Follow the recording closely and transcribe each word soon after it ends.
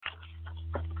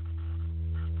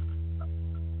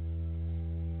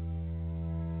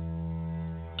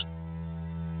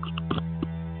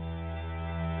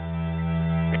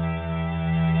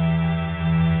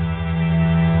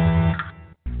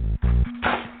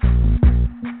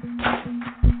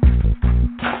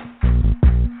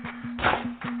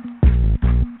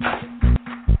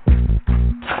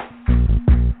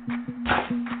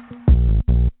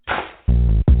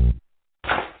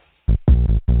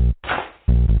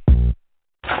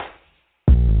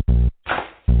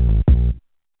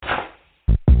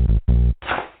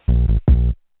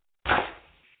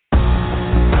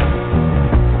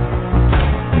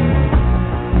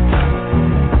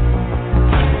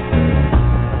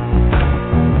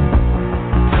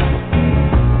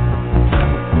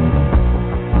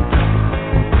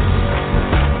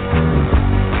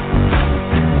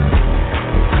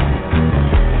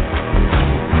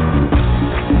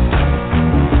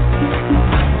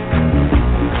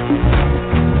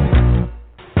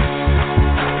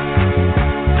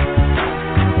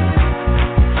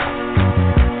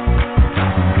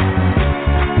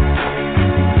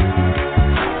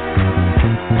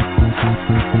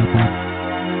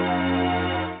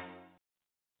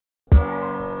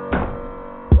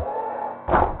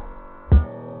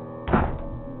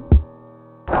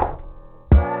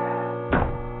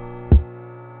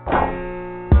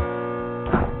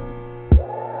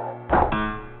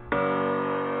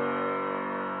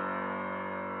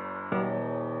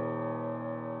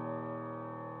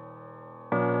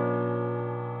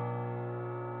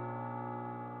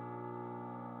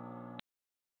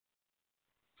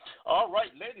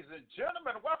and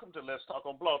gentlemen, welcome to Let's Talk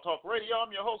on Blog Talk Radio.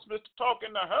 I'm your host, Mr. Talk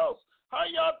in the house. How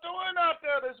y'all doing out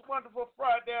there this wonderful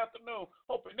Friday afternoon?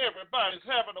 Hoping everybody's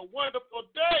having a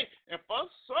wonderful day. And for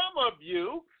some of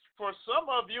you,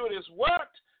 it is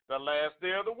what? The last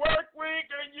day of the work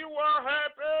week, and you are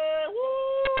happy.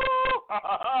 Woo! Ha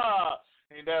ha ha!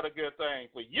 Ain't that a good thing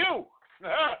for you?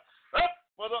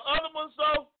 For the other ones,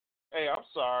 though, hey, I'm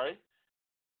sorry.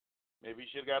 Maybe you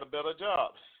should have got a better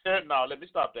job. No, let me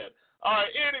stop that. All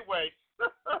right, anyway.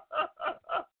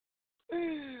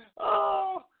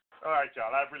 Oh, all right, y'all.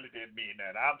 I really didn't mean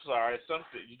that. I'm sorry.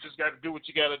 You just got to do what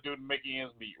you got to do to make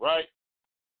ends meet, right?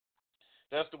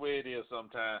 That's the way it is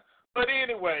sometimes. But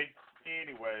anyway,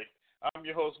 I'm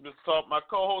your host, Mr. Talk. My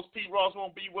co-host, Pete Ross,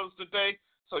 won't be with us today.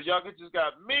 So y'all just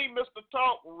got me, Mr.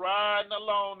 Talk, riding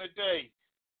along today.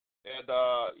 And,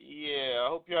 yeah,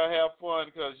 I hope y'all have fun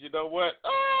because you know what?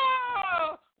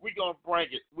 We're going to bring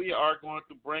it. We are going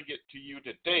to bring it to you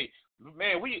today.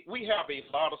 Man, we have a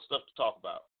lot of stuff to talk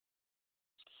about.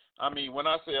 I mean, when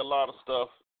I say a lot of stuff,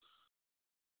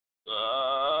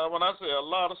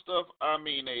 I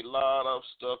mean a lot of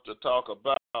stuff to talk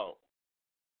about.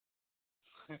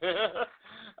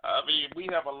 I mean, we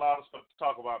have a lot of stuff to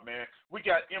talk about, man. We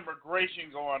got immigration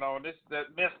going on.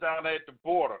 That mess down there at the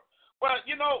border. But,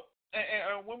 you know,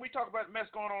 and when we talk about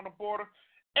mess going on the border,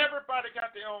 everybody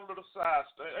got their own little side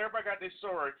story. Everybody got their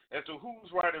story as to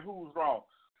who's right and who's wrong.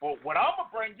 But what I'm going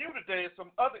to bring you today is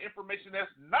some other information that's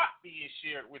not being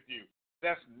shared with you.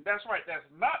 That's right. That's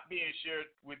not being shared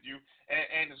with you,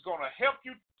 and it's going to help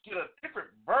you get a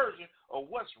different version of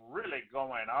what's really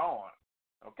going on.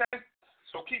 Okay?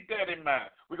 So keep that in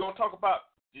mind. We're going to talk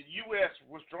about the U.S.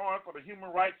 withdrawing from the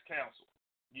Human Rights Council,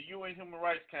 the UN Human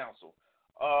Rights Council.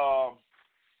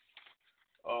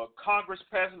 Congress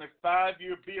passing a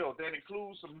 5-year bill that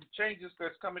includes some changes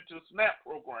that's coming to the SNAP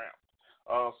program.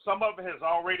 Some of it has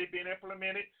already been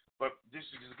implemented, but this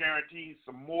is guaranteed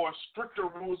some more stricter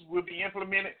rules will be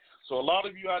implemented. So a lot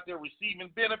of you out there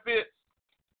receiving benefits,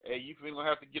 hey, you're going to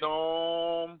have to get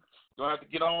on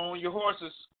your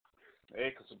horses,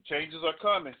 hey, because some changes are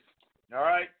coming. All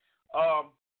right.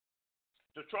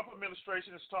 The Trump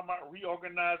administration is talking about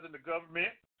reorganizing the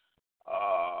government.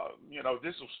 You know,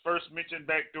 this was first mentioned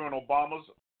back during Obama's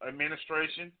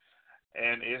administration,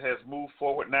 and it has moved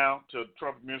forward now to the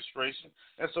Trump administration.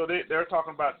 And so they're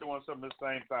talking about doing some of the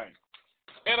same thing.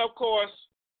 And, of course,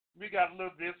 we got a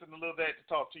little this and a little that to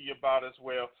talk to you about as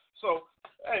well. So,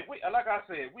 hey, like I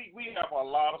said, we have a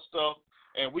lot of stuff,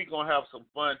 and we're going to have some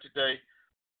fun today.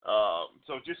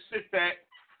 So just sit back,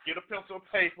 get a pencil and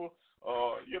paper,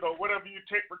 you know, whatever you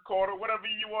tape recorder, whatever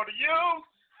you want to use,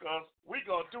 because we're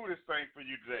going to do this thing for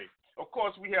you today. Of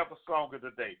course, we have the song of the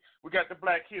day. We got the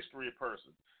Black History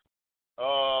person.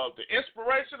 The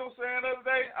inspirational saying of the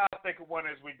day, I'll think of one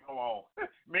as we go on.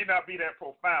 May not be that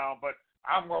profound, but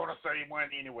I'm going to say one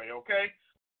anyway, okay?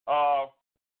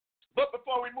 But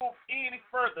before we move any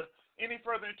further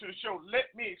into the show, let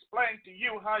me explain to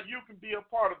you how you can be a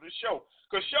part of the show.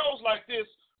 Because shows like this,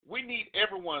 we need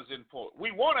everyone's input. We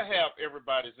want to have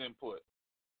everybody's input.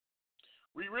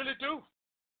 We really do.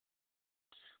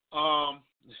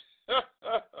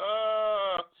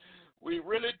 We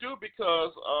really do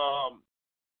because,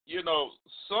 you know,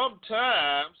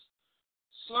 sometimes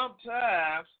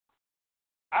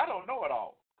I don't know it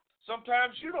all.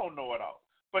 Sometimes you don't know it all.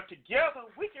 But together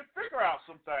we can figure out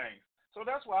some things. So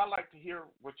that's why I like to hear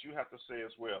what you have to say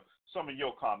as well, some of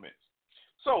your comments.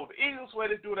 So the easiest way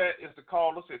to do that is to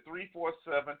call us at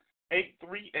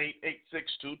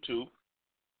 347-838-8622.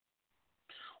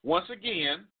 Once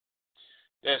again,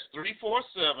 that's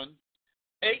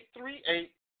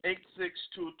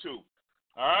 347-838-8622.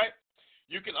 All right?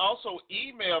 You can also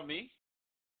email me.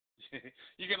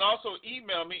 You can also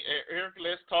email me at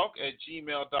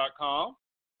ericletstalk@gmail.com.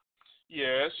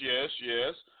 Yes.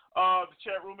 The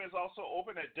chat room is also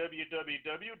open at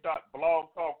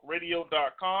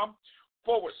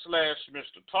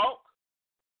www.blogtalkradio.com/Mr. Talk.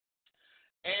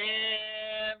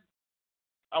 And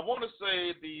I want to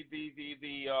say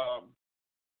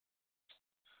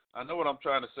I know what I'm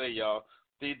trying to say, y'all.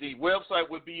 The website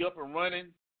would be up and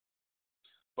running,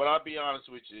 but I'll be honest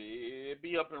with you, it'll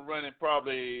be up and running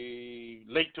probably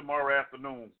late tomorrow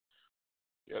afternoon.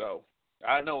 You know,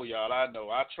 I know, y'all. I know.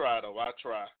 I try.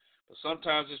 But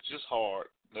sometimes it's just hard.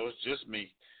 No, it's just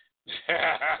me.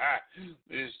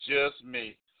 It's just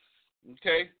me.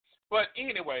 Okay? But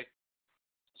anyway,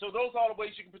 so those are the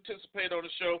ways you can participate on the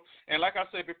show. And like I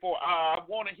said before, I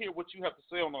want to hear what you have to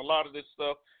say on a lot of this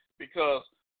stuff because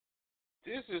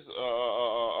this is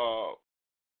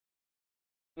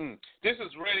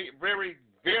really very,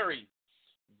 very,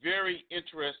 very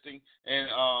interesting and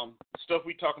stuff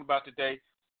we're talking about today.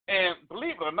 And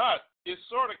believe it or not, it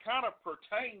sort of kind of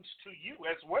pertains to you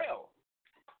as well.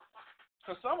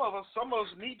 Because some of us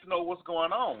need to know what's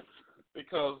going on.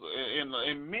 Because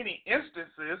in many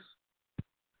instances,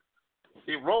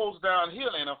 it rolls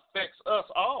downhill and affects us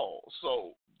all.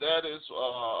 So that is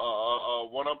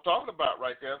what I'm talking about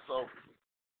right there. So,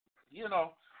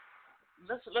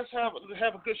 let's have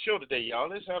a good show today, y'all.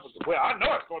 Well, I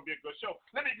know it's going to be a good show.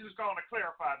 Let me just go on and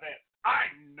clarify that.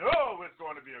 I know it's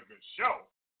going to be a good show.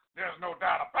 There's no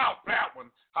doubt about that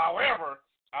one. However,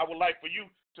 I would like for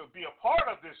you to be a part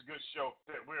of this good show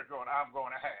that I'm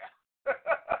going to have.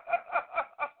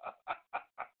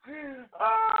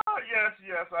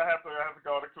 Yes, I have to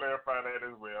go to clarify that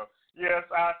as well. Yes,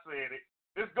 I said it.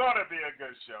 It's going to be a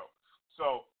good show.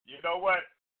 So, you know what?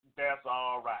 That's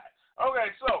all right.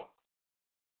 Okay, so,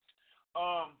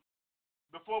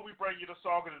 before we bring you the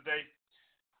song of the day,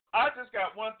 I just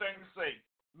got one thing to say.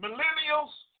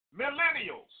 Millennials,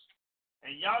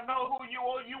 and y'all know who you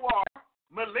are,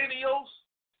 millennials,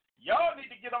 y'all need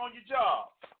to get on your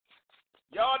job.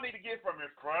 Y'all need to get from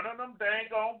in front of them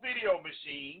dang on video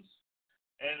machines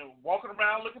and walking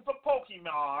around looking for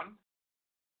Pokemon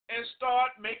and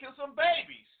start making some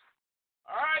babies.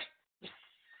 All right?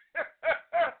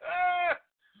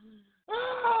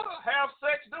 Have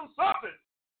sex, do something.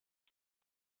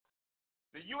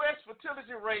 The U.S.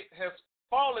 fertility rate has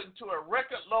fallen to a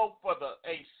record low for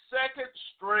a second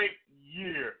straight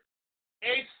year.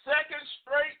 A second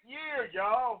straight year,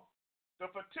 y'all. The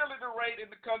fertility rate in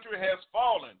the country has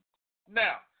fallen.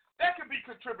 Now, that can be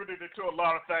contributed to a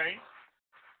lot of things.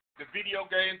 The video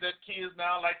games that kids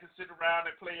now like to sit around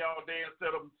and play all day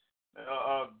instead of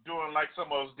doing like some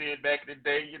of us did back in the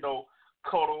day,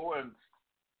 cuddle and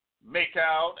make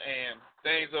out and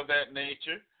things of that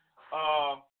nature.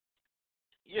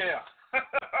 Yeah.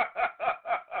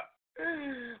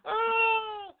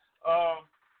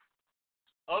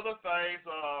 Other things,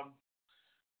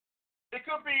 it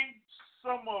could be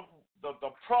some of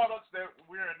the products that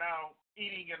we're now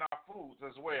eating in our foods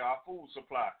as well, our food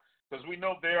supply. Because we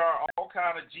know there are all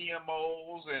kind of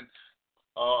GMOs and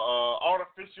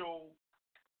artificial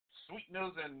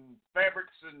sweeteners and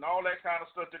fabrics and all that kind of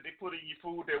stuff that they put in your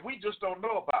food that we just don't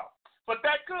know about. But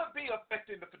that could be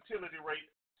affecting the fertility rate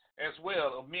as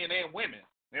well of men and women,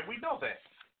 and we know that.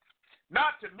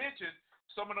 Not to mention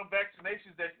some of them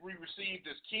vaccinations that we received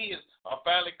as kids are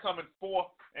finally coming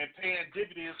forth and paying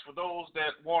dividends for those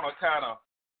that want to kind of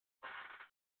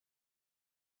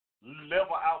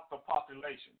level out the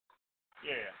population.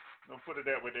 Yeah, don't put it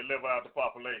that way, they level out the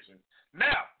population.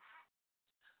 Now,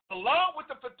 along with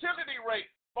the fertility rate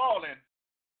falling,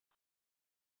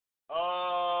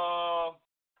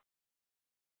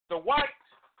 the white,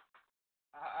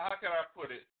 how can I put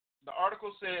it? The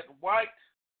article said white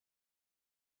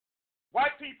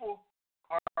people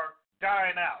are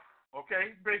dying out.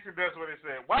 Okay, basically that's what it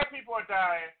said. White people are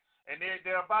dying, and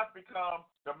they're about to become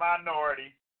the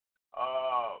minority,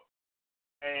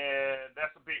 and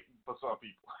that's a big for some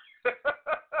people.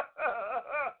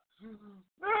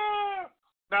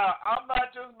 Now, I'm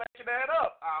not just making that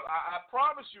up. I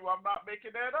promise you, I'm not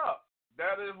making that up.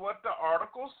 That is what the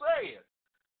article said.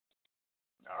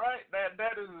 All right,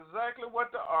 that is exactly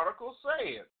what the article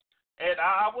said, and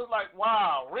I was like,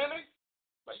 wow, really?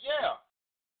 But yeah,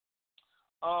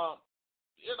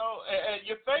 and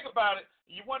you think about it,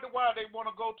 you wonder why they want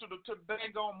to go to the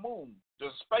dang on moon,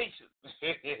 the space.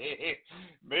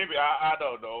 Maybe I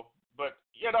don't know, but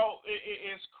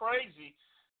it's crazy.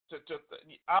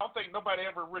 I don't think nobody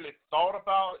ever really thought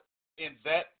about it in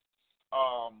that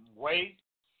way.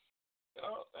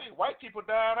 Hey, white people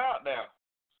dying out now.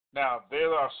 Now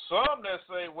there are some that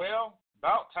say, well,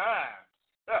 about time.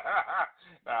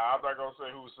 Now, I'm not going to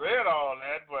say who said all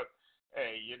that, but,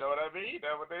 hey, you know what I mean?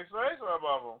 That's what they say, some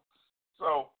of them.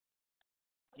 So,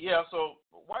 yeah, so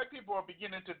white people are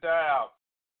beginning to die out.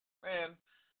 And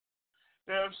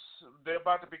they're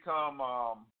about to become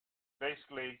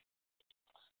basically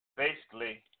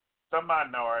the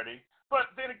minority.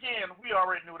 But then again, we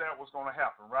already knew that was going to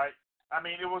happen, right? I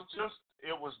mean, it was just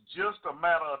a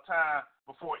matter of time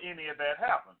before any of that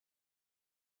happened.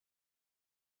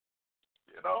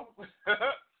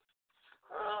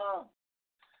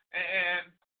 And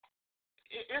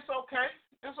it's okay.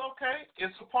 It's okay.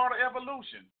 It's a part of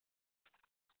evolution.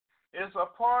 It's a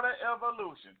part of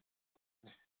evolution.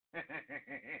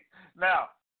 Now,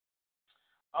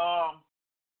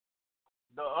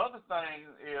 the other thing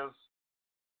is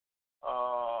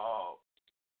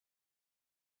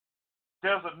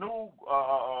there's a new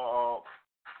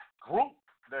group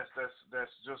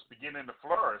that's just beginning to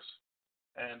flourish.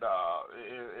 And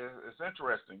it's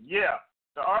interesting. Yeah,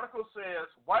 the article says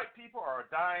white people are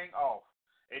dying off.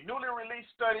 A newly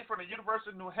released study from the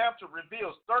University of New Hampshire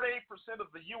reveals 38% of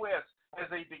the U.S.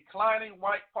 has a declining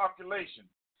white population.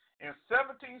 In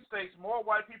 17 states, more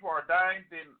white people are dying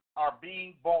than are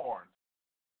being born.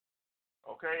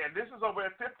 Okay, and this is over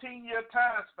a 15-year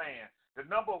time span. The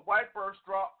number of white births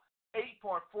dropped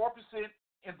 8.4%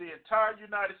 in the entire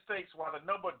United States, while the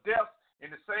number of deaths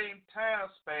in the same time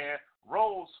span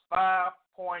rose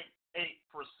 5.8%.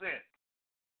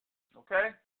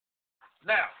 Okay?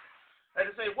 Now,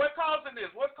 as I say, what's causing this?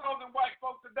 What's causing white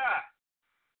folks to die?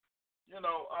 You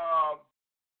know,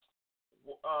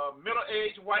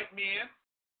 middle-aged white men,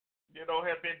 you know,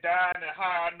 have been dying in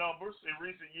higher numbers in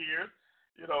recent years.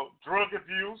 You know, drug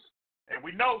abuse, and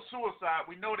we know suicide.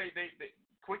 We know they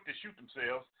quick to shoot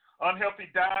themselves.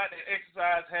 Unhealthy diet and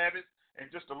exercise habits,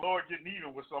 and just the Lord getting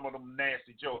even with some of them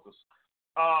nasty jokers.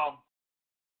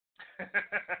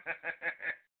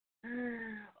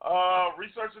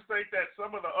 Researchers think that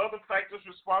some of the other factors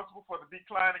responsible for the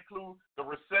decline include the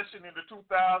recession in the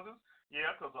 2000s.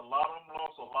 Yeah, because a lot of them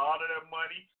lost a lot of their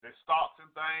money, their stocks and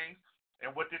things.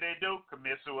 And what did they do?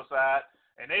 Commit suicide.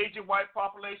 An aging white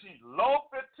population, low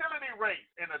fertility rates,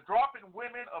 and a drop in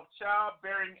women of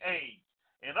childbearing age.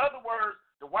 In other words,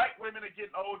 the white women are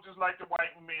getting old just like the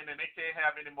white men, and they can't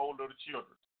have any more little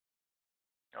children.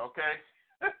 Okay?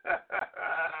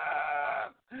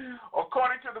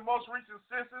 According to the most recent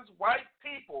census, white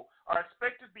people are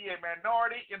expected to be a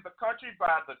minority in the country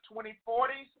by the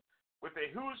 2040s, with a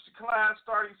huge decline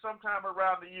starting sometime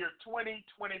around the year 2025.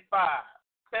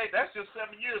 Okay, that's just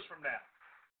 7 years from now.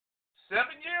 7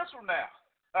 years from now.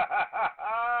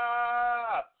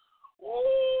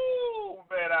 Ooh,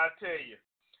 man, I tell you.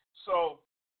 So,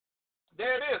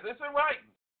 there it is. It's in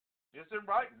writing. It's in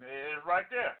writing. It's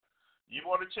right there. You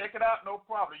want to check it out? No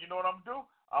problem. You know what I'm going to do?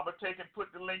 I'm going to take and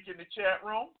put the link in the chat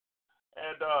room,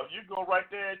 and you go right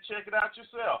there and check it out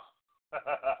yourself.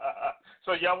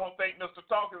 So y'all won't think Mr.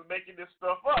 Talk is making this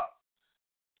stuff up.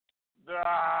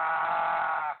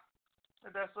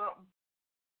 Isn't that something?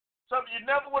 Something you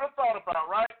never would have thought about,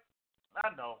 right?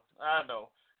 I know.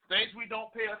 Things we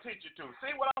don't pay attention to.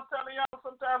 See what I'm telling y'all?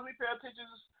 Sometimes we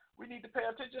need to pay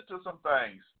attention to some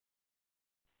things.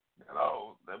 You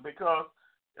know, because,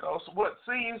 you know, what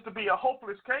seems to be a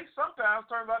hopeless case sometimes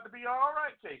turns out to be an all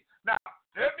right case. Now,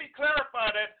 let me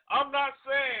clarify that. I'm not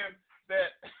saying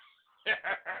that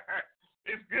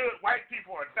it's good white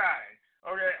people are dying.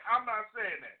 Okay? I'm not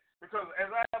saying that. Because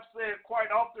as I have said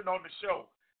quite often on the show,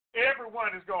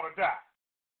 everyone is going to die.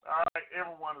 All right?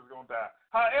 Everyone is going to die.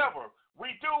 However,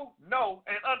 we do know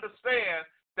and understand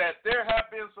that there have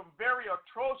been some very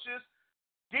atrocious,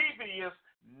 devious,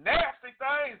 nasty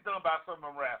things done by some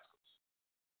of them rascals.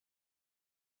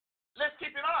 Let's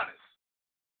keep it honest.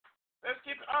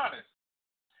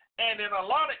 And in a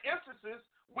lot of instances,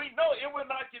 we know it will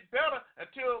not get better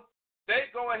until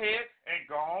they go ahead and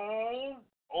go on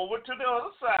over to the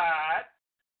other side,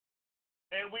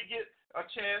 and we get a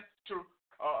chance to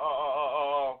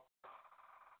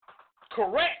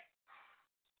correct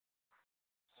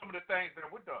some of the things that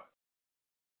were done.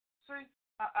 See,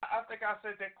 I think I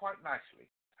said that quite nicely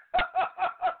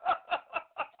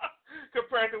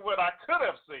compared to what I could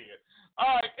have said.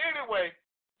 All right, anyway,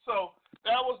 so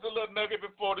that was the little nugget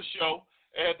before the show,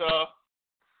 and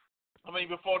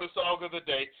before the song of the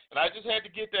day, and I just had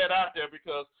to get that out there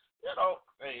because, you know,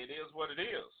 hey, it is what it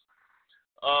is.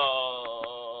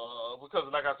 Because,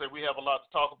 like I said, we have a lot to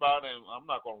talk about, and I'm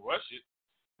not going to rush it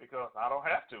because I don't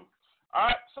have to. All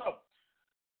right, so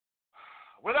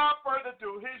without further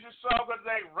ado, here's your song of the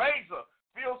day, Razor,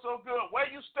 Feel So Good. Where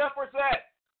you steppers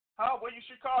at? Huh? Where you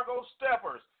Chicago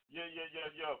steppers?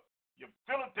 Your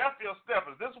Philadelphia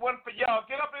steppers. This one for y'all.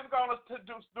 Get up and go on to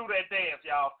do that dance,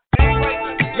 y'all.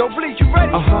 Yo, Bleach, you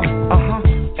ready?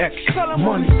 X,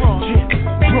 Money,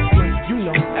 Brooklyn, you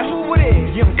know. And who it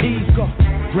is? Young Ego,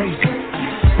 Razor.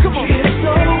 Come on. Feel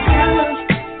so good,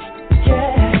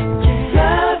 yeah.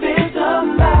 Loving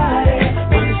somebody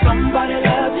when somebody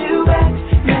loves you back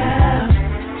now.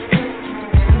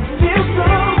 Feel so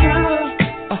good,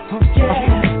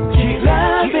 yeah.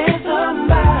 Loving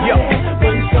somebody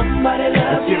when somebody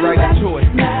loves you back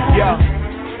now.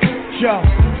 Yo,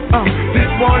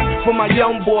 this one for my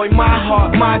young boy, my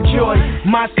heart, my joy,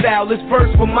 my style. This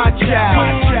verse for my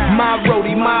child, my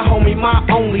roadie, my homie, my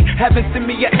only. Heaven sent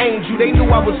me an angel, they knew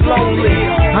I was lonely.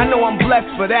 I know I'm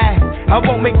blessed for that. I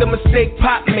won't make the mistake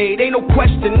Pop made, ain't no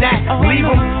question that. Leave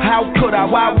him, how could I,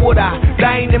 why would I?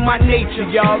 That ain't in my nature,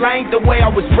 y'all, I ain't the way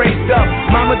I was raised up.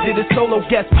 Mama did a solo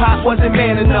guest, Pop wasn't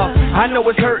man enough. I know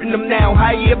it's hurting him now,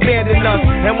 how he abandoned us.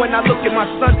 And when I look at my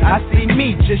son, I see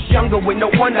me, just younger with no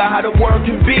wonder how the world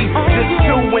can be. Just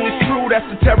true when it's true, that's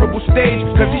a terrible stage.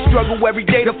 Cause he struggle every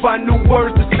day to find new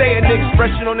words to say. And the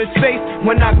expression on his face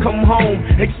when I come home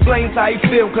explains how he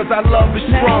feel, cause our love is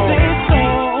strong.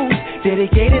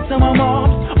 Dedicated to my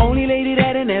mom, only lady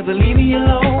that'll never leave me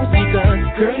alone. Because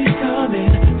girl, he's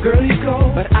coming, girl, he's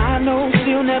cold, but I know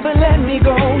she'll never let me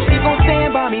go. She gon' stand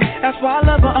by me, that's why I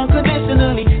love her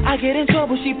unconditionally. I get in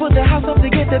trouble, she put the house up to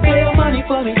get the bail money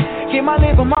for me. Give my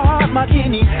liver, my heart, my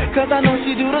kidney, cause I know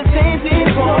she do the same thing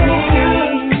for me.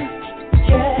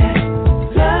 Yeah,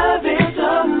 loving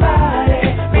somebody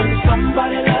when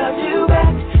somebody loves you back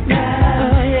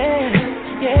now. Yeah,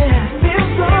 yeah,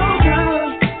 feels so good.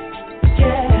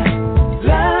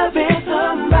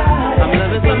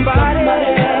 Somebody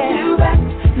loves you back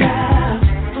now.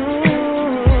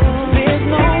 There's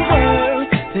no words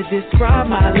to describe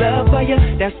my love for you.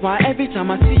 That's why every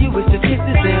time I see you, it's just kisses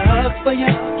and hugs for you.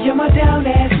 You're my down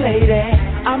ass lady.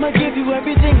 I'ma give you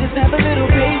everything, just have a little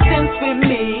patience with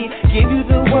me. Give you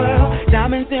the world,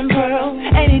 diamonds and pearls,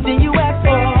 anything you ask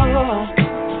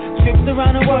for. Trips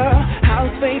around the world,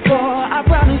 house paid for. I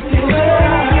promise you,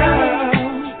 girl.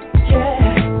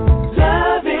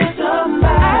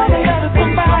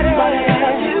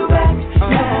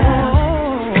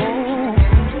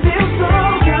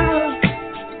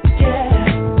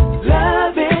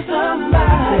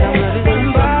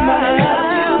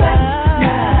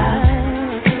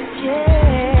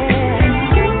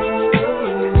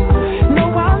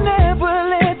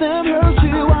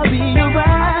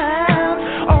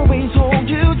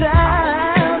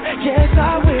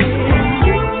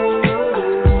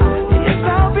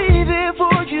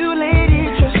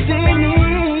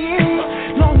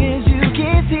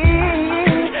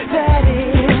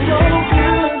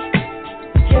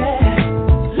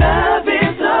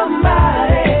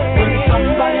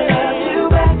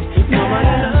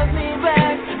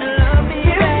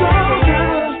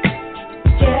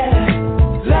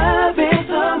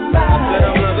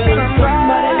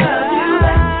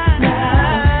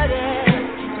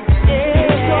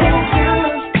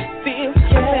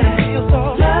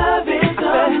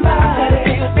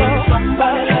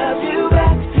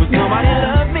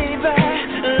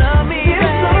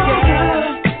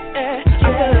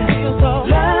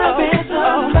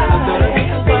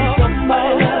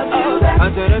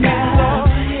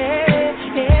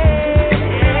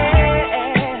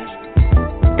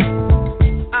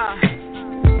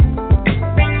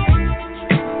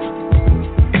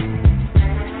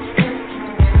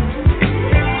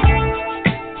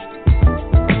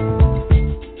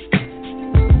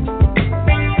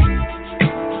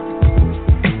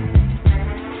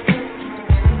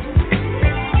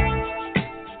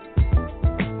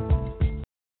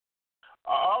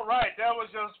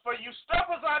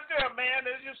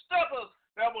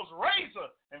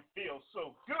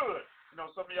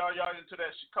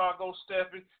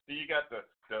 Stepping, then you got the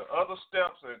other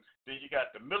steps, and then you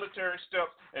got the military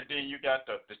steps, and then you got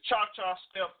the cha-cha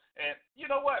steps, and you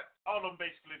know what? All of them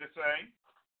basically the same.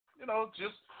 You know,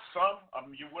 just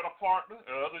some you with a partner,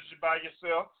 others you by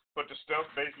yourself, but the steps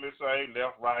basically say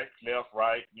left, right,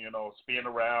 you know, spin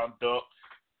around, duck,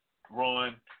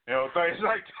 run, you know, things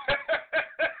like that.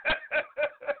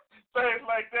 Things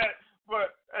like that.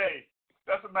 But hey,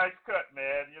 that's a nice cut,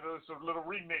 man. You know, it's a little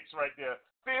remix right there.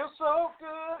 Feels so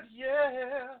good,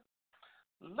 yeah.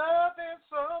 Loving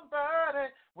somebody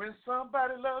when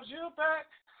somebody loves you back.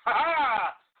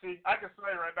 Ha! See, I can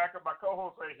say right back at my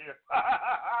co-host right here.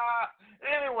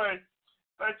 Anyway,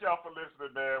 thank y'all for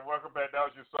listening, man. Welcome back. That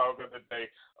was your song of the day.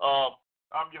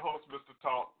 I'm your host, Mr.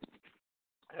 Talk,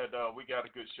 and we got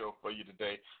a good show for you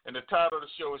today. And the title of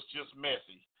the show is Just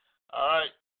Messy. All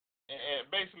right, and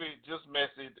basically, Just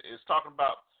Messy is talking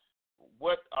about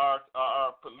what our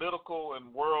political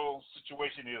and world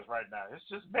situation is right now. It's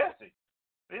just messy.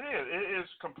 It is. It is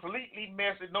completely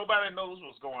messy. Nobody knows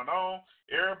what's going on.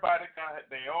 Everybody got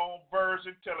their own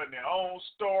version, telling their own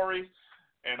stories.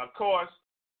 And, of course,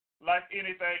 like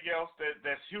anything else that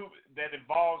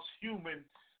involves human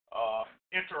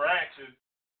interaction,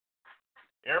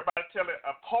 everybody telling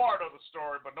a part of the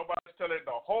story, but nobody's telling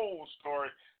the whole story.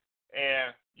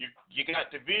 And you got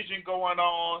division going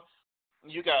on.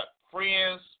 You got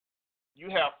friends. You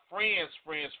have friends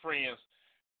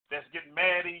that's getting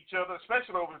mad at each other,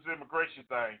 especially over this immigration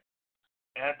thing.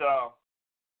 And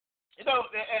you know,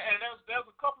 and there's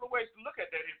a couple of ways to look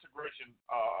at that integration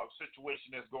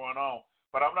situation that's going on.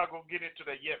 But I'm not going to get into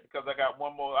that yet because I got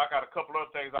a couple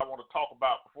other things I want to talk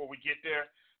about before we get there.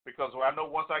 Because I know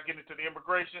once I get into the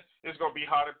immigration, it's going to be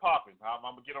hot and popping. I'm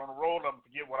going to get on the roll. I'm going to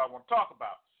forget what I want to talk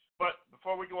about. But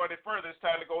before we go any further, it's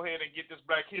time to go ahead and get this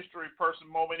Black History person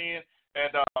moment in.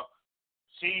 And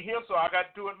she ain't here, so I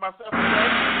got to do it myself today.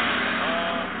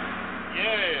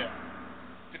 Yeah.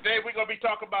 Today we're going to be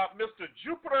talking about Mr.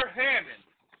 Jupiter Hammond.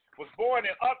 Was born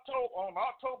on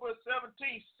October 17,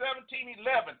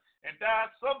 1711, and died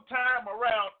sometime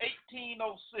around 1806.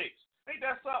 Ain't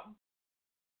that something?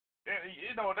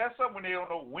 You know, that's something when they don't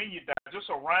know when you die,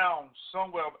 just around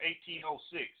somewhere of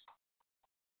 1806.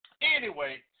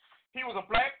 Anyway, he was a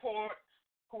black poet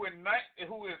who in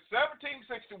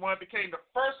 1761 became the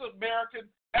first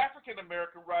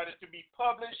African-American writer to be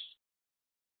published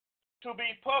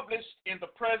in the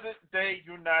present-day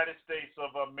United States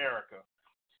of America.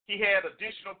 He had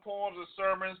additional poems and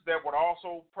sermons that were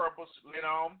also published later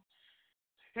on.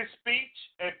 His speech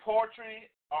and poetry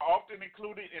are often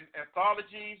included in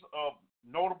anthologies of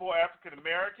notable African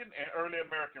American and early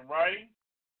American writing.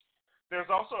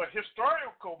 There's also a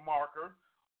historical marker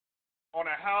on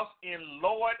a house in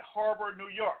Lloyd Harbor, New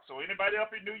York. So anybody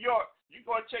up in New York, you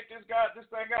can go and check this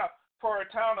thing out. For a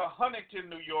town of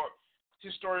Huntington, New York,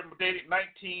 historian dated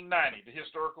 1990. The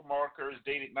historical marker is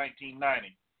dated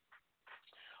 1990.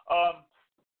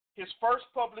 His first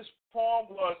published poem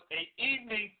was A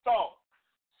Evening Thought,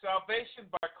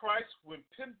 Salvation by Christ with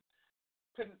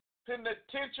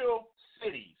Penitential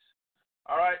Cities.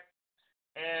 All right.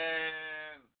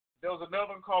 And there was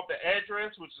another one called The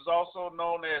Address, which is also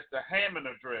known as the Hammond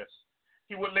Address.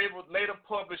 He would later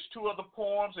publish 2 other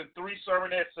poems and 3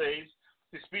 sermon essays.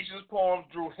 His speeches and poems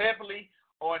drew heavily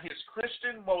on his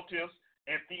Christian motives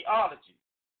and theology.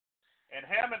 And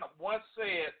Hammond once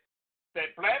said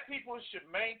that black people should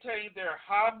maintain their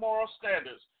high moral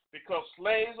standards because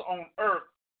slaves on earth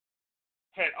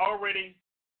had already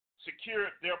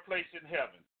secured their place in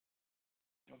heaven.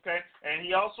 Okay? And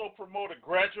he also promoted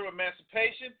gradual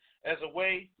emancipation as a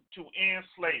way to end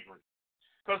slavery.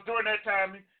 Because during that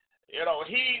time, you know,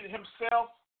 he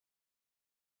himself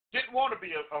didn't want to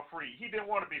be free. He didn't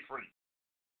want to be free.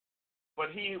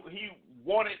 But he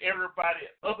wanted everybody,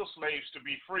 other slaves, to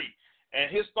be free. And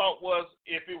his thought was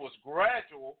if it was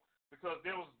gradual, because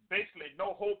there was basically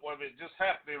no hope of it just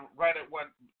happening right at one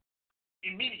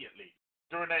immediately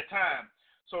during that time.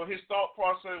 So his thought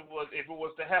process was if it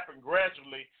was to happen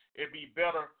gradually, it'd be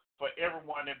better for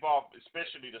everyone involved,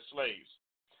 especially the slaves.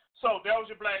 So that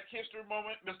was your Black History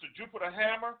moment, Mr. Jupiter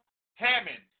Hammond,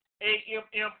 Ammon.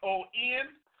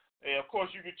 And of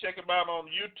course, you can check him out on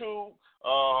YouTube,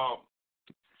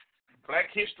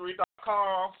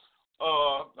 blackhistory.com.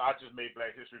 I just made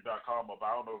blackhistory.com up.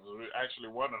 I don't know if it's actually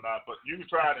one or not, but you can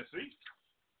try it and see.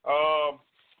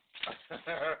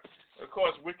 Of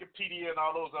course, Wikipedia and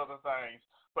all those other things.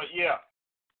 But yeah,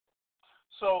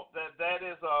 so that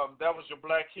was your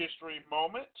Black History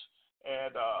moment,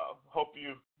 and hope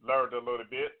you learned a little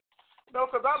bit. You know,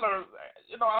 because I learn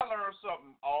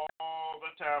something all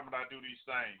the time when I do these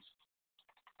things.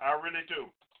 I really do,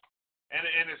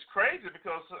 and it's crazy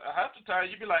because half the time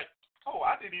you be like, oh,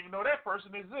 I didn't even know that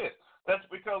person exists. That's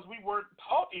because we weren't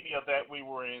taught any of that when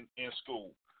we were in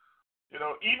school. You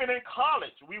know, even in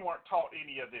college, we weren't taught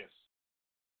any of this.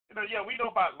 You know, yeah, we know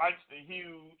about Langston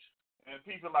Hughes and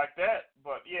people like that,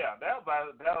 but yeah, that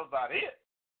was about it.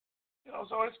 You know,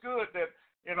 so it's good that,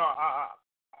 you know,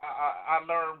 I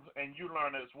learn and you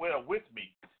learn as well with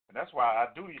me, and that's why I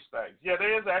do these things. Yeah,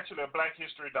 there is actually a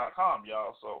blackhistory.com,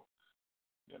 y'all, so,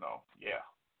 you know, yeah.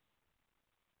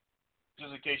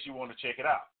 Just in case you want to check it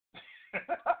out.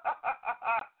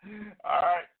 All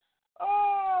right.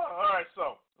 All right,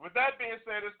 so with that being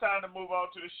said, it's time to move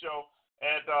on to the show.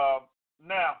 And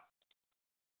now,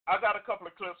 I got a couple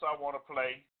of clips I want to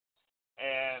play,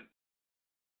 and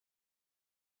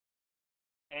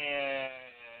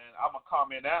I'm going to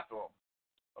comment after them,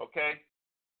 okay?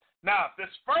 Now, this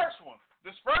first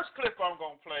clip I'm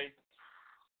going to play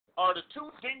are the 2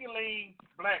 Dingaling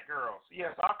black girls.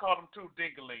 Yes, I call them 2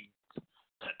 Dingaling.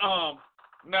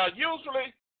 Now, usually,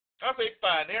 I say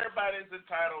fine. Everybody's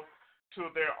entitled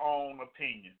to their own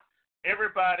opinion.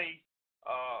 Everybody,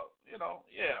 you know,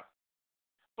 yeah.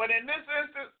 But in this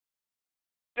instance,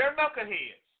 they're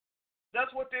knuckleheads.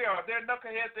 That's what they are. They're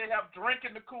knuckleheads. They have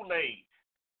drinking the Kool-Aid,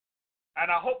 and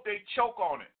I hope they choke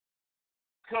on it.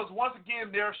 Because once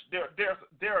again, they're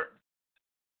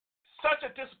such a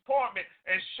disappointment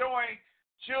and showing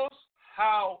just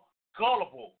how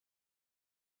gullible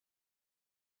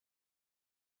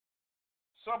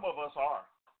Some of us are.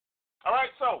 All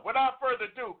right, so without further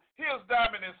ado, here's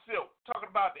Diamond and Silk talking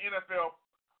about the NFL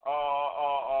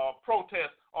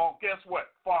protest on, guess what,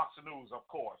 Fox News, of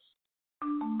course.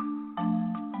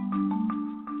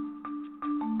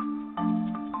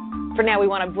 For now, we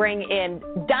want to bring in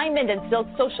Diamond and Silk,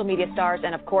 social media stars,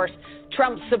 and, of course,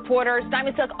 Trump supporters.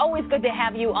 Diamond Silk, always good to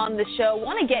have you on the show.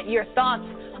 Want to get your thoughts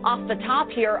off the top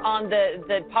here on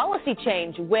the policy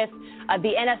change with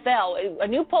the NFL. A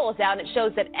new poll is out, and it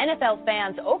shows that NFL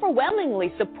fans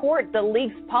overwhelmingly support the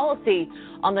league's policy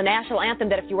on the national anthem,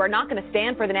 that if you are not going to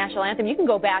stand for the national anthem, you can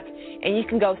go back and you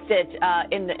can go sit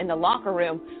in the locker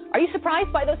room. Are you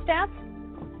surprised by those stats?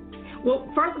 Well,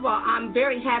 first of all, I'm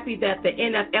very happy that the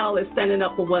NFL is standing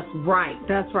up for what's right.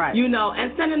 That's right. You know,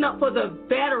 and standing up for the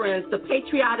veterans, the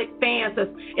patriotic fans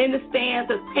that's in the stands,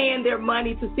 that's paying their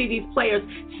money to see these players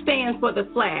stand for the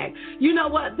flag. You know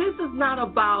what? This is not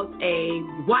about a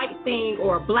white thing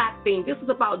or a black thing. This is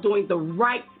about doing the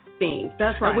right thing.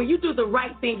 That's right. And when you do the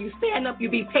right thing, you stand up, you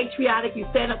be patriotic, you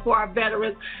stand up for our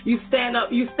veterans, you stand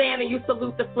and you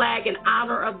salute the flag in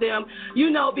honor of them, you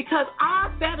know, because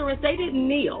our veterans, they didn't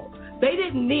kneel. They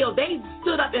didn't kneel. They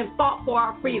stood up and fought for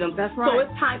our freedom. That's right. So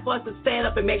it's time for us to stand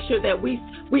up and make sure that we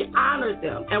honor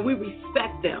them and we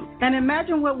respect them. And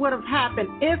imagine what would have happened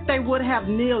if they would have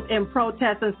kneeled in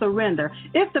protest and surrender.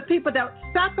 If the people that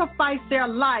sacrificed their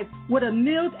life would have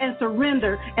kneeled and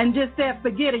surrendered and just said,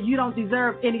 forget it, you don't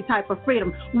deserve any type of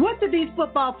freedom. What did these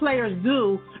football players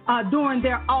do during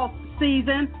their off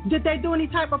season? Did they do any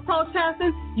type of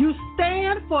protesting? You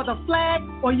stand for the flag,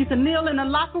 or you can kneel in the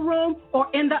locker room or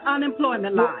in the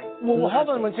unemployment line. Well, hold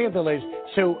on one second, though, ladies.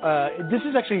 So this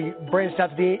is actually branched out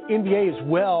to the NBA as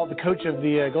well. The coach of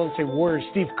the Golden State Warriors,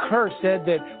 Steve Kerr, said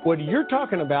that what you're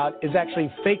talking about is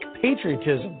actually fake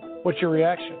patriotism. What's your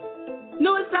reaction?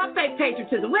 No, it's not fake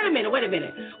patriotism. Wait a minute.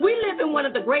 We live in one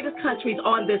of the greatest countries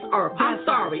on this earth. I'm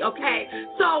sorry, okay?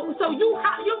 So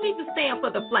you need to stand for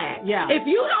the flag. Yeah. If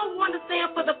you don't want to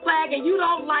stand for the flag and you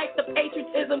don't like the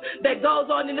patriotism that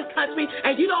goes on in this country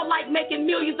and you don't like making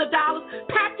millions of dollars,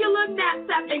 pack your little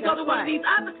knapsack and go to one of these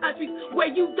other countries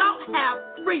where you don't have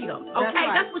freedom,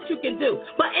 okay? That's what you can do.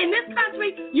 But in this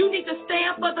country, you need to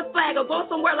stand for the flag or go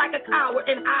somewhere like a coward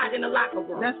and hide in the locker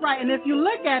room. That's right. And if you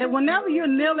look at it, whenever you're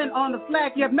kneeling on the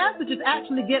flag, your message is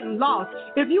actually getting lost.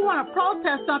 If you want to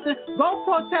protest something, go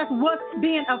protest what's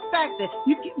being affected.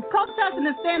 Protesting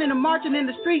and standing and marching in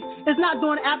the streets is not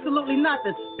doing absolutely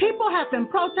nothing. People have been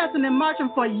protesting and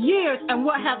marching for years, and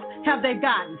what have they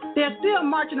gotten? They're still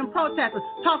marching and protesting,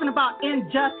 talking about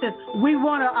injustice. We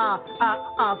want to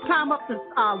climb up the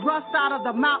rust out of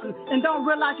the mountain, and don't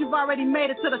realize you've already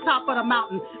made it to the top of the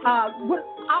mountain.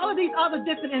 All of these other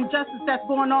different injustices that's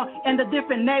going on in the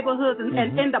different neighborhoods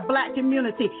and in the black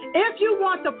community. If you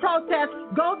want to protest,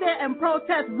 go there and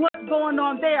protest what's going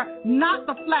on there, not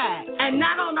the flag. And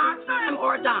not on our time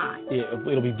or dime.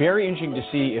 It'll be very interesting to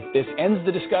see if this ends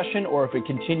the discussion or if it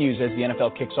continues as the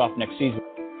NFL kicks off next season.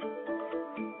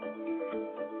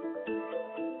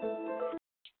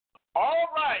 All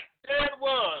right, there it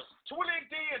was. Twilly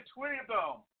D and Twilly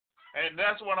Dumb. And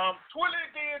that's what I'm, Twilly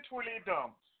D and Twilly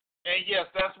Dumb. And yes,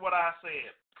 that's what I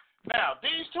said. Now,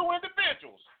 these two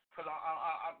individuals, because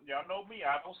y'all know me,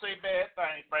 I don't say bad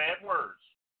things, bad words.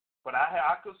 But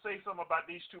I could say something about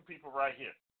these two people right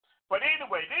here. But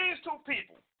anyway, these two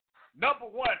people, number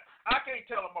one, I can't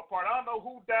tell them apart. I don't know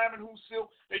who Diamond, who Silk.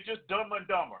 They're just dumb and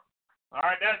dumber. All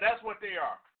right, that's what they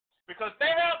are. Because they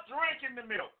have drink in the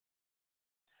milk.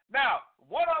 Now,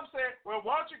 what I'm saying, well,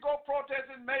 why don't you go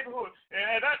protest in the neighborhood?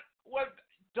 And that was,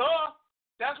 duh,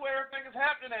 that's where everything is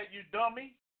happening at, you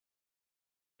dummy.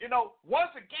 You know,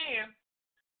 once again,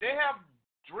 they have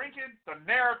drinking the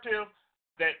narrative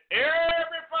that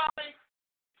everybody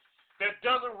that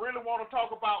doesn't really want to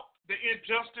talk about the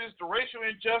injustice, the racial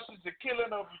injustice, the killing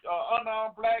of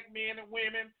unarmed black men and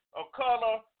women of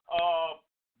color,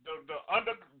 the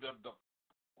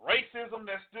racism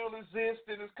that still exists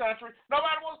in this country.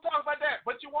 Nobody wants to talk about that,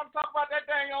 but you want to talk about that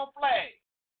dang on flag.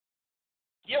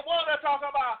 You want to talk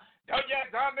about,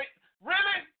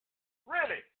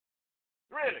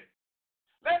 really?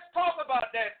 Let's talk about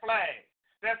that flag.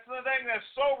 That's the thing that's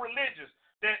so religious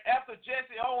that after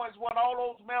Jesse Owens won all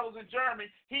those medals in Germany,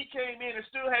 he came in and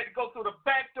still had to go through the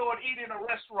back door and eat in a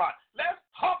restaurant. Let's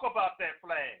talk about that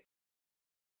flag.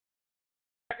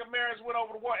 Americans went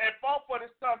over the war and fought for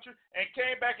this country and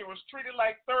came back and was treated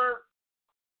like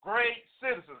third-grade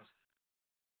citizens.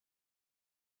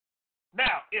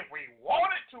 Now, if we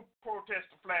wanted to protest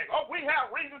the flag, we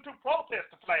have reason to protest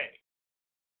the flag.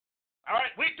 All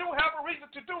right, we do have a reason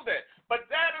to do that, but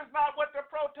that is not what the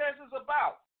protest is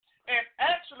about. And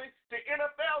actually, the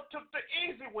NFL took the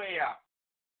easy way out.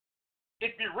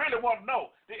 If you really want to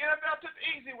know, the NFL took the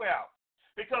easy way out.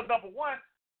 Because, number one,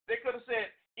 they could have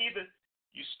said either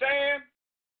you stand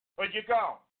or you're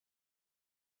gone.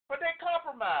 But they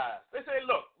compromised. They say,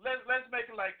 look, let's make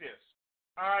it like this.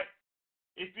 All right?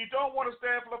 If you don't want to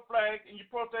stand for the flag and you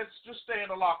protest, just stay in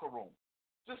the locker room.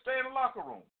 Just stay in the locker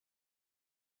room.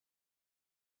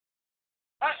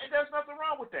 And there's nothing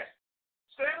wrong with that.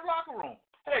 Stay in the locker room.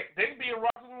 Hey, they can be in the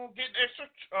locker room getting extra,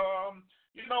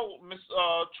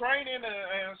 training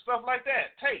and stuff like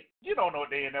that. Hey, you don't know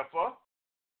what they're in there for.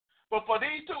 But for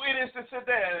these two idiots to sit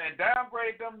there and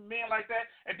downgrade them men like that,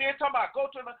 and then talk about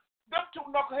them two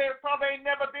knuckleheads probably ain't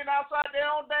never been outside their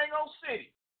own dang old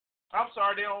city. I'm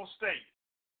sorry, their own state.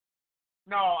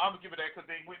 No, I'm gonna give it that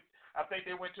because I think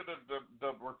they went to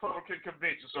the Republican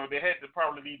convention, so they had to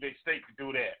probably leave their state to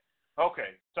do that.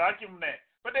 Okay, so I give them that.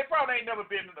 But they probably ain't never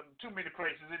been to too many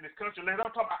places in this country. Let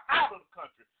them talk about out of the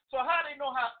country. So how do they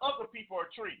know how other people are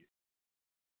treated?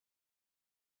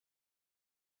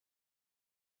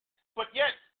 But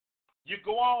yet, you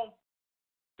go on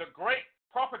the great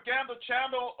propaganda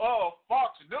channel of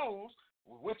Fox News,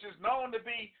 which is known to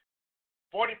be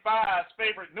 45's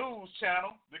favorite news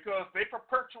channel because they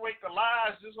perpetuate the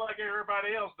lies just like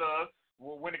everybody else does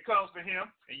when it comes to him.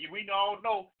 And we all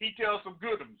know he tells some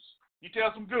good ones.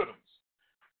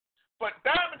 But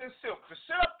Diamond and Silk, to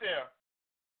sit up there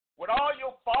with all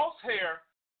your false hair,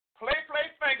 play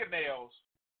fingernails,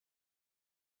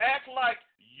 act like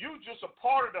you just a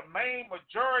part of the main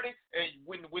majority, and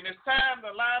when it's time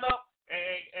to line up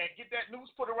and get that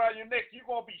noose put around your neck, you're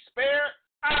going to be spared?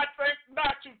 I think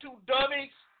not, you two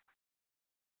dummies.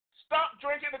 Stop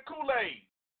drinking the Kool-Aid.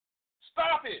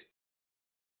 Stop it.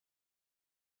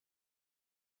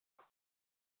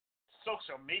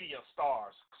 Social media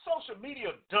stars. Social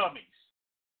media dummies.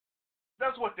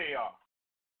 That's what they are.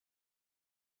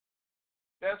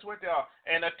 That's what they are.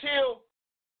 And until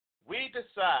we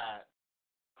decide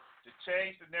to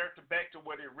change the narrative back to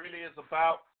what it really is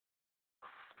about,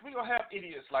 we're going to have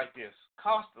idiots like this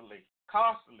constantly.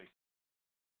 Talking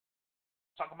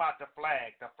about the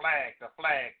flag. Ain't got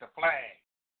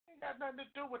nothing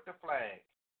to do with the flag.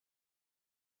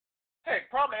 Heck,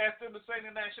 probably ask them to sing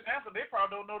the national anthem. They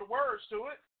probably don't know the words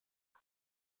to it.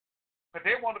 But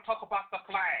they want to talk about the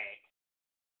flag.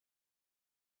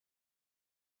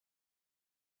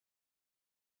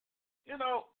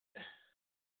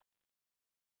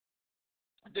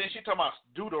 Then she talking about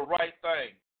do the right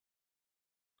thing.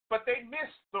 But they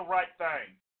missed the right thing.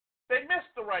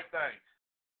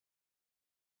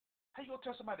 How you going to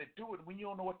tell somebody to do it when you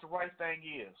don't know what the right thing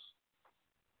is?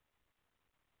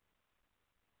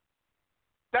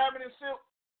 Diamond and Silk,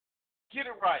 get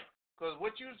it right. Because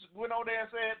what you went on there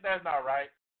and said, that's not right.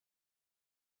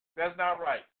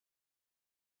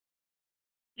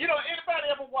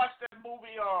 Anybody ever watched that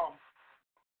movie,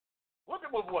 what the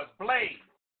movie was? Blade.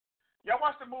 Y'all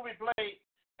watched the movie Blade,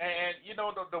 and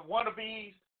the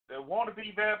wannabe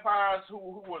vampires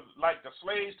who were like the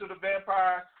slaves to the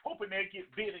vampire, hoping they'd get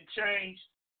bit and changed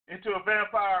into a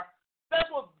vampire.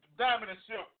 That's what Diamond and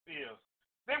Silk is.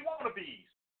 They wannabes,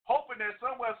 hoping that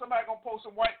somewhere somebody gonna post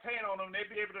some white paint on them, they'd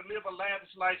be able to live a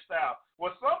lavish lifestyle.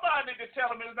 Well, somebody need to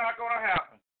tell them it's not gonna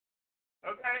happen.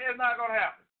 Okay, it's not gonna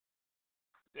happen.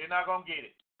 They're not gonna get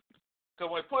it.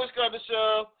 Cause when push comes to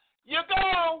shove, you're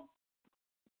gone.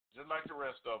 Just like the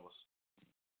rest of us.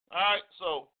 All right,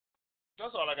 so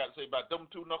that's all I got to say about them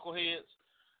two knuckleheads.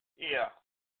 Yeah.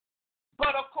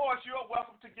 But, of course, you're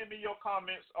welcome to give me your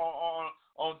comments on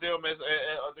them as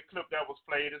the clip that was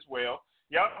played as well.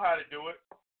 Y'all know how to do it.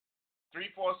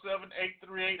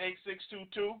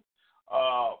 347-838-8622.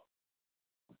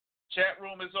 Chat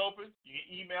room is open. You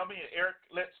can email me at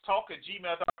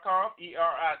ericletstalk@gmail.com,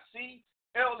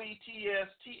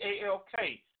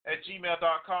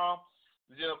 ERICLETSTALK@gmail.com.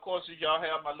 Then, of course, if y'all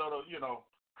have my little,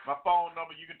 my phone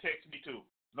number, you can text me too.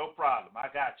 No problem. I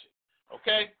got you.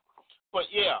 Okay? But,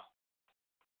 yeah.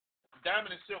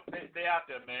 Diamond and Silk, they out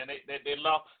there, man.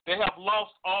 They have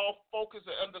lost all focus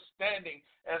and understanding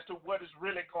as to what is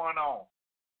really going on.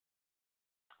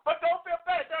 But don't feel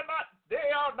bad.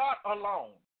 They are not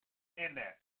alone in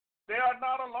that. They are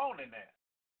not alone in that.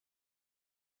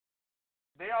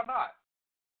 They are not.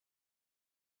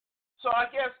 So I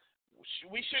guess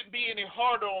we shouldn't be any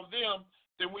harder on them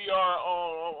than we are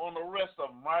on the rest of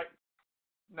them, right?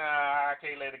 Nah, I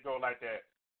can't let it go like that.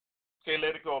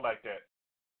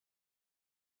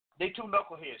 They two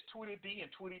knuckleheads, Tweety D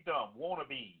and Tweety Dumb,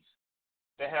 wannabes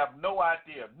that have no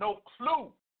idea, no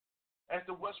clue as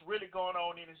to what's really going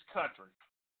on in this country.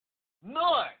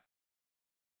 None.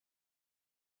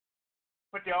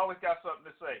 But they always got something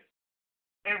to say.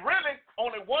 And really,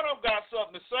 only one of them got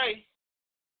something to say.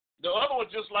 The other one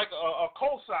just like a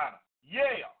cosigner.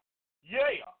 Yeah.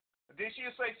 And then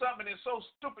she'll say something that's so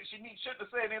stupid she shouldn't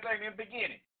have said anything in the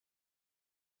beginning.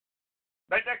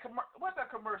 Like that what that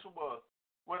commercial was?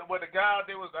 Where the guy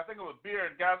there was, I think it was beer,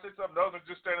 and the guy said something, the other one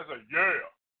just standing there and said,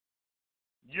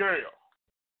 yeah.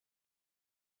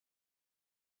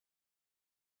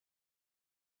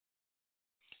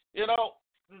 You know,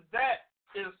 that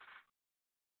is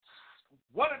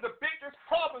one of the biggest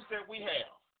problems that we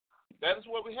have. That is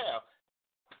what we have.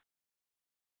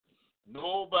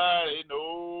 Nobody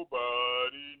knows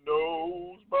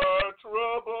my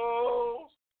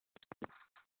troubles.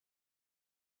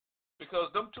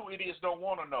 Because them two idiots don't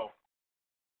want to know.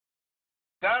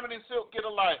 Diamond and Silk, get a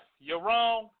life. You're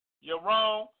wrong.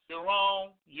 All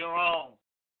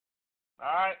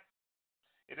right?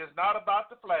 It is not about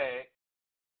the flag.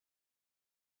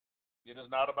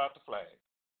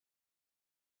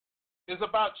 It's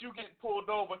about you getting pulled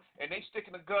over and they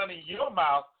sticking a gun in your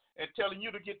mouth and telling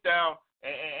you to get down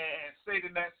and sing the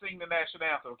national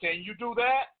anthem. Can you do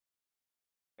that?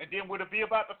 And then would it be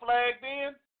about the flag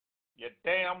then? You're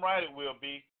damn right it will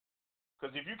be.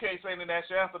 Because if you can't sing the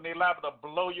national anthem, they're liable to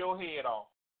blow your head off.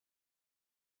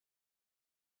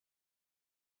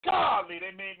 Golly,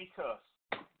 they made me cuss.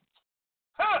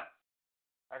 Huh!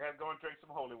 I got to go and drink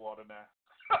some holy water now.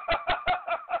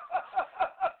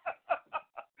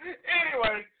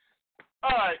 Anyway,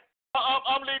 all right.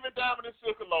 I'm leaving Diamond and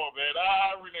Silk alone, man.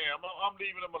 I really am. I'm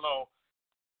leaving them alone.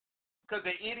 Because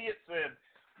they're idiots and,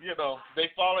 they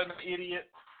fall in an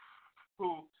idiot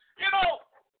who,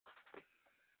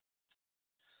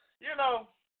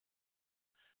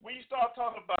 when you start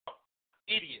talking about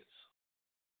idiots,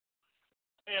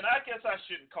 and I guess I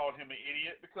shouldn't call him an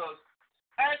idiot because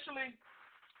actually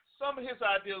some of his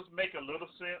ideas make a little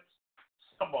sense,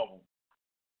 some of them.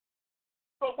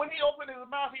 But when he opened his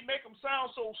mouth, he make them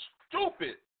sound so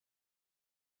stupid.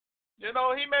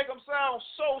 He make them sound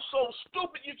so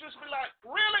stupid. You just be like,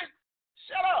 really?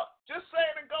 Shut up. Just say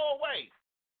it and go away.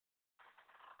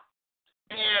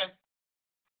 And,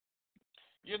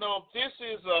 this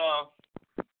is,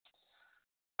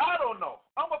 I don't know.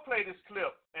 I'm going to play this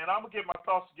clip, and I'm going to get my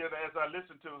thoughts together as I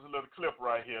listen to this little clip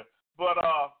right here. But,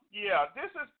 this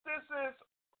is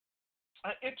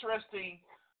an interesting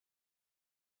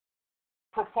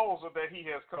proposal that he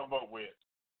has come up with.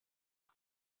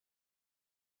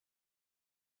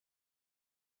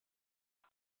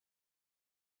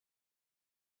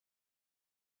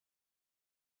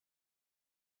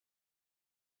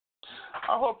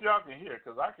 I hope y'all can hear,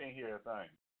 because I can't hear a thing.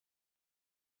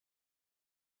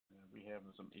 Yeah, we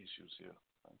having some issues here.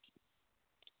 Thank you.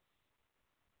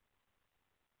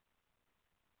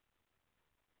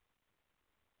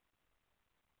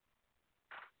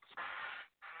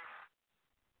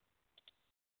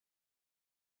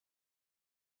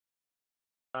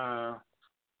 All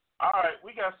right,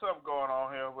 we got something going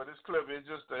on here, but this clip it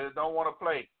don't want to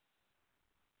play.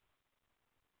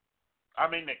 I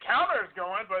mean, the counter is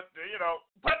going, but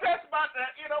that's about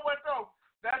that. You know what though?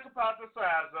 That's about the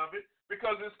size of it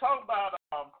because it's talking about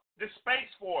the Space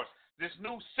Force, this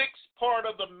new sixth part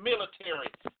of the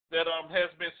military that has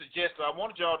been suggested. I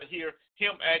wanted y'all to hear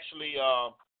him actually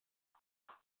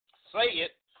say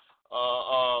it,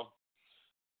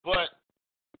 but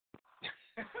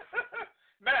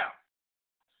now.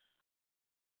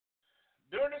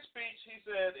 During his speech, he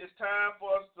said it's time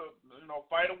for us to,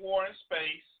 fight a war in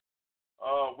space.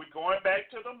 We're going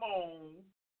back to the moon,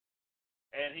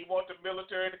 and he wants the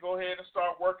military to go ahead and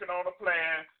start working on a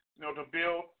plan, to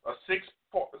build a sixth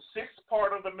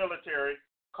part of the military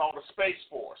called the Space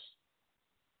Force.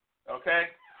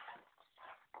 Okay?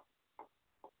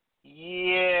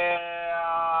 Yeah.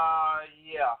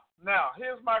 Now,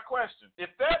 here's my question.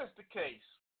 If that is the case,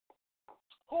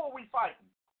 who are we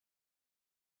fighting?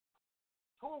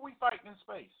 Who are we fighting in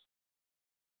space?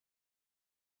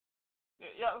 You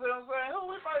know what I'm saying? Who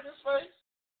are we fighting in space?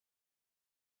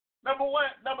 Number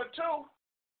one. Number two,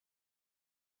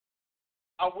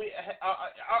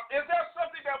 is there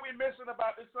something that we're missing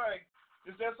about this thing?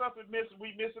 Is there something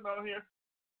we missing on here?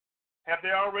 Have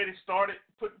they already started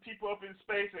putting people up in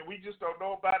space and we just don't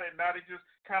know about it and now they just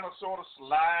kind of sort of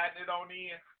sliding it on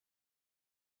in?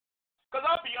 Because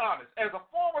I'll be honest, as a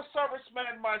former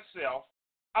serviceman myself,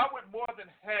 I would more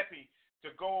than happy to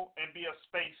go and be a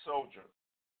space soldier.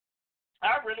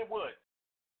 I really would.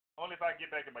 Only if I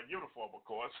get back in my uniform, of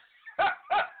course.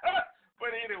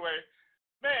 But anyway,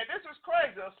 man, this is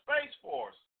crazy, a Space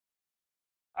Force.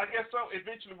 I guess so.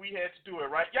 Eventually we had to do it,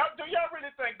 right? Do y'all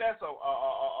really think that's a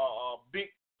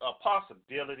big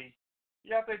possibility?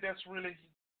 Y'all think that's really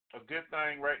a good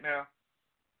thing right now?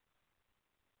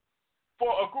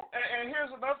 for a group, and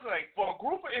here's another thing, for a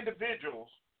group of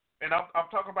individuals, and I'm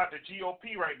talking about the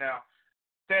GOP right now,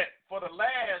 that for the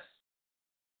last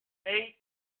 8,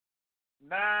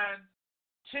 9,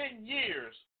 10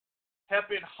 years have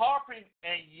been harping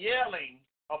and yelling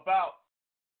about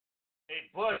a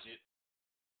budget,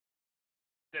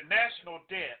 the national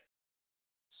debt,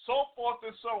 so forth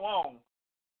and so on.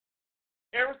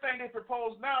 Everything they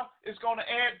propose now is going to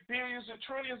add billions and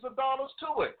trillions of dollars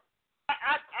to it.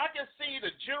 I can see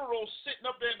the generals sitting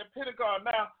up there in the Pentagon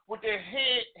now with their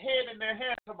head in their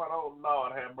hands talking about, oh,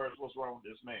 Lord have mercy, what's wrong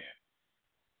with this man?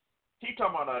 He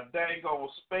talking about a dang old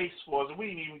space force, and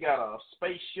we ain't even got a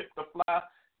spaceship to fly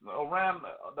around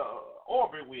the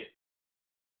orbit with.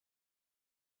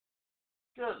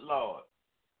 Good Lord.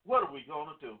 What are we going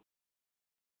to do?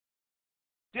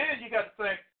 Then you got to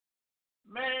think,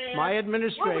 man. My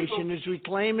administration is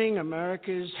reclaiming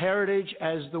America's heritage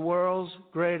as the world's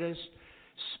greatest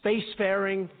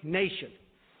spacefaring nation.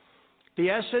 The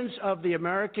essence of the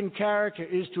American character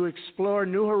is to explore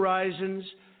new horizons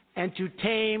and to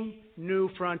tame new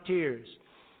frontiers.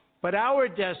 But our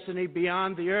destiny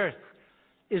beyond the earth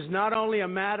is not only a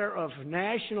matter of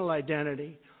national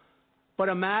identity, but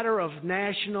a matter of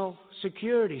national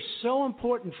security. So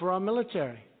important for our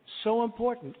military, so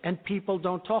important, and people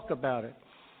don't talk about it.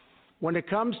 When it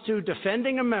comes to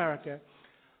defending America,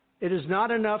 it is not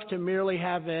enough to merely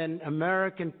have an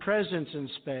American presence in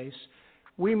space.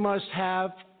 We must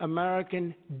have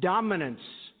American dominance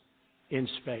in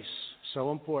space.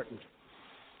 So important.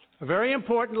 Very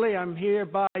importantly, I'm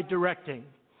hereby directing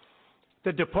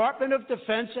the Department of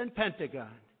Defense and Pentagon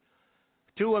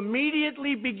to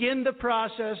immediately begin the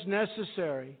process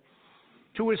necessary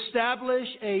to establish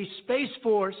a Space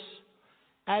Force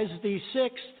as the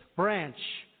 6th branch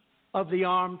of the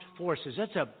armed forces.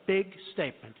 That's a big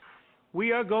statement.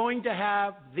 We are going to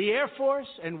have the Air Force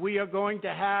and we are going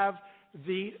to have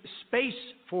the Space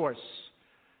Force,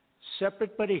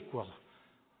 separate but equal.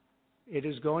 It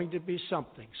is going to be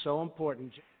something so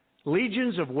important.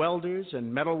 Legions of welders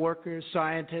and metal workers,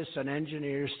 scientists and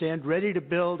engineers stand ready to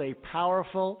build a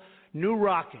powerful new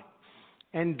rocket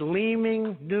and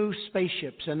gleaming new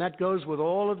spaceships, and that goes with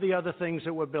all of the other things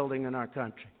that we're building in our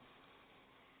country.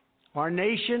 Our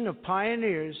nation of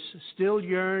pioneers still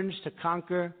yearns to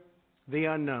conquer the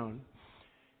unknown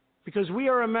because we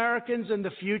are Americans and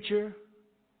the future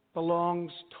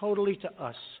belongs totally to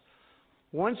us.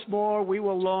 Once more, we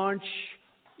will launch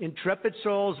intrepid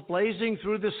souls blazing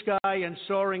through the sky and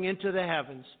soaring into the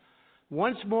heavens.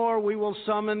 Once more, we will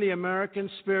summon the American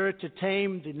spirit to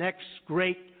tame the next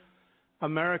great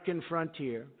American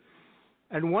frontier.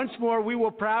 And once more, we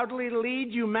will proudly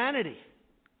lead humanity.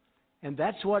 And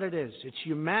that's what it is. It's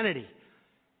humanity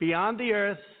beyond the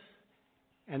earth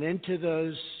and into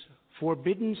those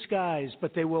forbidden skies,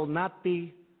 but they will not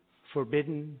be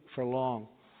forbidden for long.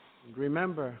 And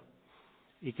remember,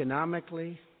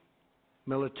 economically,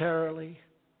 militarily,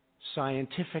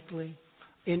 scientifically,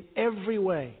 in every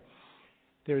way,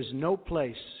 there's no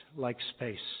place like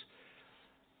space.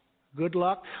 Good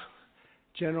luck,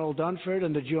 General Dunford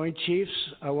and the Joint Chiefs.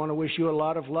 I want to wish you a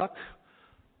lot of luck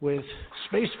with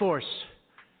Space Force,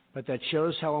 but that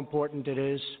shows how important it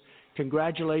is.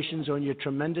 Congratulations on your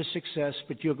tremendous success,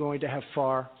 but you're going to have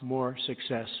far more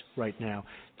success right now.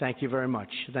 Thank you very much.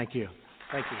 Thank you.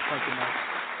 Thank you. Thank you, Mike.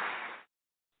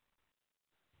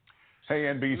 Hey,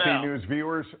 NBC News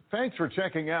viewers, thanks for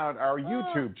checking out our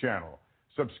YouTube channel.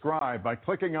 Subscribe by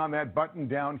clicking on that button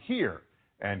down here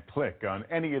and click on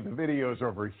any of the videos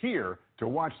over here to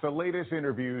watch the latest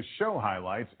interviews, show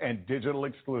highlights, and digital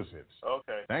exclusives.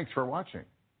 Okay. Thanks for watching.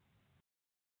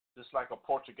 Just like a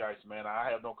Portuguese man, I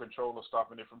have no control of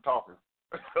stopping it from talking.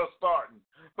 Starting.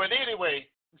 But anyway,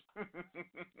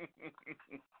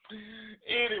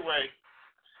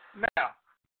 now,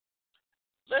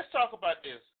 let's talk about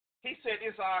this. He said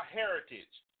it's our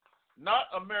heritage, not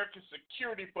American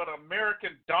security, but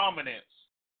American dominance.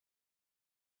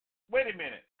 Wait a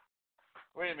minute.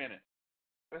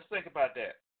 Let's think about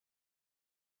that.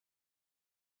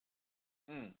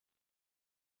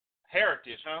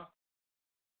 Heritage, huh?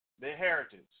 Their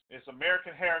heritage. It's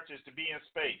American heritage to be in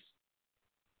space.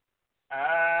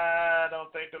 I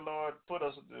don't think the Lord put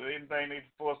us anything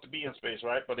for us to be in space,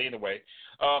 right? But anyway,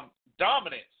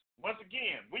 dominance. Once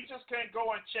again, we just can't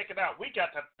go and check it out. We got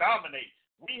to dominate.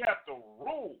 We have to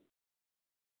rule.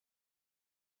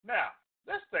 Now,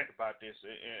 let's think about this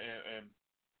in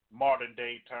modern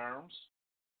day terms.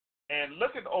 And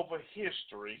looking over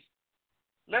history,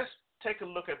 let's take a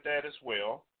look at that as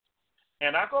well.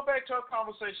 And I go back to a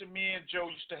conversation me and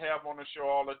Joe used to have on the show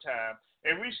all the time.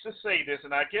 And we used to say this,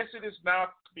 and I guess it is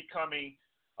now becoming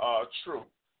true.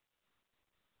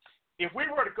 if we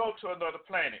were to go to another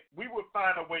planet, we would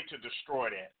find a way to destroy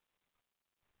that.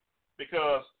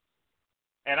 Because,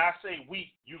 and I say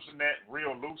we, using that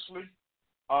real loosely,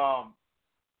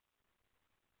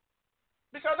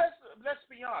 because let's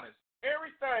be honest,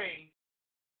 everything,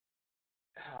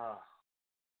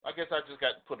 I guess I just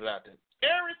got to put it out there.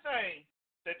 Everything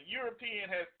that the European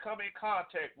has come in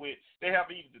contact with, they have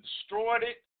either destroyed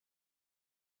it,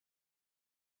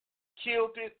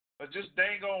 killed it, or just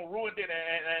dang on ruined it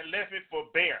and left it for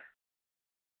bare.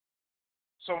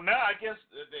 So now I guess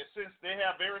that since they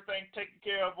have everything taken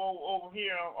care of over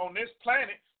here on this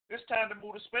planet, it's time to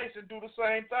move to space and do the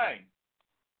same thing.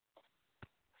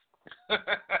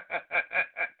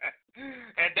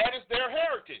 And that is their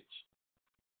heritage.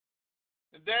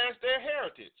 There's their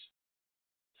heritage.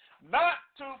 Not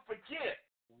to forget,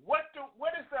 what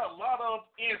is there a lot of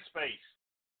in space?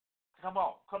 Come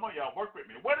on, y'all, work with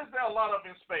me. What is there a lot of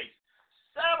in space?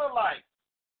 Satellites,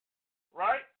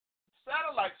 right?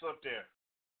 Satellites up there.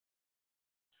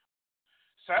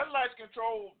 Satellites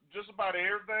control just about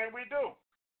everything we do.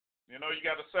 You know, you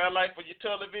got a satellite for your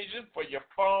television, for your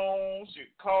phones,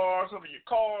 your cars, some of your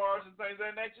cars and things of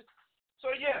that nature. So,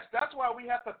 yes, that's why we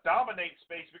have to dominate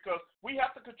space, because we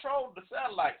have to control the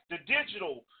satellites, the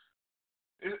digital.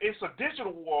 It's a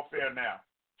digital warfare now.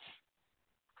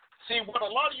 See, what a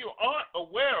lot of you aren't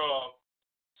aware of,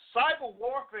 cyber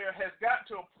warfare has gotten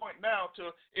to a point now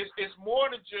it's more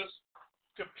than just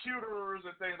computers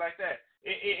and things like that.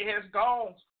 It has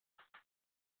gone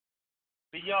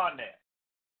beyond that.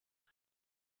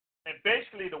 And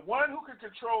basically, the one who can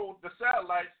control the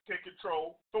satellites can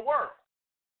control the world.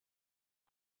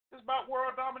 It's about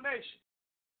world domination.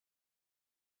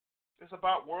 It's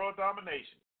about world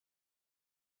domination.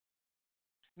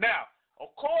 Now,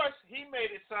 of course, he made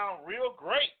it sound real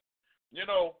great. You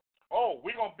know,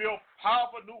 we're going to build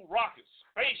powerful new rockets,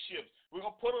 spaceships. We're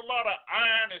going to put a lot of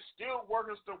iron and steel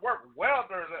workers to work,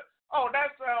 welders. Oh,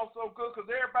 that sounds so good,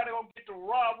 because everybody going to get to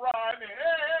rah-rah and then,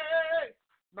 hey,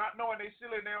 not knowing they're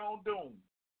still in their own doom.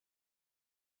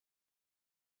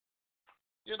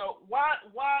 You know, why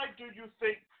do you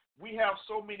think we have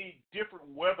so many different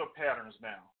weather patterns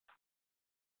now?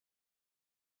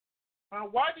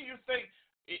 Why do you think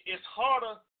it's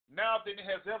harder now than it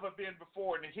has ever been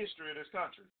before in the history of this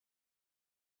country?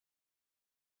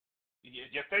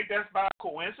 You think that's by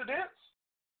coincidence?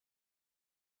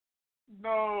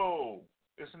 No,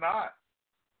 it's not.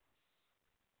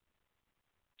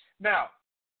 Now,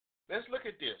 let's look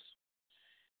at this.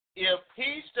 If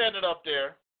he's standing up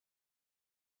there,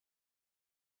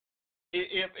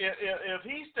 if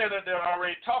he's standing there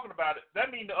already talking about it,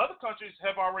 that means the other countries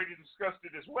have already discussed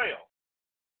it as well.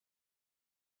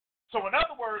 So in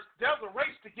other words, there's a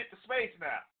race to get to space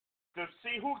now, to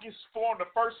see who gets formed the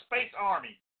first space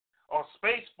army, or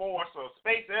space force, or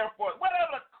space air force,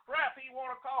 whatever the crap he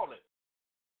want to call it.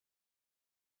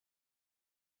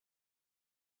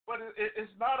 But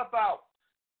it's not about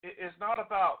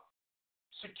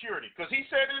security, because he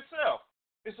said it himself.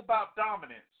 It's about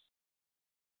dominance.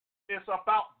 It's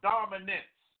about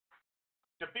dominance,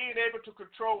 to being able to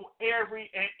control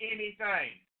every and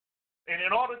anything. And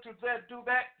in order to do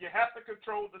that, you have to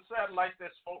control the satellites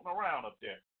that's floating around up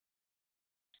there.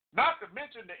 Not to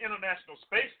mention the International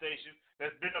Space Station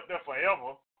that's been up there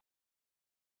forever.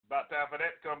 About time for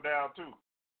that to come down, too.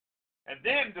 And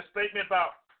then the statement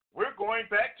about, we're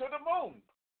going back to the moon.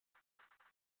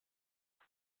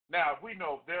 Now, we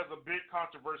know there's a big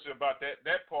controversy about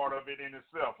that part of it in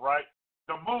itself, right?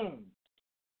 The moon.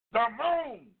 The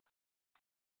moon!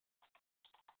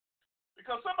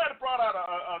 Because somebody brought out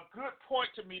a good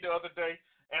point to me the other day,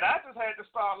 and I just had to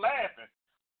start laughing.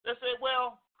 They said,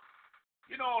 well,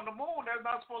 you know, on the moon, there's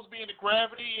not supposed to be any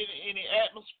gravity, any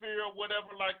atmosphere or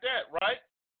whatever like that, right?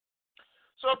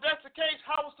 So if that's the case,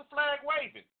 how was the flag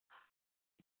waving?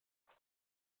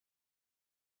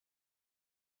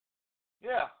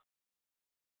 Yeah.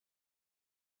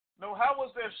 No, how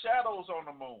was there shadows on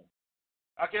the moon?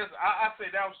 I guess I say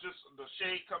that was just the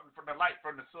shade coming from the light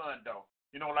from the sun, though.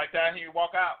 You know, like that, here you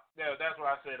walk out. Yeah, that's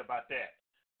what I said about that.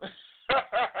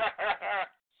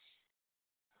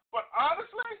 But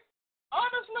honestly,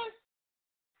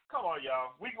 come on,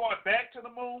 y'all. We going back to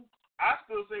the moon? I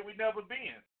still say we never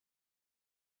been.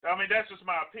 I mean, that's just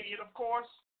my opinion, of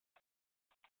course.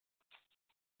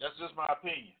 That's just my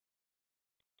opinion.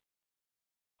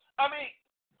 I mean,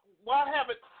 why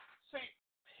haven't? See,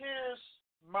 here's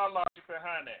my logic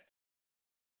behind that.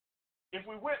 If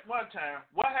we went one time,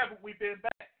 why haven't we been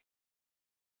back?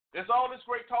 There's all this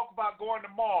great talk about going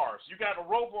to Mars. You got a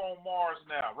rover on Mars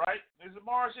now, right? Is it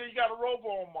Mars here? You got a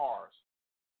rover on Mars.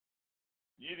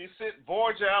 You sent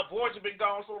Voyager out. Voyager been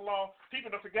gone so long,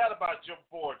 people don't forget about Jim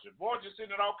Voyager. Voyager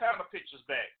sending all kind of pictures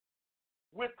back.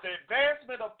 With the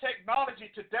advancement of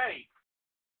technology today,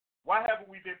 why haven't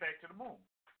we been back to the moon?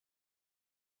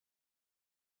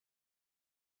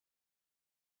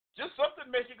 Just something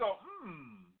makes you go,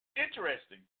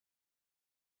 interesting.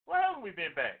 Why haven't we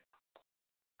been back?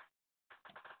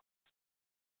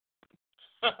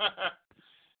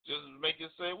 Just make you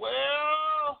say,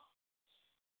 well,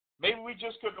 maybe we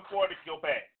just couldn't afford to go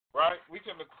back, right? We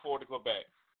couldn't afford to go back.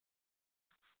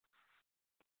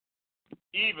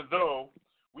 Even though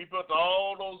we built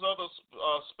all those other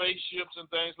spaceships and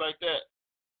things like that.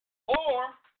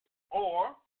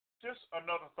 Or, just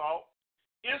another thought,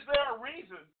 is there a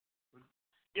reason,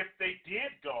 if they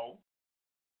did go,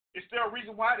 is there a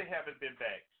reason why they haven't been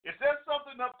back? Is there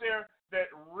something up there that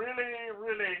really,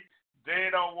 really they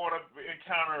don't want to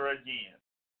encounter again?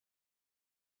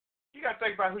 You got to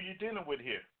think about who you're dealing with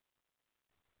here.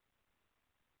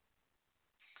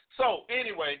 So,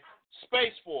 anyway,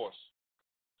 Space Force.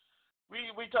 We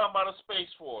talking about a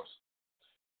Space Force.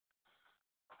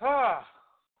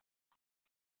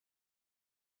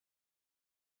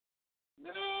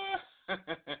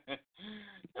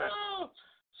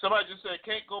 Somebody just said,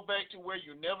 can't go back to where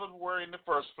you never were in the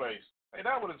first place. Hey,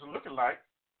 that's what it's looking like.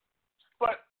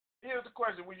 But here's the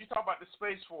question. When you talk about the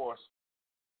Space Force,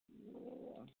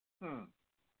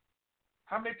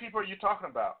 how many people are you talking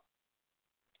about?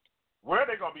 Where are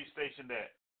they going to be stationed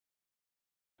at?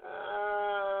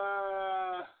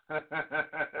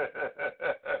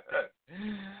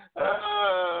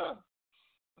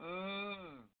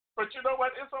 But you know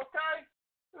what? It's okay.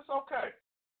 It's okay.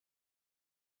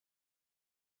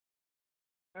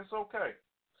 It's okay.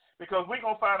 Because we're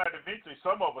going to find out eventually,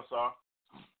 some of us are.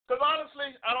 Because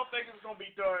honestly, I don't think it's going to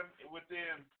be done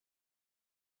within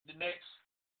the next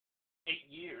 8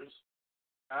 years.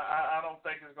 I don't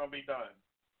think it's going to be done.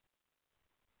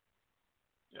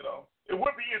 You know, it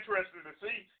would be interesting to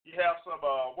see. You have some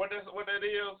what that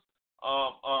is.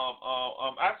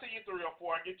 I see you 3 or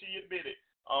 4. I get to you in a minute.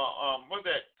 What's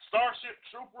that? Starship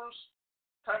Troopers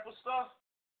type of stuff.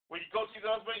 Where you go to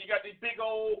the husband, you got these big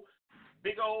old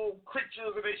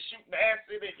creatures and they shooting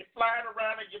acid and you're flying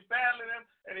around and you're battling them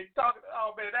and they talking.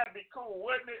 Oh man, that'd be cool,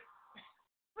 wouldn't it?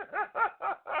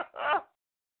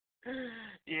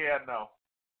 Yeah, no,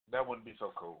 that wouldn't be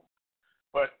so cool.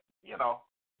 But you know,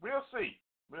 we'll see.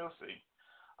 We'll see.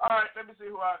 All right, let me see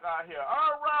who I got here.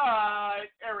 All right,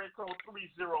 area code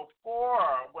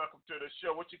 304. Welcome to the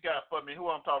show. What you got for me? Who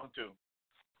I'm talking to?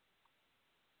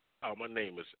 Oh, my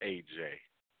name is AJ.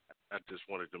 I just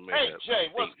wanted to make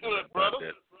AJ, what's good,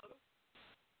 brother?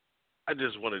 I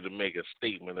just wanted to make a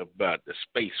statement about the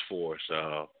Space Force.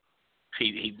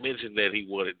 He mentioned that he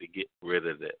wanted to get rid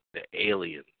of the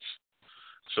aliens.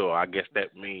 So I guess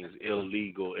that means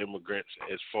illegal immigrants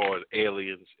as far as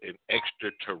aliens and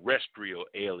extraterrestrial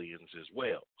aliens as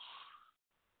well.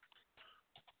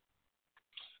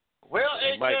 Well,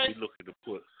 AJ,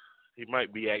 he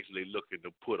might be actually looking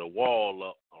to put a wall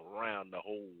up around the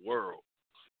whole world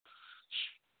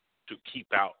to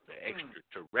keep out the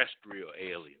extraterrestrial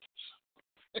aliens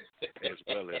as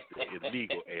well as the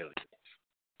illegal aliens.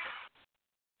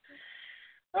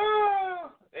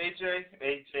 AJ.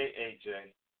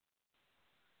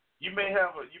 You may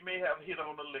have hit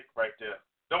on the lick right there.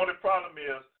 The only problem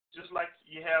is, just like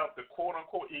you have the quote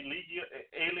unquote illegal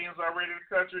aliens already in the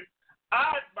country,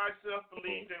 I myself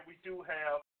believe that we do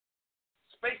have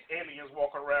space aliens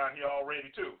walking around here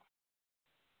already too.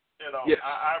 You know, yes.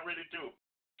 I really do.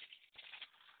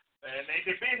 And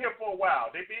they've been here for a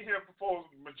while. They've been here before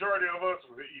the majority of us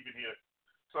were even here.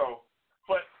 So,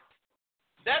 but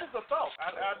that is a thought.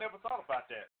 I never thought about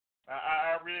that.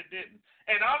 I really didn't.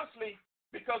 And honestly,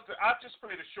 because I just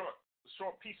played a short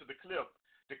piece of the clip.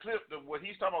 The clip, what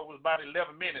he's talking about was about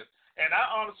 11 minutes. And I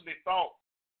honestly thought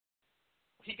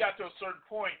he got to a certain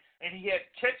point and he had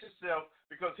to catch himself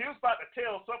because he was about to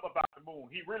tell something about the moon.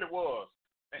 He really was.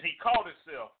 And he caught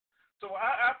himself. So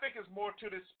I think it's more to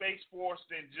this Space Force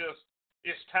than just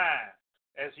it's time,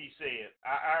 as he said.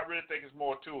 I really think it's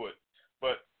more to it.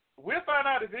 But we'll find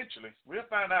out eventually. We'll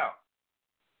find out.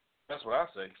 That's what I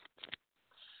say.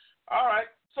 All right.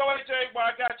 So, AJ,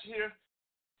 while I got you here,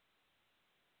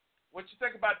 what you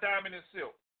think about Diamond and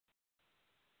Silk?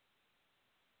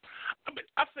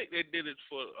 I think they did it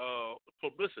for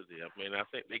publicity. I mean, I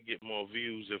think they get more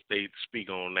views if they speak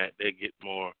on that. They get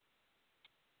more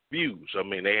views. I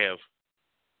mean, they have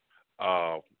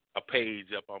a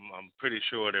page up. I'm pretty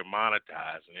sure they're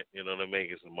monetizing it. You know, they're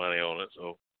making some money on it.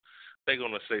 So they're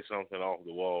going to say something off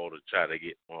the wall to try to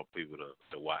get more people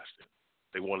to watch it.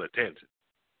 They want attention.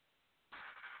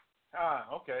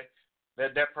 Okay.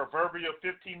 That proverbial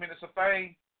 15 minutes of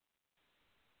fame.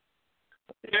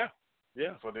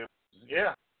 Yeah. For them.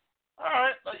 Yeah. All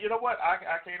right. You know what?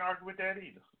 I can't argue with that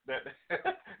either.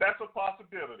 That's a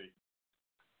possibility.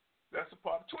 That's a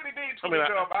possibility. 20 days, 20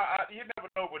 job. You never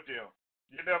know with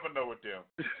them.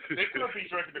 They could be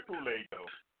drinking the Kool-Aid though.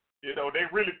 You know, they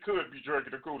really could be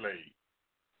drinking the Kool-Aid.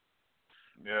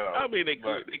 Yeah. I mean, they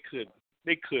could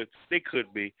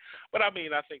be. But I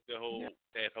mean, I think that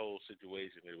whole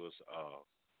situation, it was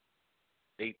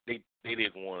they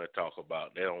didn't want to talk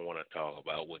about. They don't want to talk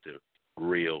about what the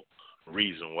real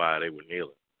reason why they were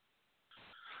kneeling.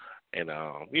 And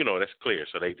that's clear.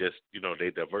 So they just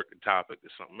they divert the topic to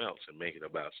something else and make it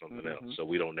about something else. So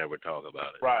we don't never talk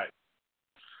about it. Right.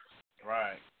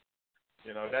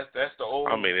 You know, that's the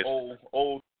old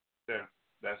old there.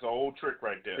 That's the old trick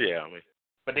right there. Yeah, I mean.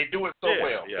 But they do it so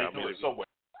well. Yeah, they do it so well.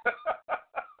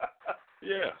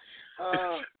 Yeah.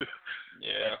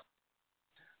 Yeah.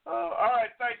 All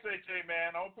right, thanks, AJ,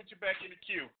 man. I'll put you back in the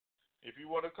queue. If you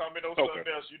want to comment on something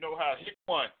else, you know how. Hit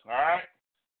one. All right.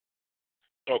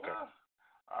 Okay.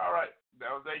 All right.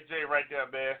 That was AJ right there,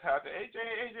 man.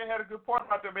 AJ had a good point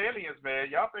about them aliens, man.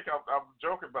 Y'all think I'm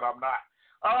joking, but I'm not.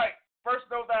 All right. First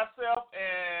Know Thyself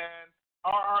and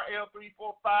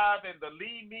RRL345 and the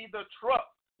Lead Me the Truck.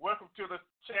 Welcome to the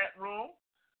chat room.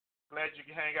 Glad you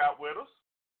can hang out with us.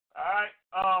 All right.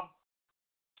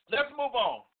 Let's move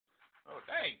on. Oh,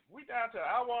 dang. We down to an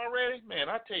hour already? Man,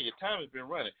 I tell you, time has been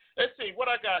running. Let's see what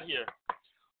I got here.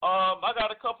 I got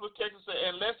a couple of texts that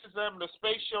said, and let's examine the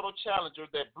Space Shuttle Challenger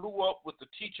that blew up with the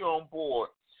teacher on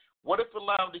board. What if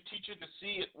allowing the teacher to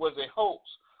see it was a hoax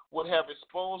would have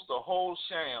exposed the whole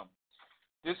sham?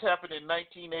 This happened in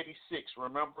 1986,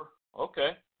 remember?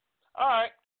 Okay. All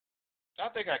right. I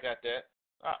think I got that.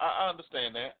 I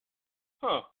understand that.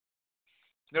 Huh.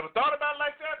 Never thought about it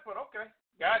like that, but okay.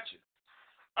 Gotcha.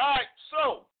 All right.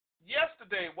 So,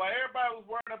 yesterday, while everybody was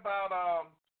worrying about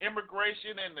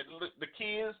immigration and the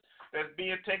kids that's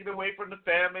being taken away from the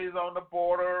families on the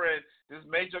border, and this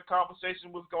major conversation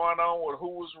was going on with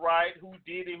who was right, who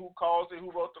did it, who caused it,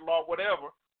 who wrote the law, whatever,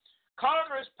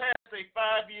 Congress passed a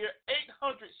 5-year,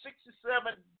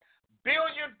 $867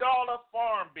 billion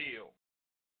farm bill.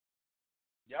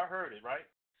 Y'all heard it, right?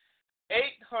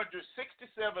 $867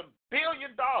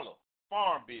 billion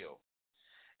farm bill.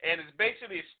 And it's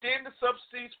basically extending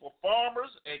subsidies for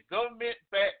farmers and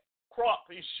government-backed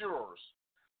crop insurers.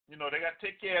 You know, they got to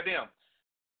take care of them.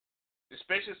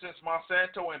 Especially since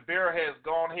Monsanto and Bayer has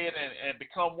gone ahead and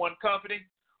become one company.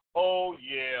 Oh,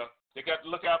 yeah. They got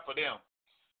to look out for them.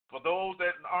 For those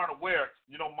that aren't aware,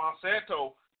 you know,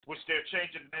 Monsanto, which they're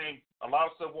changing the name, a lot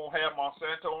of stuff won't have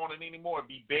Monsanto on it anymore. It'll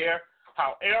be Bayer.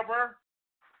 However,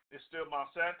 it's still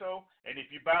Monsanto. And if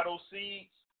you buy those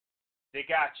seeds, they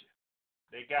got you.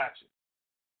 They got you.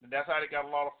 And that's how they got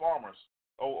a lot of farmers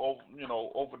over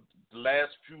the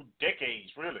last few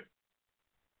decades, really.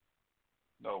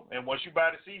 No, and once you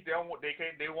buy the seeds, they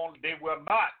will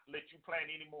not let you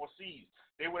plant any more seeds.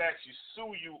 They would actually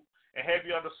sue you and have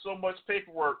you under so much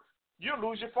paperwork, you'll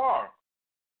lose your farm.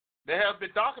 There have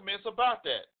been documents about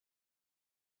that.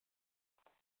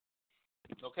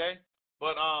 Okay,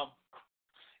 but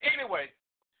anyway.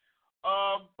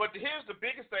 But here's the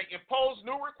biggest thing. Impose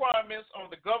new requirements on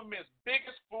the government's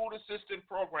biggest food assistance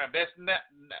program. That's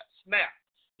SNAP.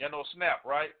 You know SNAP,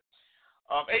 right?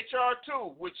 HR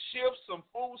 2, which shifts some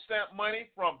food stamp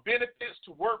money from benefits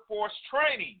to workforce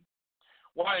training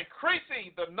while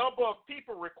increasing the number of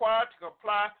people required to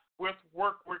comply with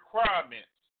work requirements.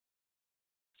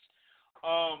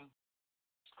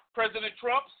 President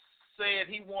Trump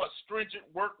said he wants stringent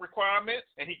work requirements,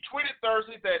 and he tweeted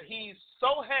Thursday that he's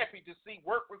so happy to see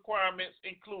work requirements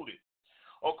included.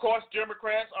 Of course,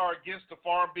 Democrats are against the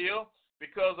farm bill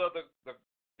because of the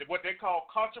what they call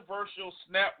controversial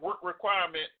SNAP work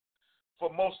requirement for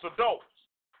most adults.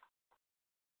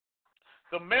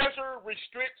 The measure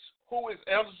restricts who is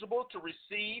eligible to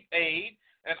receive aid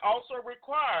and also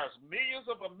requires millions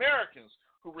of Americans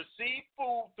who receive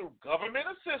food through government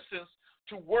assistance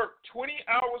to work 20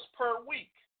 hours per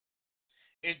week,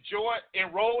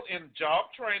 enroll in job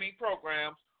training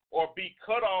programs, or be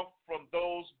cut off from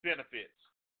those benefits.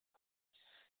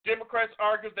 Democrats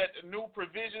argue that the new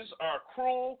provisions are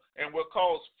cruel and will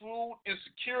cause food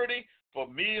insecurity for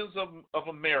millions of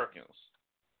Americans.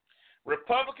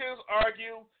 Republicans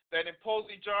argue that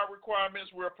imposing job requirements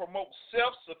will promote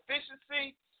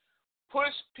self-sufficiency,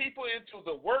 push people into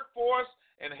the workforce,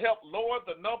 and help lower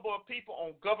the number of people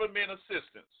on government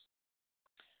assistance.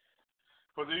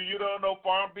 For those you don't know,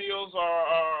 farm bills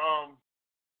are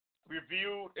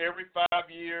reviewed every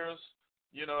 5 years,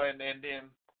 and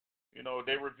then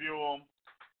They review them,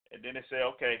 and then they say,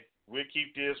 okay, we'll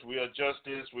keep this, we'll adjust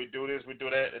this, we'll do this, we'll do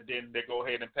that, and then they go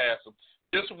ahead and pass them.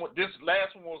 This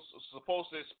last one was supposed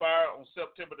to expire on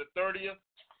September the 30th.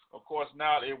 Of course,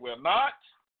 now it will not.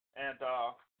 And,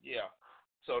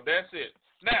 so that's it.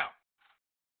 Now,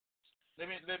 let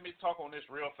me talk on this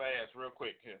real fast, real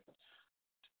quick here.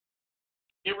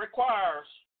 It requires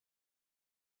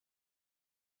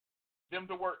them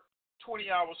to work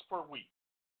 20 hours per week.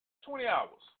 20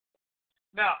 hours.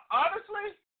 Now,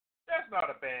 honestly, that's not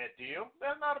a bad deal.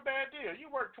 That's not a bad deal. You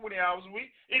work 20 hours a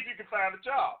week if you can find a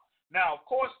job. Now, of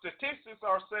course, statistics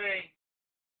are saying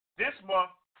this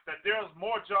month that there's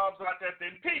more jobs out there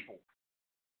than people.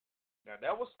 Now,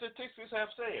 that's what statistics have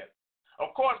said.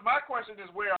 Of course, my question is,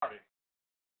 where are they?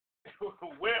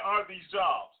 Where are these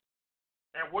jobs?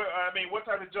 And what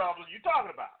type of jobs are you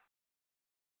talking about?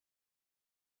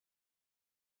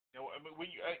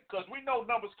 Because we know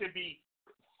numbers can be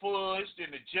fudged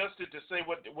and adjusted to say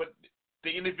what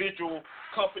the individual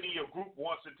company or group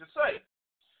wants it to say.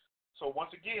 So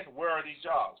once again, where are these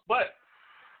jobs? But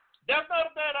that's not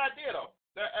a bad idea, though.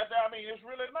 It's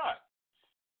really not.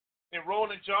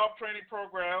 Enroll in job training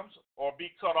programs or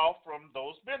be cut off from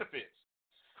those benefits.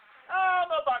 I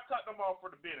don't know about cutting them off for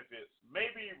the benefits.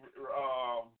 Maybe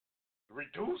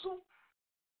reduce them.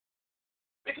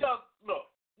 Because, look,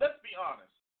 let's be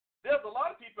honest. There's a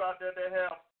lot of people out there that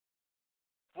have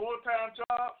full-time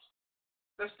jobs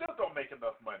that still don't make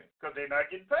enough money because they're not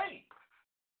getting paid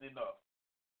enough.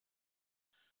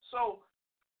 So,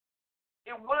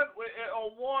 in one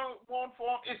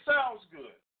form, it sounds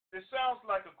good. It sounds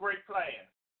like a great plan.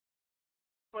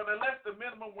 But unless the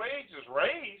minimum wage is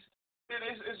raised, then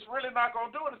it's really not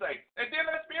going to do anything. And then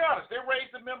let's be honest, they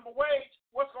raise the minimum wage,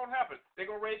 what's going to happen? They're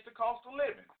going to raise the cost of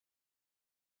living.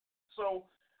 So,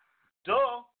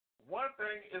 one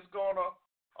thing is going to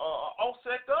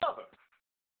offset the other.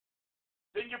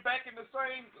 Then you're back in the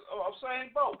same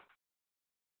boat.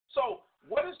 So,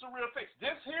 what is the real fix?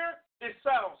 This here, it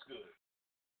sounds good.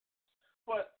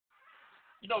 But,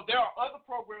 there are other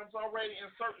programs already in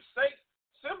certain states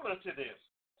similar to this.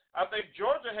 I think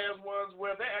Georgia has ones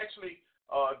where they actually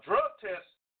drug test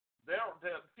their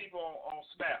people on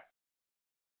SNAP.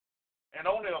 And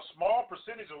only a small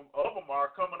percentage of them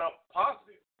are coming up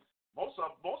positive. Most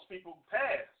people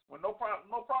pass with no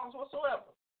problems whatsoever.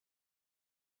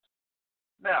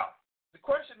 Now, the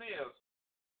question is,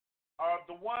 are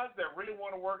the ones that really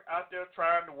want to work out there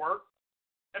trying to work?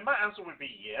 And my answer would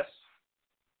be yes.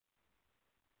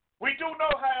 We do know,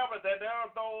 however, that there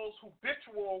are those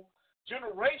habitual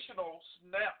generational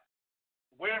SNAP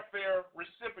welfare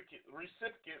recipients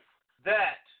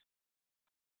that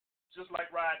just like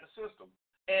riding the system.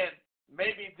 And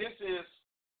maybe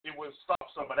it will stop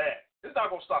some of that. It's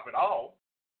not going to stop it all.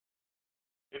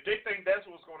 If they think that's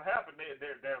what's going to happen,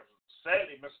 they're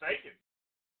sadly mistaken.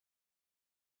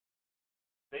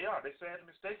 They're sadly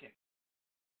mistaken.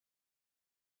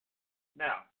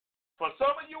 Now, for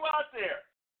some of you out there,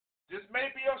 this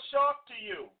may be a shock to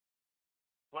you,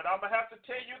 but I'm going to have to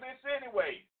tell you this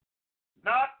anyway.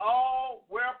 Not all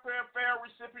welfare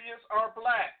recipients are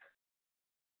black.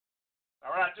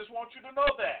 All right, I just want you to know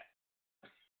that.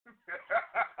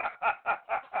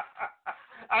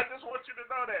 I just want you to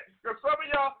know that. Because some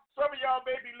of y'all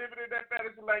may be living in that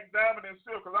fantasy like Diamond and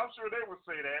Silk, because I'm sure they would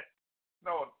say that.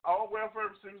 No, all welfare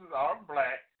recipients are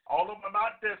black. All of them are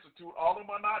not destitute. All of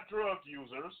them are not drug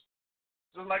users.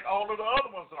 Just like all of the other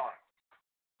ones are.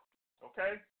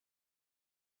 Okay?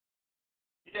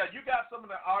 Yeah, you got some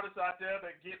of the artists out there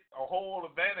that get a whole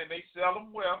event and they sell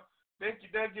them. Well, they'll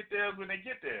get theirs when they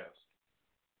get theirs.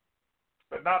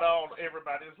 But not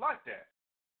everybody is like that.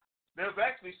 There's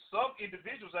actually some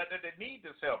individuals out there that need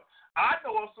this help. I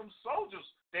know of some soldiers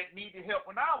that needed help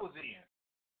when I was in.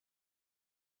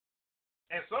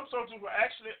 And some soldiers were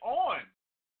actually on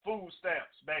food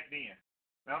stamps back then.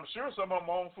 And I'm sure some of them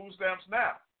are on food stamps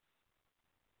now.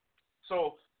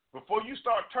 So before you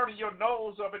start turning your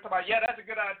nose up and talking about, yeah, that's a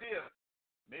good idea,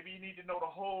 maybe you need to know the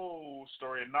whole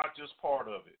story and not just part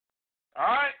of it. All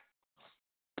right?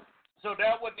 So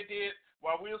that's what they did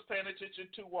while we was paying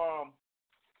attention to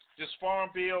this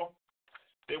farm bill.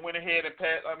 They went ahead and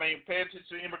paying attention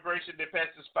to immigration. They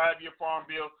passed this 5-year farm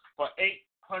bill for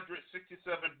 $867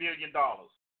 billion. $867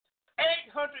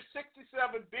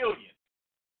 billion.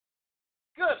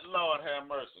 Good Lord have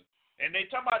mercy. And they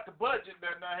talking about the budget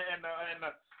and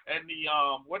the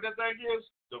what that thing is,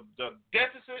 the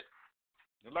deficit.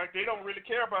 Like they don't really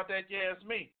care about that. You ask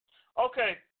me.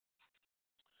 Okay.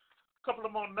 Couple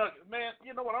of more nuggets. Man,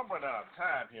 you know what? I'm running out of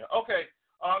time here. Okay.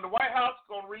 The White House is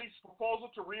going to release a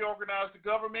proposal to reorganize the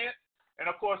government.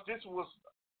 And, of course, this was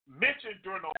mentioned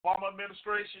during the Obama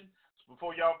administration.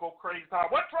 Before y'all go crazy,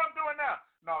 what Trump doing now?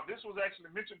 No, this was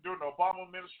actually mentioned during the Obama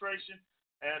administration,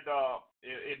 and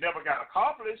it never got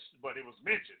accomplished, but it was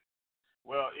mentioned.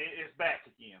 Well, it's back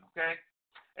again, okay?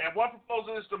 And one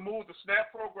proposal is to move the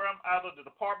SNAP program out of the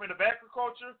Department of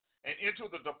Agriculture and into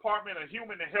the Department of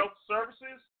Human and Health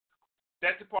Services.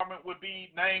 That department would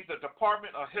be named the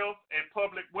Department of Health and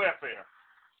Public Welfare.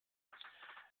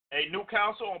 A new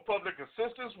council on public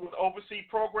assistance would oversee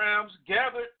programs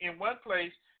gathered in one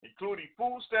place, including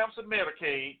food stamps and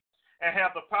Medicaid, and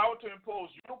have the power to impose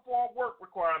uniform work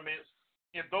requirements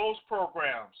in those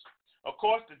programs. Of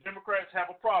course, the Democrats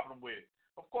have a problem with it.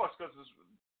 Of course, because it's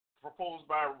proposed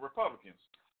by Republicans.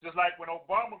 Just like when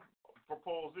Obama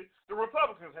proposed it, the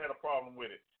Republicans had a problem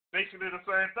with it. Basically the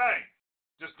same thing.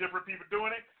 Just different people doing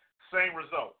it, same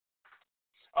result.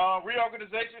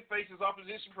 Reorganization faces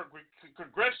opposition from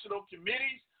congressional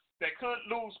committees that could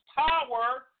lose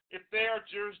power if their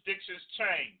jurisdictions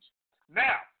change.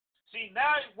 Now,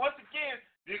 once again,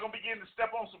 they're going to begin to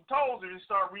step on some toes and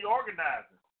start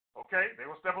reorganizing. Okay? They're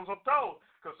going to step on some toes.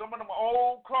 Because some of them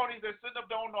old cronies that sit up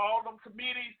on all them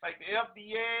committees, like the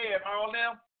FDA and all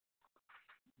them,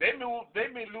 they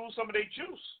may lose some of their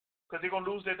juice because they're going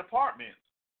to lose their departments.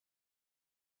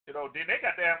 Then they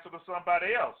got to answer to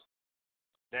somebody else.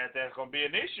 That's going to be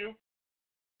an issue.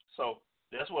 So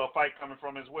that's where a fight coming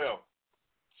from as well.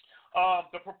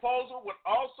 The proposal would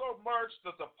also merge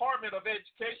the Department of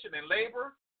Education and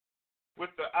Labor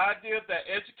with the idea that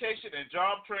education and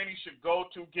job training should go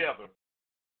together.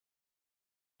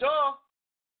 Duh.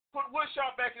 Put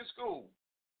woodshop back in school.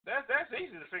 That's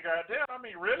easy to figure out there. I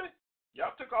mean, really?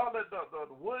 Y'all took all the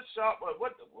woodshop,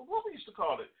 what we used to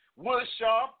call it?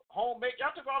 Woodshop, homemade.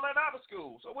 Y'all took all that out of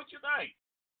school. So what you think?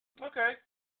 Okay.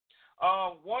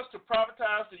 Wants to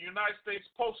privatize the United States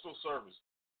Postal Service.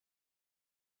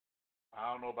 I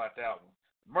don't know about that one.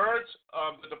 Merge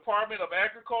the Department of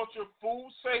Agriculture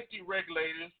Food Safety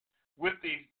Regulators with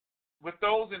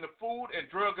those in the Food and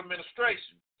Drug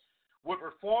Administration. Would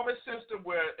reform a system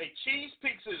where a cheese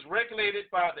pizza is regulated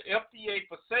by the FDA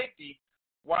for safety,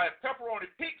 while a pepperoni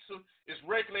pizza is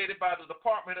regulated by the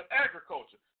Department of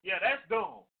Agriculture. Yeah, that's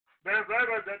dumb. That's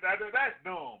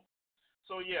dumb.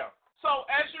 So, yeah. So,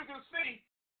 as you can see,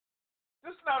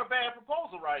 this is not a bad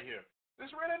proposal right here.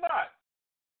 It's really not.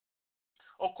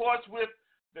 Of course, with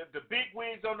the big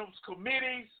wigs on those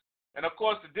committees, and of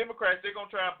course the Democrats, they're going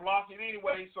to try and block it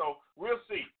anyway, so we'll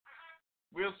see.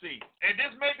 We'll see. And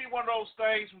this may be one of those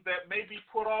things that may be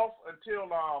put off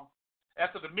until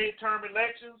after the midterm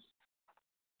elections,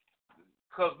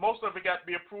 because most of it got to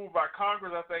be approved by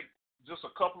Congress. I think just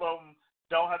a couple of them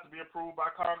don't have to be approved by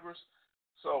Congress.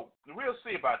 So we'll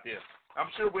see about this.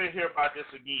 I'm sure we'll hear about this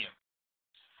again.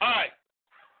 All right.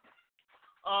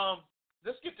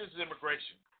 Let's get this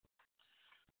immigration.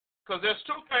 Because there's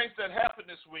two things that happened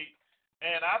this week,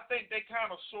 and I think they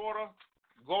kind of sort of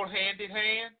go hand in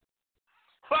hand.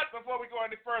 But before we go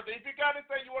any further, if you got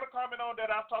anything you want to comment on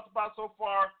that I've talked about so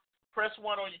far, press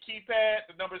 1 on your keypad.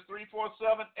 The number is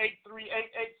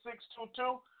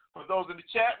 347-838-8622. For those in the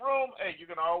chat room, hey, you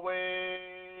can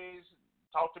always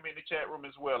talk to me in the chat room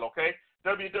as well, okay?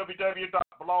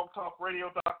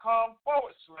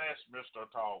 www.blogtalkradio.com/Mr.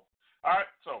 Talk. All right,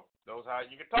 so those how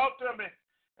you can talk to me.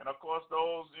 And, of course,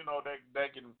 those,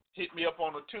 that can hit me up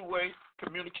on a two-way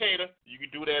communicator, you can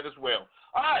do that as well.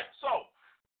 All right, so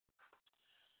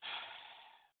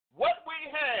what we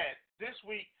had this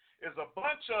week is a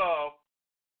bunch of,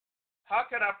 how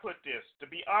can I put this, to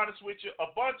be honest with you, a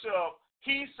bunch of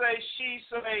he say, she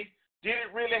say, did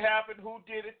it really happen, who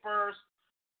did it first,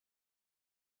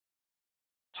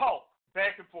 talk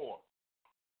back and forth.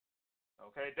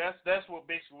 Okay, that's what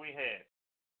basically we had.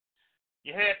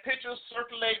 You had pictures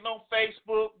circulating on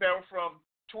Facebook that were from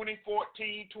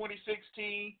 2014,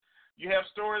 2016. You have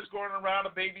stories going around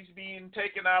of babies being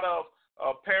taken out of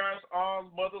parents' arms,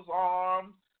 mother's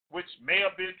arms, which may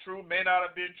have been true, may not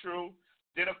have been true.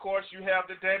 Then, of course, you have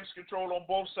the damage control on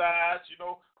both sides,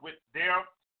 with their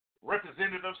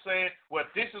representatives saying, well,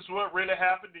 this is what really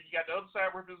happened. Then you got the other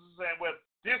side representatives saying, well,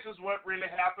 this is what really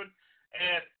happened.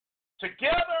 And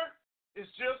together, it's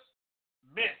just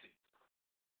messy.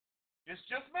 It's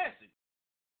just messy.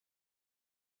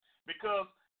 Because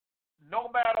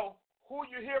no matter who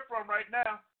you hear from right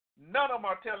now, none of them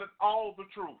are telling all the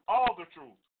truth. All the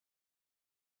truth.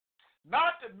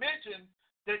 Not to mention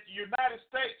that the United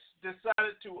States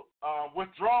decided to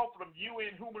withdraw from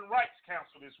UN Human Rights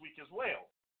Council this week as well.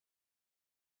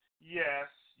 Yes.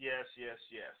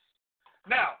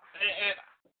 Now, and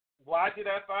why did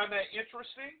I find that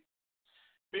interesting?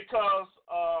 Because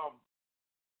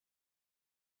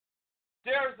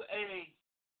there's a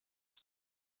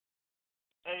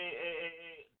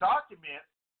a document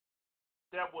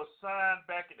that was signed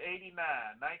back in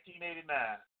 1989,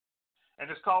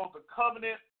 and it's called the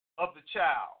Covenant of the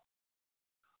Child,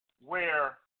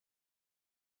 where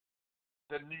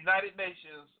the United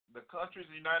Nations, the countries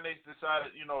of the United Nations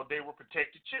decided, they were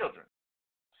protected children.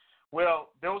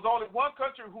 Well, there was only one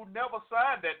country who never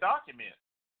signed that document.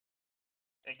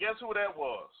 And guess who that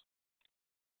was?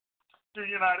 The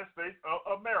United States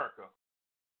of America.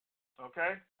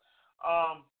 Okay?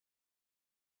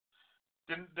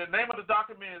 The name of the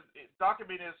document is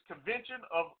Convention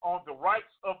on the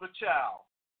Rights of the Child.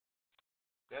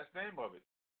 That's the name of it.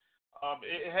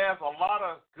 It has a lot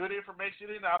of good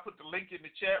information in it. I'll put the link in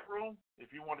the chat room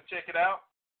if you want to check it out.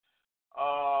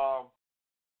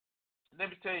 Let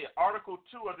me tell you, Article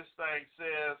 2 of this thing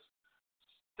says,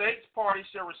 states parties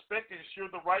shall respect and ensure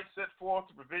the rights set forth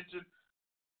to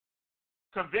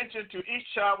convention to each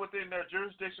child within their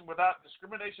jurisdiction without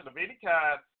discrimination of any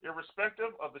kind,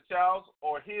 irrespective of the child's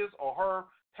or his or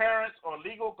her parents or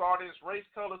legal guardians, race,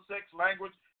 color, sex,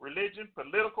 language, religion,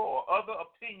 political or other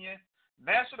opinion,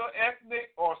 national,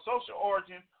 ethnic, or social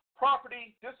origin,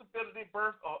 property, disability,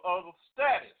 birth, or other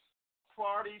status.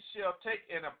 Parties shall take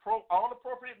all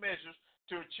appropriate measures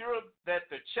to ensure that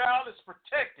the child is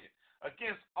protected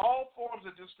against all forms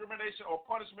of discrimination or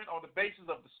punishment on the basis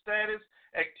of the status,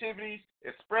 activities,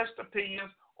 expressed opinions,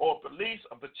 or beliefs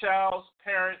of the child's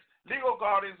parents, legal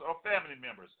guardians, or family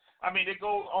members. I mean, it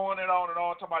goes on and on and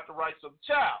on talking about the rights of the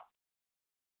child.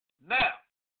 Now,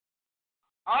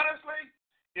 honestly,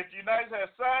 if the United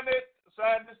States had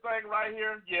signed this thing right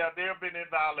here, yeah, they've been in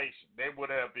violation. They would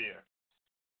have been.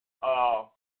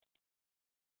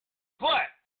 But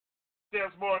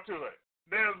there's more to it.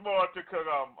 There's more to cook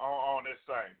on this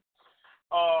thing.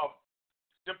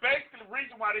 The basic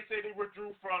reason why they say they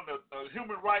withdrew from the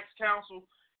Human Rights Council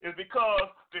is because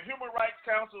the Human Rights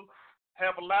Council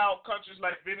have allowed countries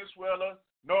like Venezuela,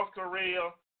 North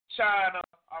Korea, China,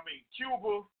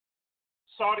 Cuba,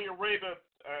 Saudi Arabia,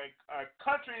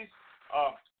 countries,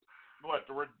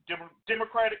 the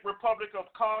Democratic Republic of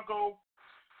Congo,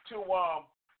 to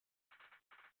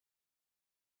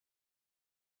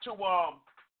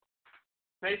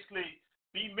basically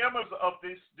be members of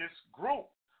this group,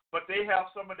 but they have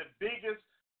some of the biggest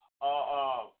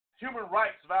human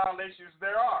rights violations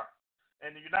there are.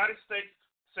 And the United States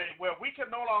say, well, we can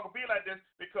no longer be like this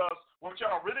because what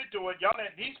y'all really doing, y'all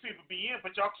let these people be in,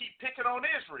 but y'all keep picking on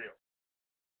Israel.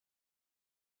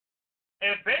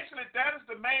 And basically, that is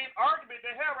the main argument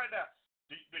they have right now.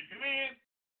 The UN,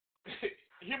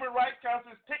 Human Rights Council,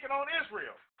 is picking on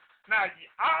Israel. Now,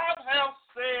 I have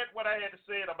said what I had to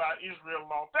say about Israel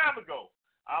a long time ago.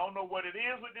 I don't know what it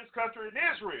is with this country in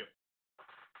Israel.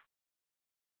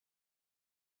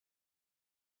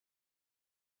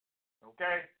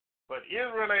 Okay? But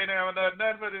Israel ain't having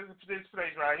nothing for this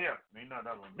place right here. Ain't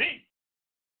nothing with me.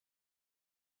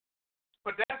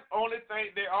 But that's the only thing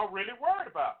they are really worried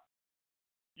about.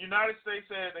 United States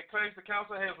said it claims the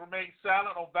council has remained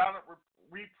silent on violent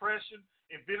repression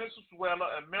in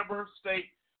Venezuela, a member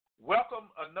state welcome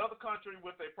another country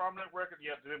with a prominent record, the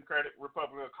Democratic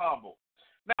Republic of Congo.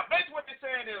 Now, basically what they're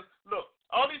saying is, look,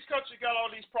 all these countries got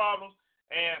all these problems,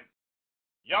 and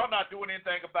y'all not doing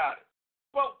anything about it.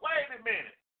 But wait a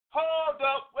minute. Hold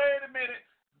up. Wait a minute.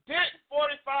 Didn't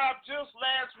 45 just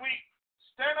last week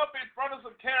stand up in front of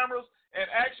some cameras and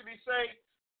actually say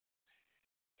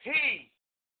he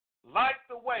liked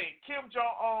the way Kim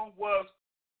Jong-un was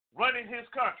running his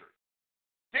country?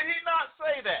 Did he not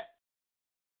say that?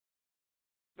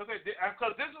 Okay,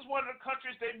 because this is one of the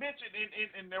countries they mentioned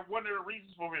in their one of the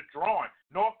reasons for withdrawing,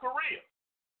 North Korea.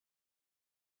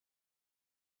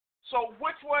 So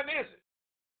which one is it?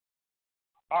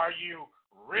 Are you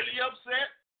really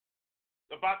upset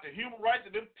about the human rights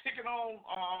of them picking on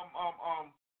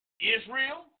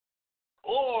Israel,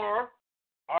 or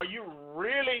are you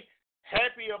really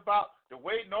happy about the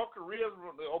way North Korea,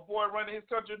 the old boy running his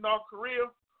country, North Korea,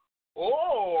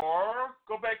 or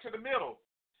go back to the middle?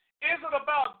 Is it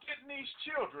about getting these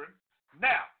children?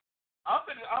 Now, I'm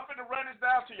finna run this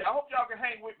down to you. I hope y'all can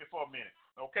hang with me for a minute,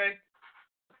 okay?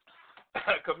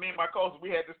 Because me and my co-host,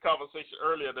 we had this conversation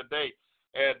earlier today,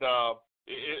 and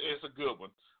it's a good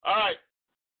one. All right.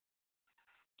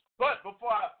 But before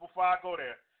I go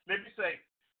there, let me say,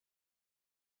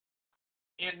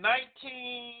 in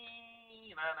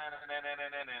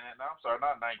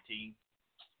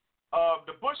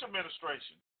the Bush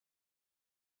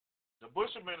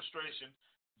administration,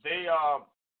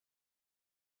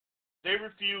 they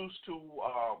refused to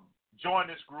join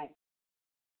this group.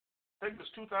 I think it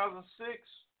was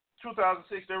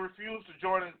 2006. They refused to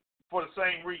join it for the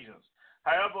same reasons.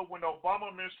 However, when the Obama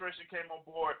administration came on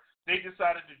board, they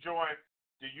decided to join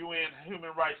the UN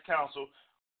Human Rights Council.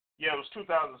 Yeah, it was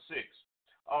 2006.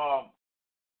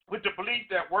 With the belief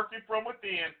that working from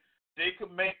within, they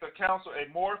could make the council a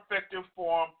more effective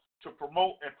forum to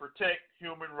promote and protect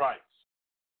human rights.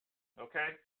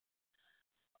 Okay?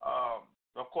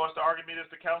 Of course, the argument is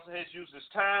the council has used its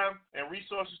time and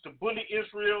resources to bully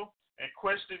Israel and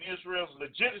question Israel's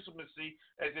legitimacy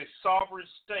as a sovereign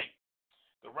state.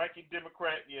 The ranking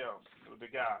Democrat, the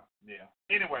guy,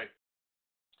 Anyway,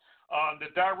 the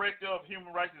director of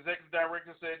Human Rights, executive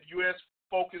director, said U.S.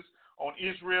 focus on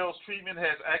Israel's treatment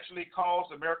has actually caused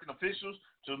American officials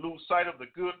to lose sight of the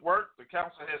good work the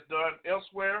council has done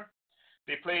elsewhere.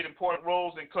 They played important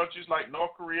roles in countries like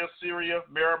North Korea, Syria,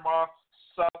 Myanmar,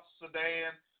 South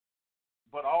Sudan,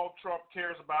 but all Trump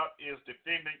cares about is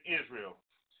defending Israel.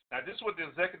 Now, this is what the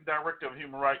executive director of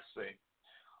Human Rights say.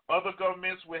 Other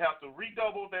governments will have to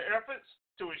redouble their efforts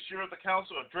to ensure the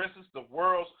council addresses the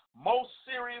world's most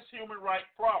serious human rights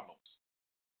problems.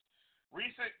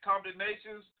 Recent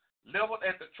condemnations leveled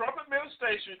at the Trump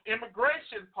administration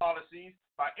immigration policies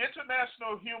by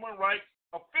international human rights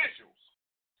officials.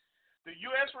 The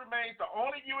U.S. remains the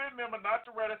only UN member not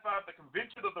to ratify the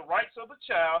Convention of the Rights of the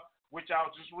Child, which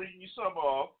I'll just read you some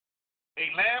of, a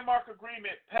landmark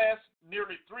agreement passed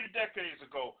nearly 3 decades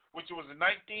ago, which was in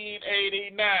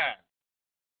 1989.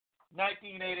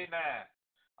 1989.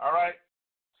 All right?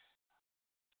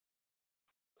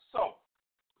 So,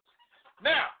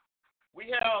 now, we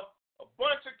have a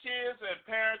bunch of kids and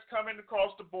parents coming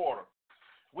across the border.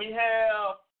 We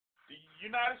have the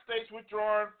United States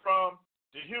withdrawing from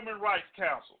the Human Rights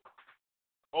Council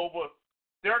over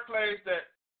their claims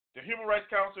that the Human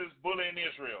Rights Council is bullying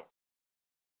Israel.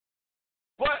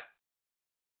 But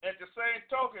at the same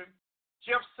token,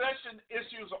 Jeff Sessions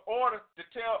issues an order to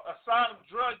tell asylum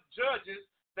judges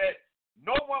that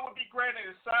no one would be granted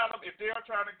asylum if they are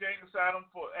trying to gain asylum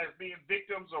as being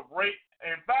victims of rape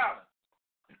and violence.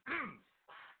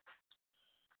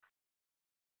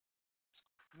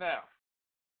 Now,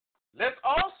 let's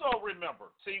also remember,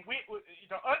 we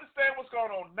understand what's going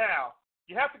on now.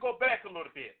 You have to go back a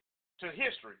little bit to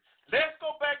history. Let's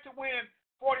go back to when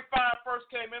 45 first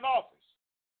came in office.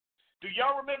 Do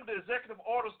y'all remember the executive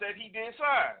orders that he did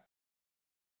sign?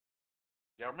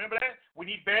 Y'all remember that? When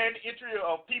he banned the entry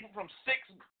of people from 6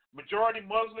 majority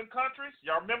Muslim countries?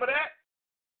 Y'all remember that?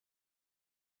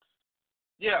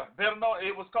 Yeah, better know it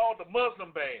was called the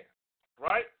Muslim ban,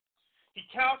 right? He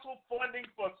canceled funding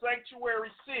for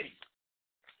sanctuary cities.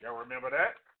 Y'all remember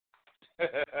that?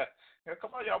 Yeah,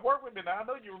 come on, y'all work with me now. I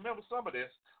know you remember some of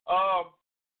this.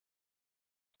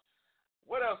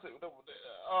 What else?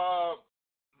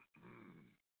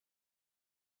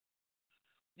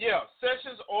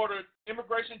 Sessions ordered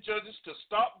immigration judges to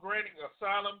stop granting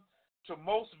asylum to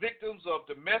most victims of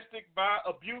domestic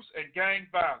abuse and gang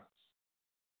violence.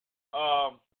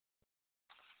 I'll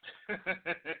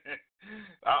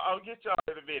get y'all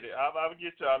in a minute. I'll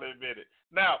get y'all in a minute.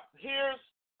 Now, here's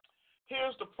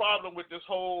the problem with this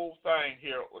whole thing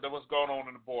here that was going on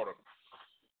in the border.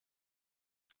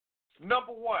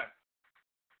 Number one,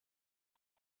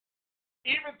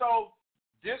 even though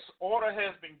this order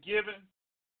has been given,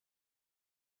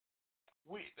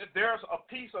 there's a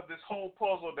piece of this whole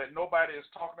puzzle that nobody is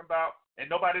talking about,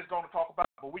 and nobody's going to talk about,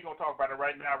 but we're going to talk about it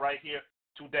right now, right here,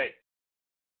 today.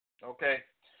 Okay?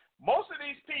 Most of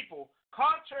these people,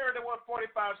 contrary to what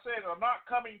 45 said, are not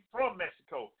coming from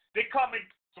Mexico. They're coming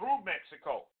through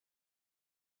Mexico.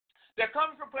 They're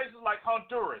coming from places like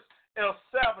Honduras, El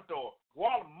Salvador,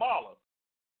 Guatemala,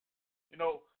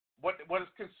 what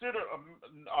is considered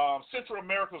Central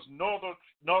America's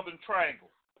northern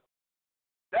triangle.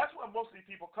 That's where most of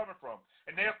these people are coming from.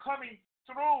 And they're coming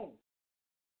through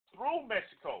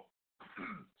Mexico.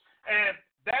 And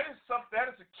that is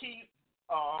a key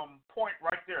point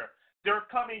right there. They're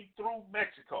coming through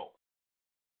Mexico.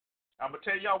 I'm going to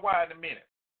tell y'all why in a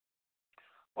minute.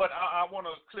 But I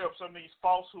want to clear up some of these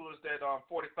falsehoods that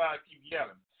 45 keep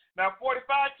yelling. Now,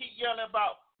 45 keep yelling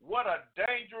about what a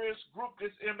dangerous group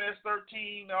this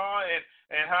MS-13 are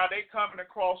and how they coming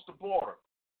across the border.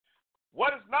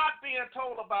 What is not being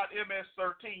told about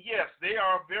MS-13, yes, they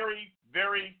are a very,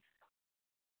 very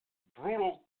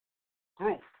brutal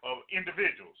group of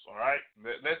individuals, all right?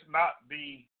 Let's not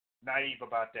be naive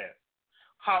about that.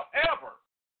 However,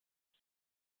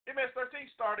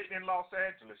 MS-13 started in Los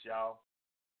Angeles, y'all.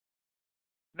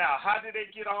 Now, how did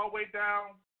they get all the way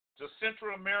down to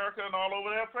Central America and all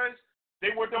over that place?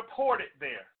 They were deported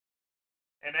there.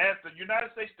 And as the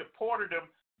United States deported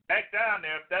them back down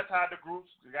there, that's how the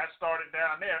groups got started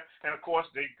down there. And, of course,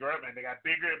 they got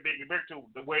bigger and bigger and bigger to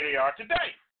the way they are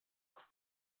today.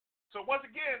 So once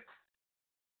again,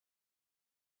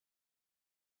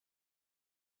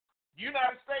 the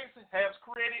United States has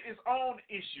created its own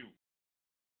issue,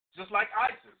 just like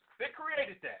ISIS. They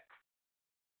created that.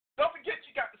 Don't forget,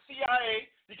 you got the CIA,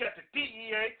 you got the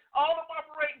DEA, all of them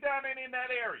operating down in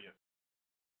that area.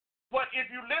 But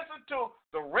if you listen to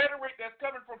the rhetoric that's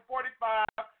coming from 45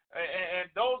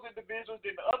 and those individuals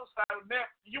in the other side of them,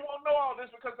 you won't know all this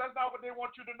because that's not what they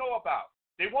want you to know about.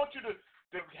 They want you to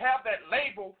have that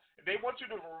label. They want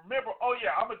you to remember, oh,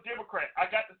 yeah, I'm a Democrat.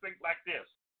 I got to think like this.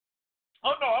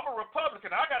 Oh, no, I'm a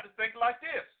Republican. I got to think like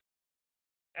this.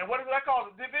 And what is that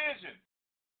called? A division.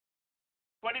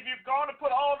 But if you've gone and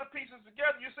put all the pieces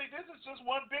together, you see this is just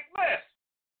one big mess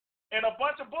and a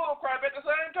bunch of bullcrap at the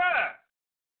same time.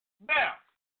 Now,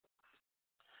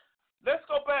 let's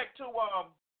go back to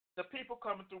the people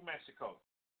coming through Mexico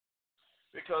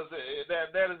because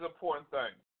that is an important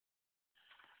thing.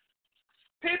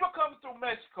 People coming through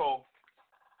Mexico,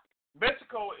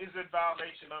 Mexico is in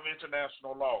violation of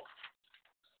international law.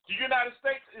 The United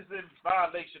States is in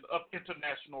violation of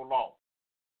international law.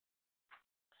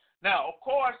 Now, of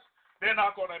course, they're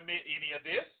not going to admit any of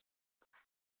this.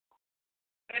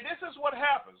 And this is what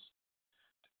happens.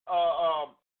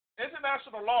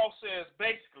 International law says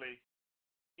basically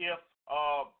if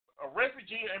a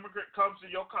refugee or immigrant comes to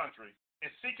your country and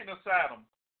seeking asylum,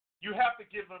 you have to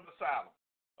give them asylum,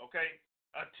 okay,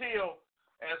 until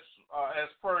as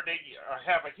per they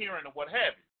have a hearing or what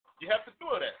have you. You have to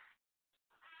do that.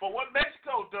 But what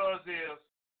Mexico does is,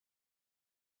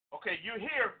 okay, you're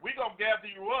here, we're going to gather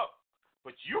you up,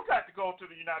 but you got to go to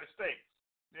the United States.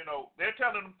 You know, they're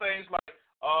telling them things like,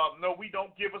 no, we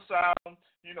don't give asylum.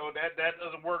 You know, that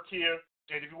doesn't work here.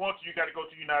 And if you want to, you got to go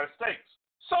to the United States.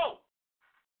 So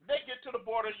they get to the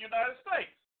border of the United States.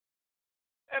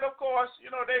 And, of course, you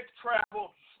know, they've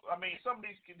traveled. I mean, some of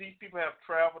these people have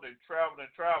traveled and traveled and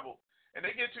traveled. And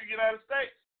they get to the United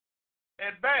States.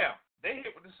 And, bam, they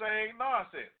hit with the same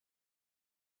nonsense.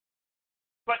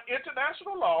 But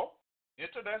international law,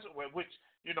 which,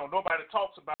 you know, nobody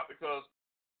talks about because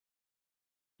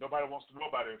nobody wants to know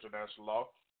about international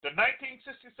law. The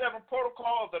 1967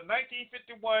 Protocol of the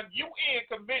 1951 UN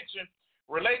Convention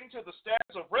relating to the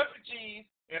status of refugees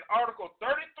in Article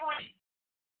 33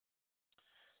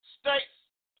 states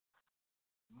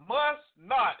must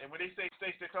not, and when they say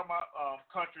states, they come out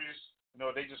countries, you know,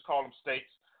 they just call them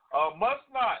states, must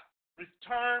not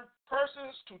return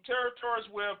persons to territories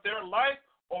where their life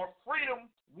or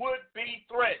freedom would be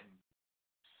threatened.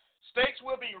 States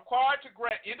will be required to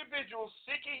grant individuals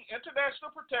seeking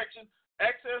international protection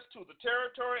access to the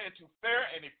territory and to fair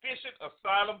and efficient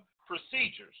asylum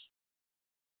procedures.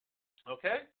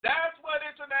 Okay? That's what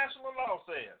international law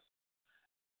says.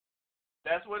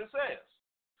 That's what it says.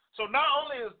 So not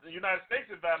only is the United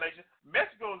States in violation,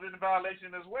 Mexico is in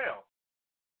violation as well.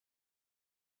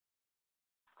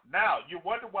 Now, you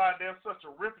wonder why there's such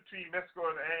a rift between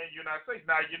Mexico and the United States.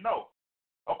 Now you know.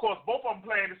 Of course, both of them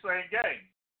playing the same game.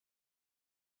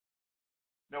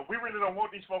 No, we really don't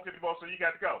want these folks anymore, so you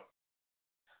got to go.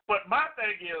 But my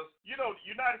thing is, you know, the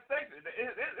United States,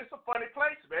 it's a funny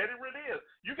place, man. It really is.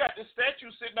 You got this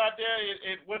statue sitting out there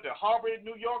in the harbor in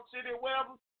New York City or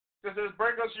wherever that says,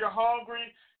 bring us your hungry,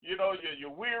 you know,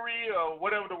 you're weary, or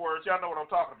whatever the words. Y'all know what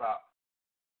I'm talking about.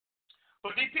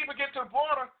 But these people get to the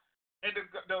border, and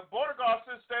the border guard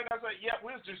sits standing there and says, yeah,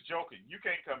 we was just joking. You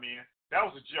can't come in. That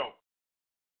was a joke.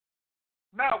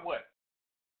 Now what?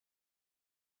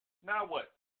 Now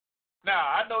what?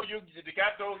 Now, I know you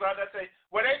got those out there that say,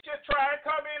 well, they should try and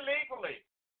come in legally.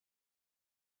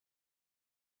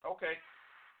 Okay.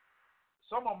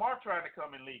 Some of them are trying to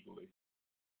come in legally.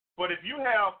 But if you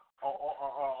have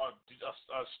a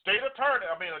state attorney,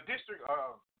 I mean a district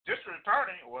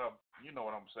attorney, well, you know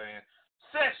what I'm saying,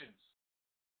 Sessions,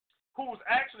 who's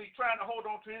actually trying to hold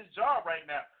on to his job right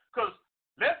now. Because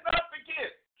let's not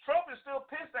forget, Trump is still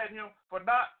pissed at him for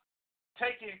not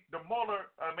taking the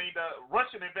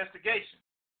Russian investigation.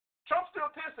 Trump's still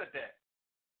pissed at that.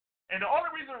 And the only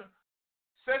reason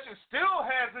Sessions still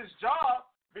has his job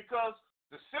because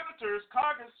the senators,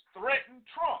 Congress, threatened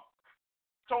Trump.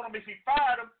 Told him if he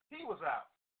fired him, he was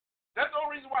out. That's the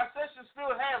only reason why Sessions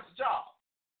still has a job.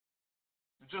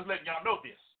 I'm just letting y'all know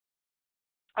this.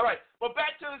 All right, but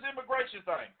back to this immigration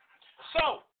thing.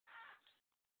 So,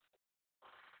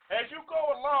 as you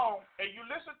go along and you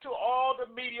listen to all the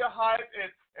media hype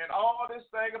and all this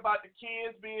thing about the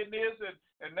kids being this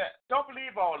and that, don't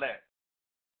believe all that.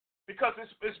 Because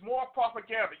it's more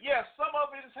propaganda. Yes, some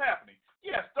of it is happening.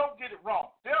 Yes, don't get it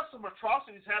wrong. There are some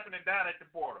atrocities happening down at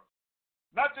the border.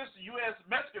 Not just the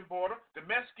U.S.-Mexican border, the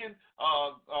Mexican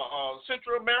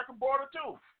Central American border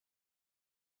too.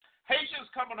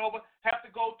 Haitians coming over have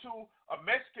to go to a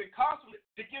Mexican consulate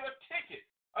to get a ticket,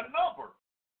 a number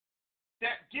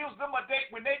that gives them a date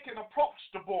when they can approach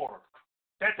the border.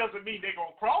 That doesn't mean they're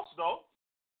going to cross, though.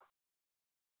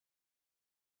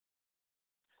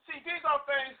 See, these are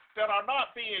things that are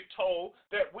not being told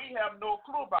that we have no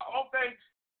clue about. Okay,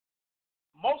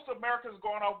 most Americans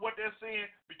going off what they're seeing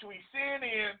between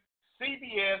CNN,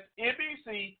 CBS,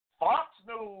 NBC, Fox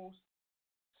News,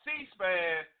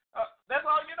 C-SPAN. That's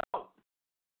all you know.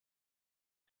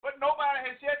 But nobody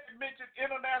has yet mentioned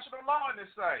international law in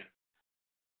this thing.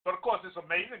 But, of course, it's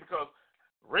amazing because,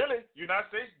 really, the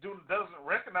United States doesn't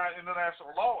recognize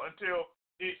international law until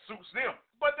it suits them.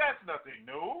 But that's nothing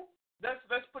new.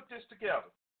 Let's put this together.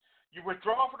 You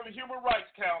withdraw from the Human Rights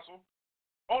Council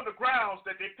on the grounds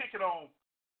that they're picking on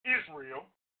Israel,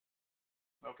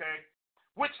 okay,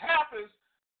 which happens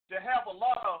to have a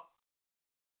lot of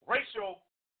racial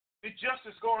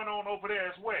injustice going on over there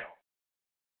as well.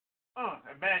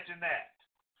 Imagine that.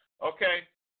 Okay?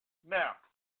 Now,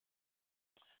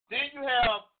 then you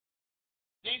have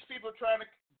these people trying to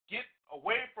get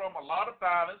away from a lot of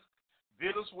violence.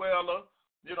 Venezuela,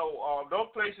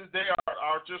 those places, they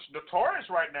are just notorious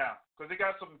right now because they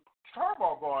got some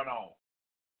turmoil going on.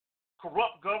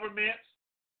 Corrupt governments,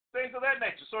 things of that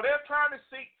nature. So they're trying to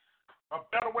seek a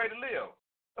better way to live.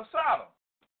 Asylum.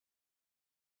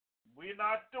 We're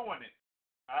not doing it.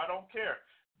 I don't care.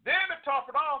 Then to top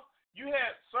it off, you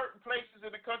had certain places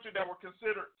in the country that were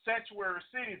considered sanctuary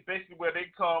cities, basically where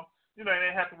they come, and they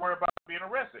didn't have to worry about being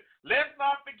arrested. Let's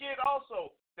not forget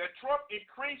also that Trump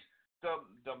increased the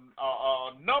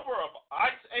number of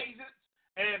ICE agents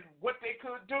and what they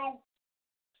could do.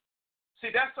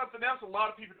 See, that's something else a lot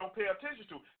of people don't pay attention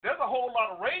to. There's a whole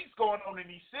lot of raids going on in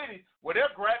these cities where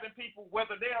they're grabbing people,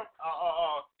 whether they're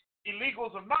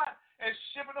illegals or not, and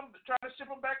trying to ship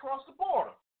them back across the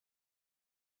border.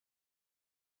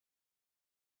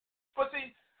 But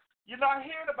see, you're not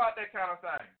hearing about that kind of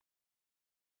thing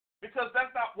because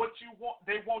that's not what you want.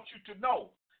 They want you to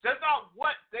know. That's not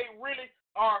what they really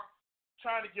are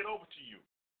trying to get over to you.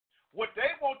 What they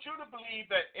want you to believe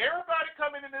that everybody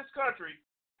coming in this country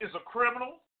is a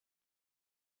criminal,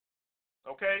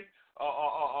 okay,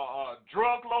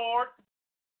 drug lord.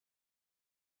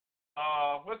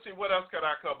 Let's see, what else can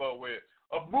I come up with?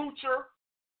 A moocher.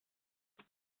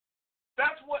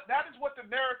 That is what the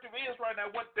narrative is right now,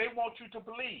 what they want you to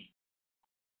believe.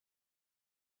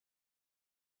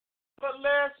 But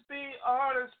let's be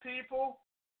honest, people.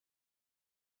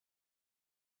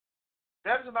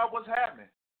 That is not what's happening.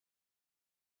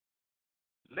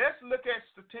 Let's look at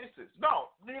statistics.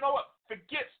 No, you know what?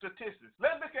 Forget statistics.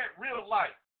 Let's look at real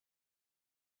life.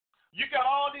 You got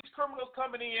all these criminals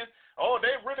coming in. Oh,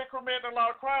 they really committing a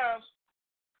lot of crimes.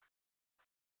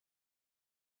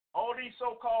 All these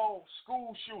so-called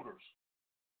school shooters.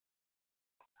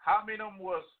 How many of them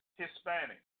was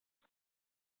Hispanic?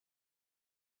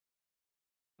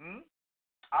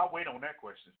 I'll wait on that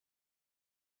question.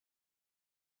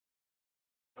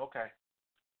 Okay.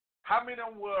 How many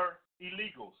of them were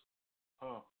illegals?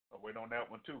 I'll wait on that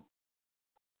one too.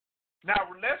 Now,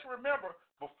 let's remember,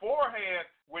 beforehand,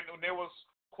 when there was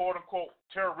quote-unquote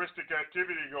terroristic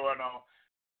activity going on,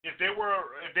 if they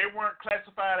weren't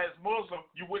classified as Muslim,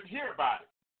 you wouldn't hear about it.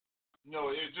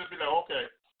 It'd just be like, okay.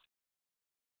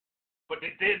 But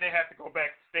then they had to go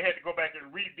back. They had to go back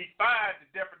and redefine the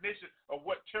definition of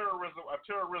what a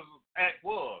terrorism act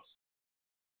was.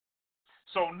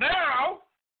 So now,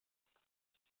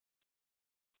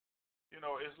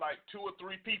 it's like 2 or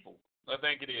 3 people. I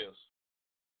think it is.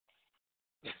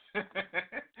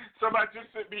 Somebody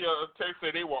just sent me a text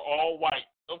that they were all white.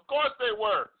 Of course they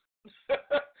were.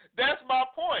 That's my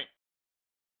point.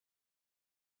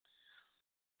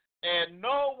 And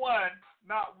not one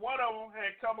of them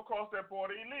had come across that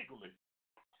border illegally.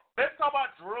 Let's talk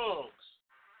about drugs.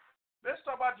 Let's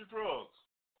talk about the drugs.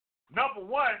 Number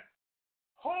one,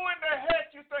 who in the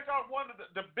heck you think are one of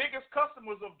the biggest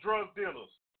customers of drug dealers?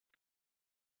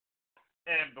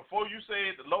 And before you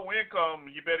say the low income,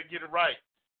 you better get it right.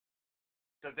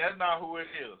 Because that's not who it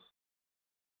is.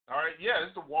 All right? Yeah,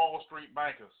 it's the Wall Street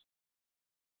bankers.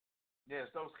 Yeah,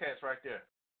 it's those cats right there.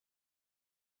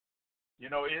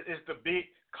 It's the big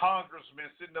congressmen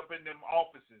sitting up in them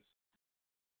offices.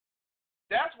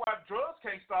 That's why drugs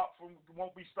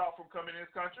won't be stopped from coming in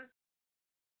this country.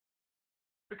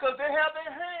 Because they have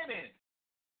their hand in it.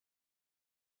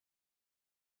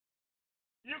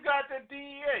 You got the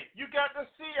DEA. You got the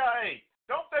CIA.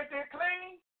 Don't think they're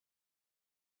clean?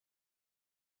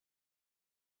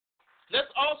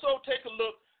 Let's also take a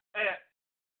look at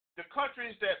the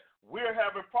countries that we're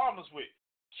having problems with.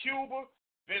 Cuba,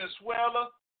 Venezuela,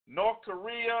 North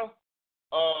Korea,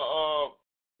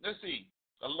 let's see,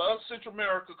 a lot of Central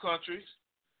America countries.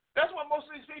 That's where most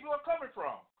of these people are coming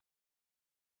from.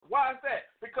 Why is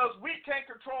that? Because we can't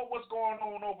control what's going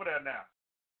on over there now.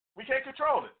 We can't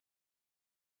control it.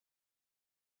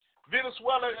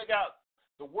 Venezuela, they got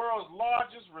the world's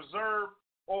largest reserve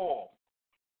oil.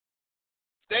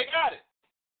 They got it.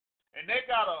 And they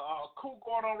got a coup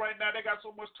going on right now. They got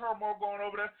so much turmoil going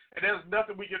over there, and there's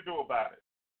nothing we can do about it.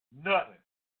 Nothing.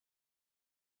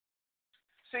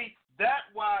 See, that's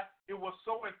why it was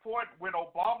so important when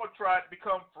Obama tried to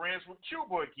become friends with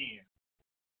Cuba again.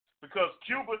 Because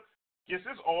Cuba gets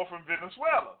its oil from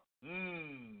Venezuela.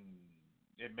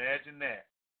 Imagine that.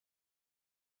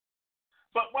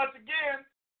 But once again,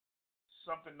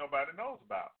 something nobody knows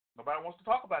about. Nobody wants to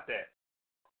talk about that.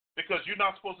 Because you're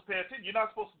not supposed to pay attention. You're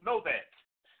not supposed to know that.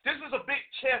 This is a big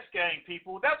chess game,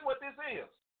 people. That's what this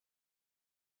is.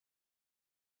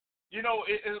 You know,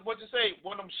 what you say,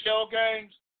 one of them shell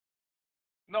games?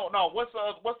 No. What's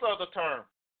the other term?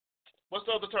 What's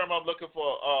the other term I'm looking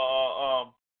for?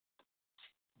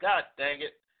 God dang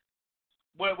it.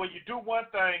 Where you do one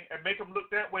thing and make them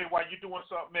look that way while you're doing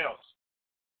something else.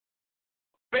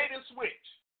 Bait and switch.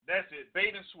 That's it.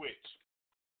 Bait and switch.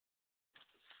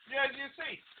 Yeah, as you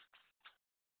see.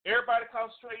 Everybody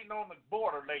concentrating on the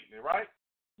border lately, right?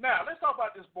 Now, let's talk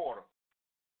about this border.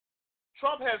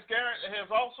 Trump has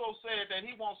also said that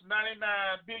he wants $99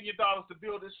 billion to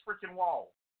build this freaking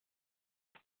wall.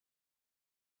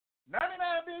 $99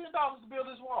 billion to build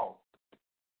this wall.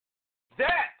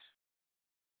 That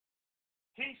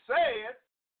he said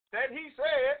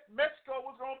Mexico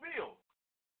was going to build.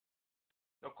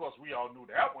 Of course, we all knew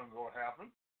that wasn't going to happen.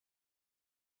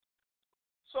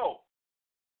 So,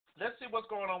 let's see what's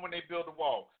going on when they build the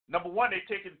wall. Number one, they're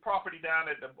taking property down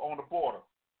on the border.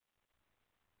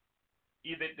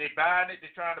 Either they're buying it,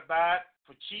 they're trying to buy it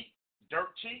for cheap, dirt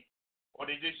cheap, or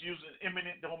they're just using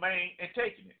eminent domain and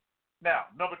taking it. Now,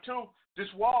 number two, this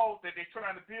wall that they're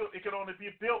trying to build, it can only be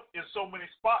built in so many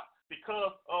spots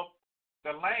because of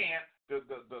the land, the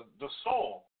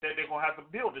soil that they're going to have to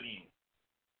build it in.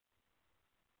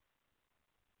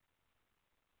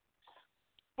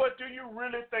 But do you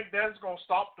really think that's going to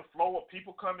stop the flow of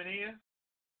people coming in?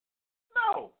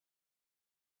 No.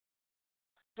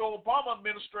 The Obama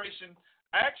administration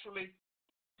actually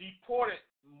deported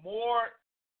more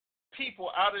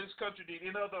people out of this country than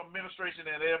any other administration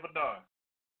had ever done.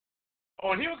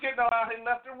 Oh, and he was getting out here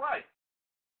left and right.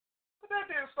 But that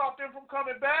didn't stop them from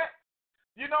coming back.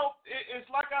 You know, it's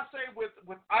like I say with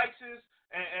ISIS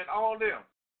and all them.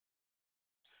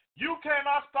 You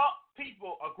cannot stop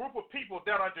people, a group of people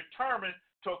that are determined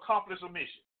to accomplish a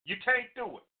mission. You can't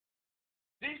do it.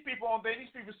 These people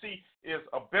see is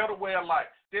a better way of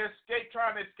life. They're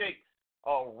trying to escape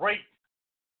rape,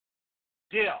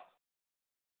 death,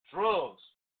 drugs.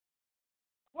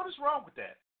 What is wrong with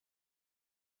that?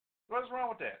 What is wrong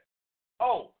with that?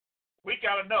 Oh, we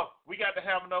got enough. We got to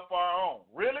have enough for our own.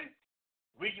 Really?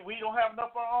 We don't have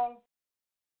enough for our own?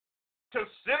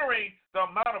 Considering the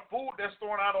amount of food that's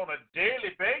thrown out on a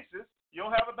daily basis, you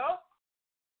don't have enough?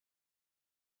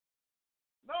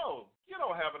 No, you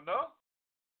don't have enough.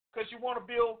 Because you want to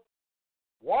build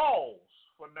walls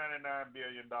for $99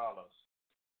 billion.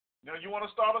 You know, you want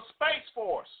to start a space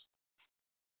force.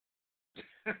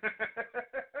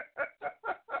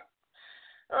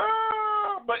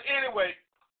 But anyway,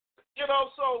 you know,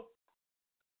 so,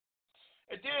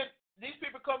 and then these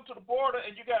people come to the border,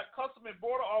 and you got Customs and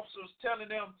Border officers telling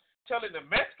the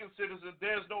Mexican citizens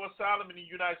there's no asylum in the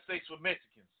United States for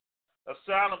Mexicans.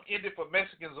 Asylum ended for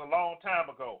Mexicans a long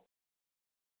time ago.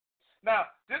 Now,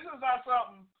 this is not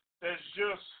something that's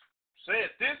just said.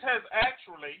 This has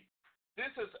actually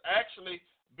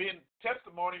been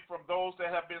testimony from those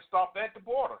that have been stopped at the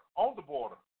border, on the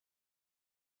border.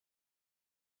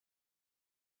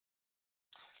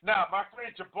 Now, my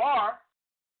friend Jabbar,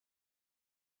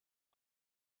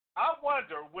 I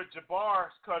wonder would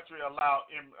Jabbar's country allow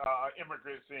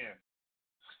immigrants in?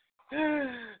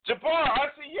 Jabbar,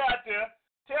 I see you out there.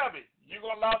 Tell me, you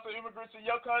going to allow some immigrants in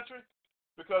your country?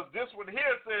 Because this one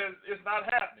here says it's not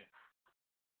happening.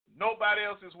 Nobody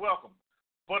else is welcome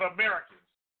but Americans.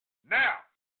 Now,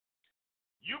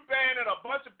 you banning a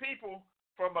bunch of people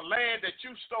from a land that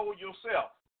you stole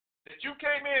yourself, that you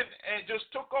came in and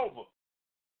just took over,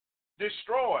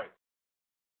 destroyed,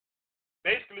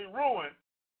 basically ruined.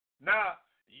 Now,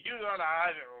 you're going to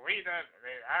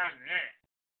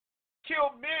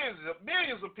kill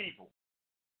millions of people.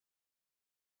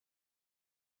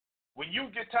 When you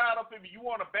get tired of people, you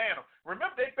want to ban them.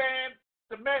 Remember, they banned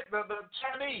the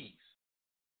Chinese.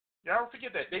 Y'all don't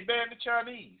forget that. They banned the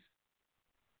Chinese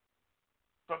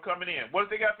from coming in. What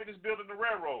if they got finished building the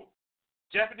railroad?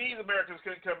 Japanese Americans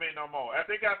couldn't come in no more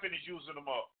after they got finished using them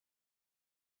up.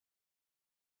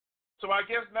 So I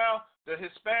guess now the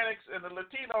Hispanics and the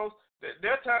Latinos,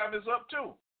 their time is up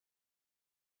too.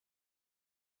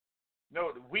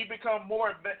 No, we become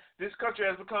more. This country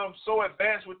has become so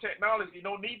advanced with technology. You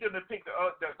don't need them to pick the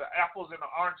apples and the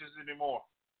oranges anymore.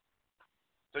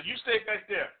 So you stay back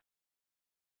there.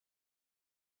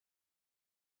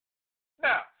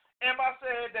 Now, am I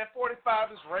saying that 45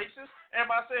 is racist? Am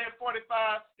I saying 45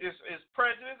 is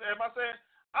prejudice? Am I saying?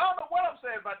 I don't know what I'm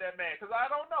saying about that man because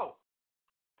I don't know.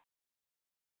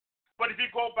 But if you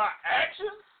go by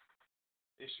actions,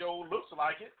 it sure looks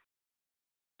like it.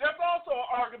 There's also an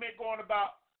argument going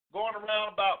around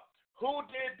about who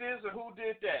did this and who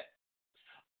did that.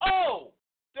 Oh,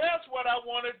 that's what I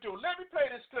want to do. Let me play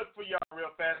this clip for y'all real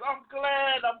fast. I'm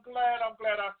glad I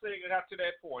got to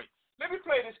that point. Let me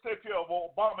play this clip here of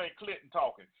Obama and Clinton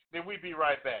talking. Then we'll be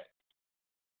right back.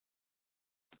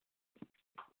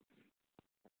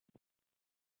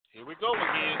 Here we go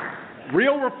again.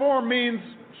 Real reform means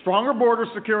stronger border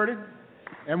security,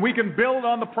 and we can build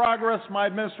on the progress my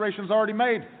administration's already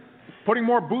made, putting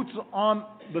more boots on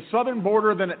the southern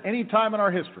border than at any time in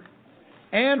our history,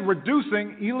 and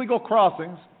reducing illegal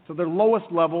crossings to their lowest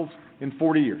levels in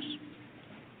 40 years.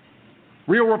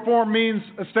 Real reform means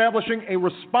establishing a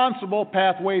responsible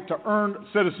pathway to earned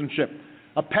citizenship,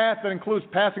 a path that includes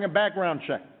passing a background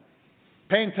check,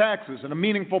 paying taxes and a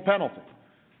meaningful penalty,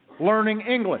 learning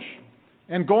English,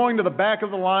 and going to the back of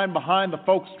the line behind the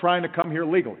folks trying to come here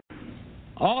legally.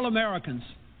 All Americans,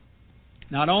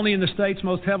 not only in the states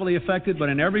most heavily affected, but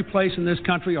in every place in this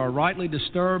country, are rightly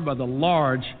disturbed by the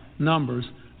large numbers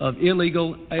of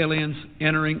illegal aliens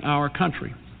entering our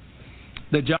country.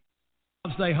 The jobs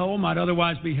they hold might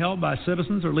otherwise be held by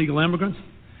citizens or legal immigrants.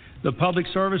 The public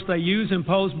service they use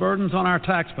impose burdens on our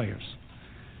taxpayers.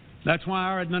 That's why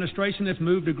our administration has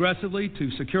moved aggressively to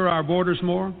secure our borders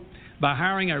more, by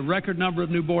hiring a record number of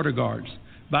new border guards,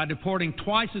 by deporting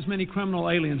twice as many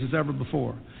criminal aliens as ever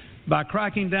before, by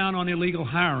cracking down on illegal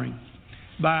hiring,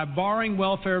 by barring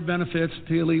welfare benefits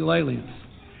to illegal aliens.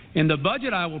 In the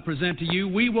budget I will present to you,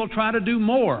 we will try to do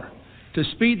more to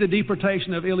speed the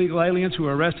deportation of illegal aliens who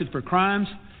are arrested for crimes.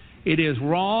 It is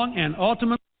wrong and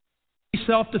ultimately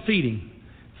self-defeating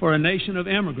for a nation of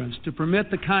immigrants to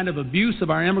permit the kind of abuse of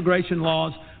our immigration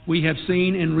laws we have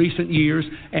seen in recent years,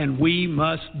 and we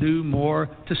must do more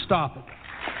to stop it.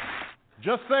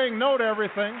 Just saying no to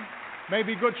everything may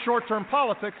be good short-term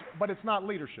politics, but it's not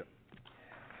leadership.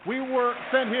 We were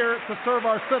sent here to serve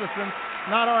our citizens,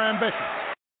 not our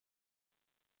ambitions.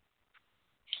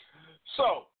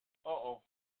 So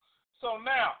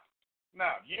now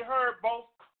you heard both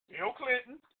Bill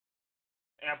Clinton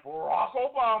and Barack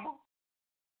Obama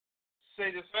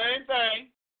say the same thing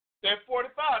that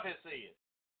 45 has said.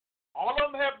 All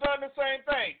of them have done the same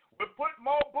thing. We're putting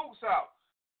more boots out.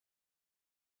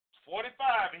 45,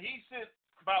 and he sent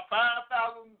about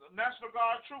 5,000 National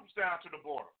Guard troops down to the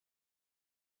border.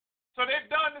 So they've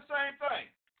done the same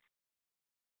thing.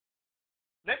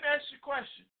 Let me ask you a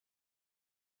question.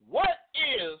 What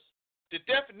is the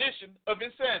definition of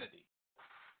insanity?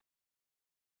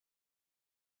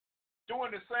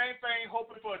 Doing the same thing,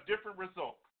 hoping for a different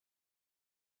result.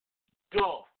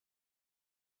 Duh.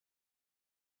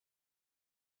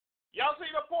 Y'all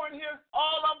see the point here?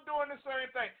 All I'm doing the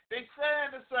same thing. They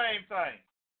saying the same thing.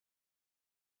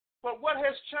 But what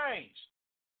has changed?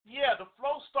 Yeah, the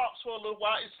flow stops for a little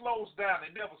while. It slows down.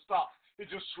 It never stops. It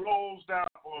just slows down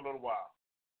for a little while.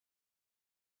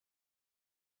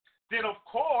 Then, of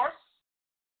course,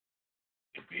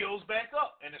 it builds back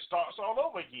up and it starts all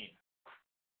over again.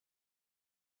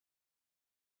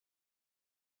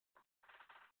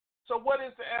 So what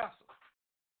is the answer?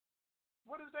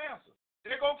 What is the answer?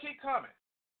 They're going to keep coming.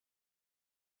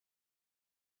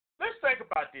 Let's think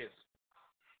about this.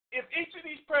 If each of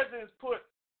these presidents put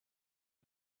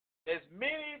as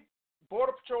many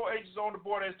Border Patrol agents on the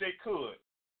border as they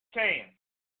can.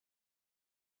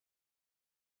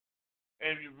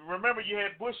 And remember, you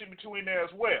had Bush in between there as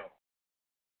well.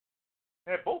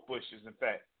 You had both Bushes, in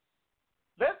fact.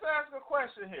 Let's ask a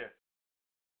question here.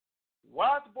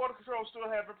 Why is the Border Patrol still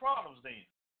having problems then?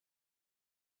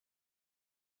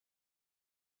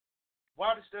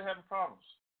 Why are they still having problems?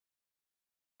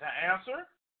 The answer?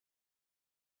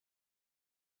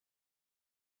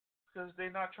 Because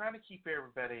they're not trying to keep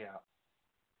everybody out.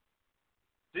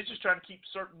 They're just trying to keep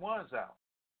certain ones out.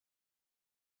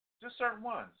 Just certain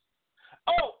ones.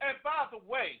 Oh, and by the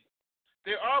way,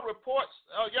 there are reports.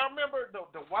 Y'all remember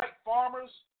the white farmers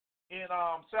in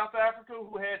South Africa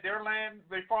who had their land,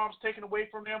 their farms taken away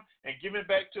from them and given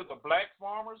back to the black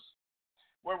farmers?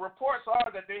 Well, reports are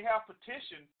that they have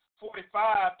petitioned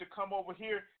 45 to come over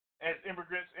here as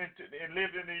immigrants and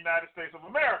live in the United States of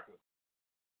America.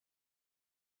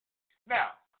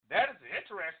 Now, that is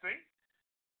interesting.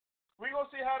 We're going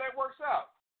to see how that works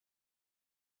out.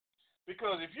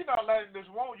 Because if you're not letting this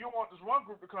one, you want this one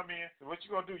group to come in, then what you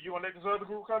going to do? You going to let this other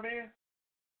group come in?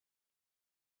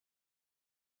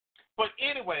 But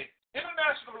anyway,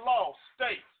 international law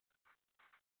states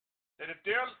that if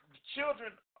their children,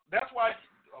 that's why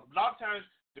a lot of times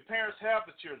the parents have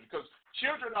the children, because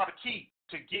children are the key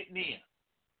to getting in.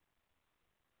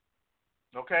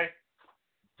 Okay?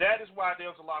 That is why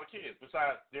there's a lot of kids,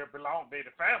 besides they're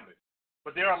the family.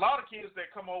 But there are a lot of kids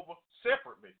that come over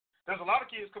separately. There's a lot of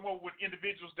kids come over with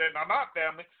individuals that are not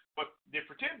family, but they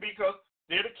pretend because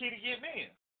they're the key to getting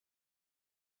in.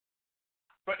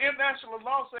 But international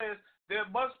law says there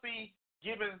must be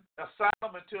given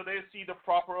asylum until they see the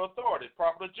proper authority,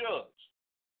 proper judge.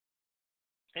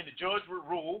 And the judge would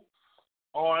rule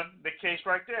on the case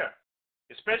right there,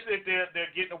 especially if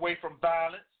they're getting away from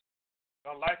violence,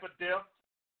 or life or death,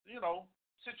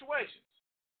 situations.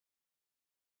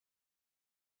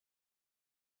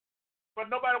 But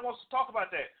nobody wants to talk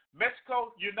about that.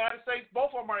 Mexico, United States,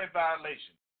 both of them are in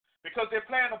violation because they're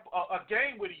playing a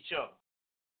game with each other.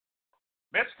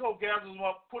 Mexico gathers them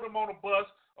up, put them on a bus,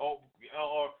 or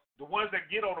the ones that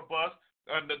get on the bus,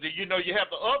 and you have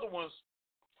the other ones,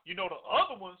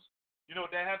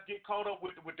 that have to get caught up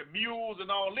with the mules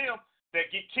and all them that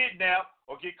get kidnapped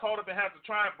or get caught up and have to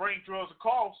try and bring drugs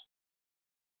across.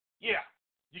 Yeah,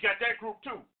 you got that group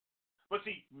too. But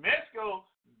see, Mexico,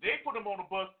 they put them on the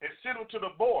bus and send them to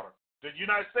the border, the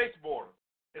United States border,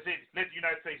 and say, let the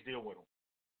United States deal with them.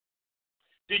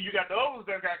 Then you got the others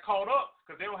that got caught up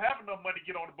because they don't have enough money to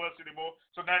get on the bus anymore.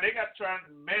 So now they got to try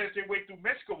and manage their way through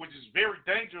Mexico, which is very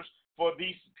dangerous for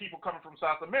these people coming from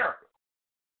South America.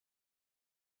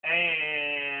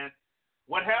 And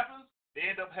what happens? They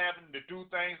end up having to do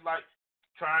things like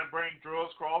try and bring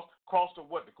drugs cross the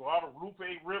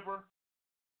Guadalupe River.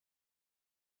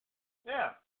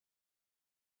 Yeah.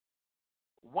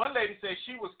 One lady said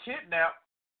she was kidnapped,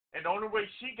 and the only way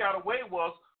she got away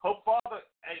was her father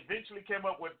eventually came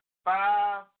up with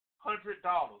 $500.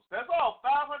 That's all,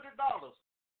 $500.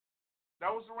 That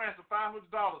was the ransom, $500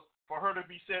 for her to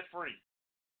be set free.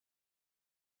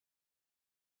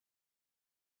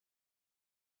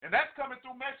 And that's coming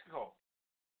through Mexico.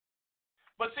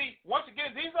 But see, once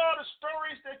again, these are the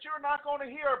stories that you're not going to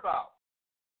hear about.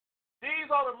 These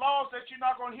are the laws that you're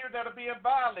not going to hear that are being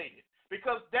violated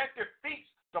because that defeats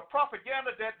the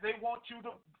propaganda that they want you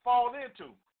to fall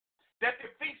into. That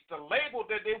defeats the label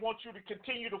that they want you to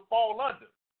continue to fall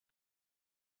under.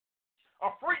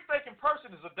 A free-thinking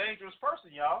person is a dangerous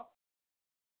person, y'all.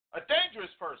 A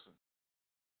dangerous person.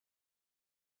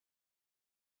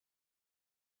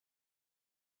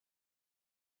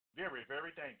 Very, very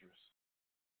dangerous.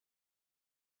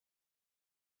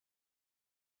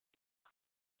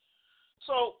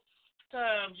 So,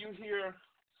 time you hear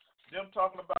them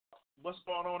talking about what's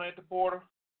going on at the border,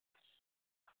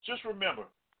 just remember,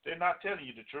 they're not telling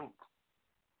you the truth.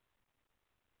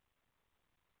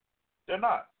 They're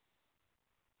not.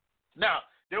 Now,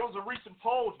 there was a recent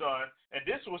poll done, and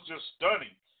this was just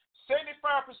stunning.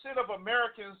 75% of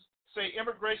Americans say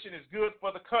immigration is good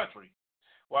for the country,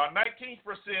 while 19%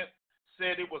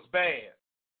 said it was bad.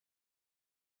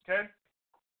 Okay?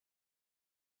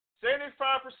 75%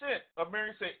 of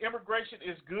Americans say immigration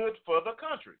is good for the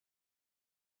country.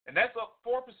 And that's up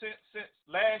 4% since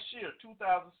last year,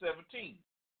 2017.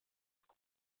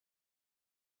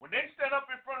 When they stand up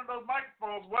in front of those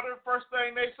microphones, what is the first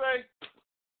thing they say?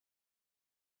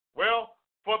 Well,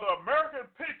 for the American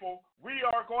people, we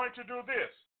are going to do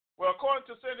this. Well, according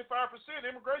to 75%,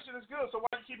 immigration is good, so why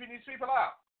are you keeping these people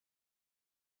out?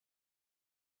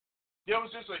 There was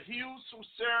just a huge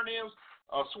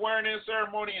swearing-in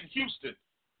ceremony in Houston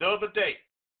the other day.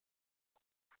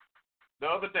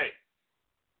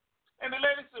 And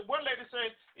one lady said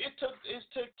it's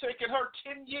taken her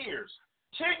 10 years.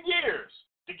 10 years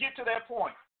to get to that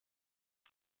point.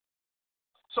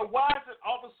 So why is it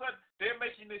all of a sudden they're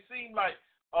making it seem like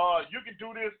you can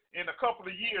do this in a couple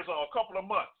of years or a couple of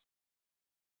months?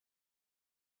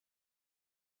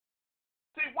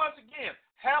 See, once again,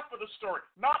 half of the story,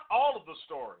 not all of the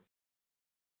story.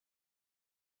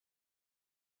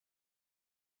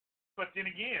 But then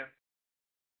again,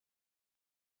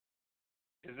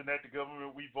 isn't that the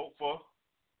government we vote for?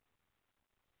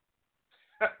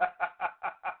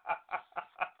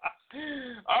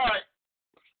 All right.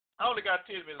 I only got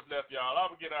 10 minutes left, y'all.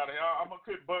 I'm going to get out of here. I'm going to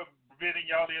quit visiting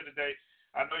y'all here today.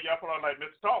 I know y'all probably like,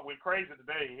 Mr. Talk went crazy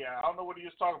today. Yeah, I don't know what he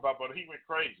was talking about, but he went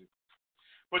crazy.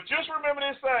 But just remember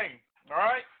this thing, all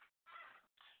right?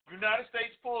 United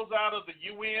States pulls out of the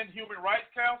UN Human Rights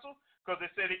Council because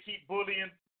they say they keep bullying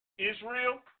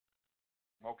Israel.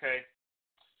 Okay.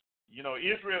 You know,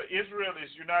 Israel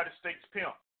is United States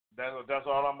pimp. That's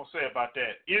all I'm going to say about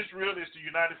that. Israel is the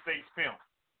United States pimp.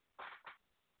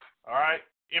 All right?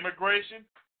 Immigration,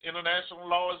 international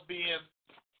law is being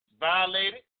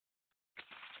violated.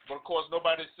 But, of course,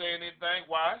 nobody's saying anything.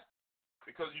 Why?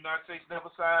 Because the United States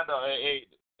never signed a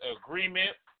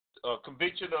agreement, a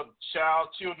Convention of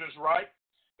Children's Rights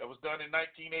that was done in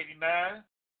 1989.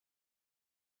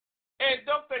 And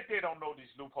don't think they don't know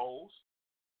these loopholes.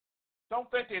 Don't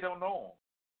think they don't know them.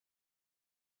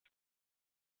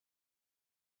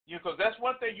 Because that's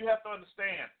one thing you have to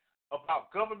understand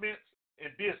about governments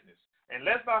and business. And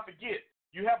let's not forget,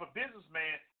 you have a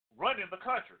businessman running the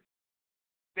country.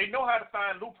 They know how to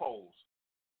find loopholes,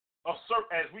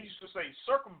 as we used to say,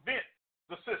 circumvent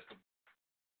the system.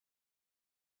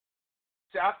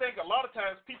 See, I think a lot of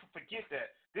times people forget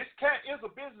that. This cat is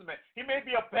a businessman. He may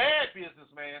be a bad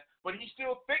businessman, but he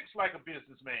still thinks like a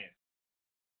businessman.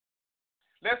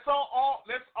 Let's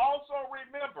also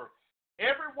remember,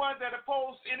 everyone that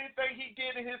opposed anything he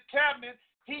did in his cabinet,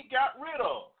 he got rid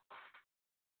of.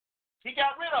 He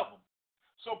got rid of them.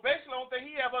 So basically, the only thing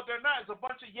he have up there now is a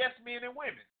bunch of yes men and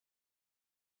women.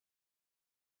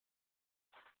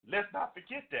 Let's not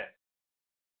forget that.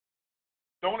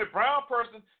 The only brown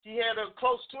person he had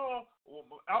close to him,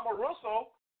 Alma Russo,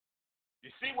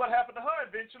 you see what happened to her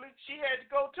eventually? She had to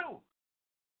go too.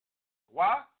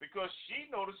 Why? Because she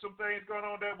noticed some things going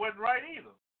on that wasn't right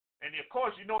either. And of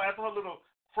course, you know, after her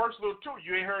first little tour,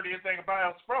 you ain't heard anything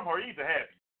about else from her either, have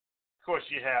you? Of course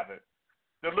you haven't.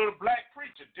 The little black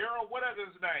preacher, Daryl, whatever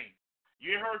his name,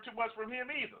 you ain't heard too much from him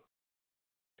either.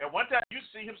 At one time, you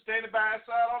see him standing by his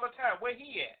side all the time. Where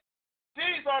he at?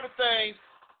 These are the things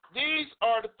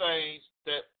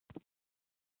that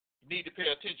you need to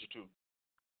pay attention to.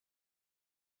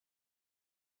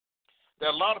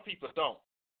 That a lot of people don't.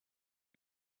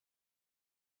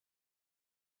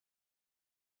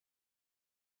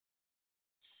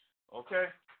 Okay?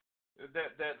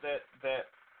 That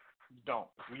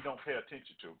we don't pay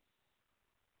attention to.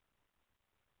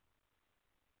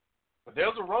 But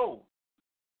there's a road.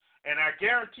 And I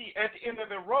guarantee at the end of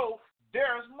the road,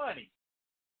 there's money.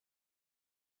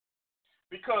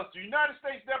 Because the United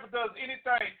States never does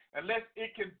anything unless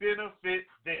it can benefit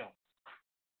them.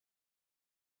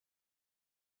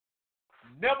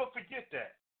 Never forget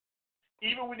that.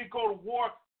 Even when you go to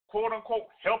war, quote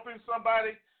unquote, helping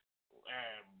somebody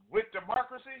with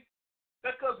democracy,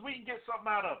 that's because we can get something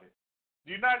out of it.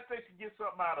 The United States can get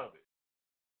something out of it.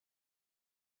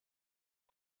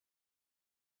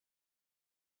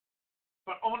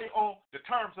 But only on the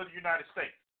terms of the United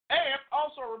States. And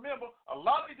also remember, a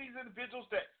lot of these individuals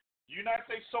that the United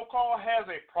States so-called has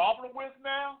a problem with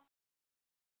now,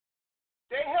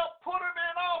 they help put them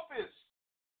in office.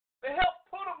 They help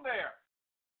put them there.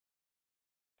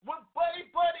 With buddy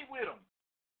with them.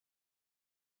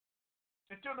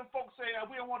 Until the folks say,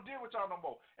 we don't want to deal with y'all no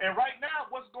more. And right now,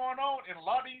 what's going on in a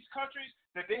lot of these countries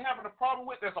that they're having a problem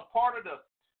with that's a part of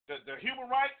the human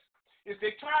rights is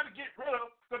they're trying to get rid of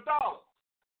the dollar.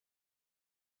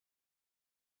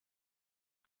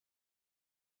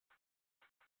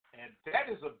 And that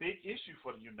is a big issue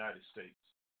for the United States.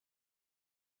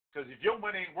 Because if your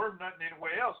money ain't worth nothing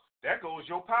anywhere else, there goes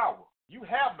your power. You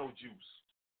have no juice.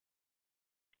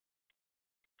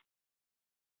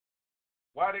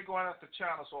 Why are they going after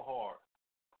China so hard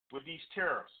with these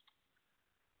tariffs?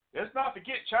 Let's not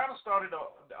forget, China started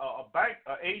a bank,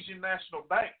 an Asian national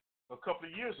bank, a couple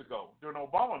of years ago during the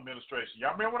Obama administration.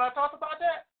 Y'all remember when I talked about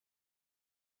that?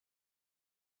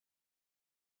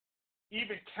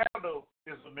 Even Canada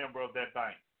is a member of that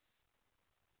bank.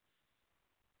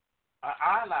 An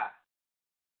ally.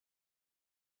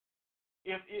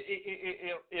 If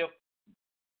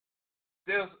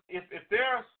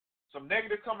there's some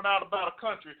negative coming out about a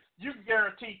country, you can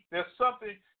guarantee there's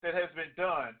something that has been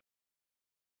done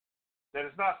that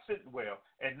is not sitting well.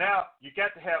 And now you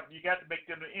got to make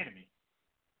them the enemy.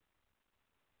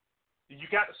 You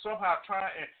got to somehow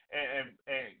try and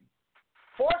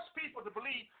force people to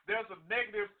believe there's a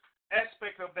negative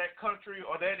aspect of that country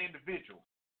or that individual.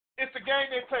 It's a game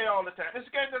they play all the time. It's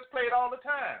a game that's played all the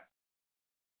time.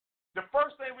 The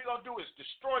first thing we're going to do is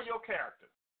destroy your character.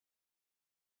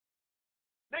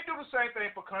 They do the same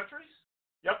thing for countries.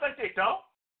 Y'all think they don't?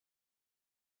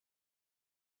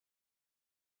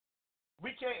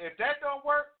 We can't. If that don't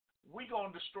work, we're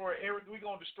gonna destroy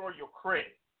your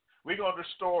credit. We're going to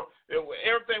restore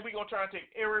everything. We're going to try and take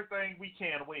everything we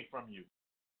can away from you.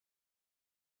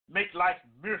 Make life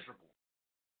miserable.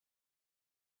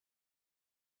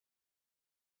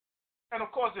 And,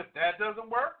 of course, if that doesn't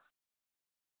work,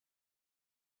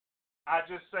 I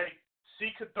just say,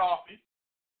 see Gaddafi,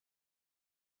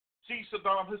 see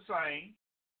Saddam Hussein,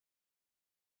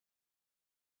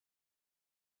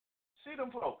 see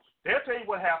them folks. They'll tell you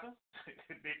what happened.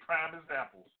 They're prime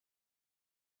examples.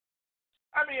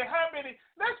 I mean,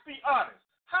 let's be honest,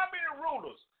 how many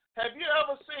rulers have you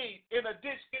ever seen in a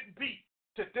ditch getting beat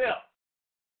to death?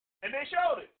 And they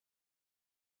showed it.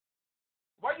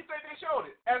 Why do you think they showed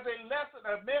it? As a lesson,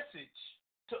 a message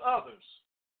to others.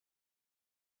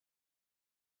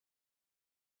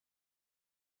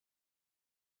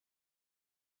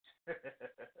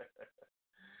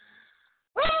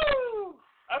 Woo!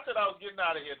 I said I was getting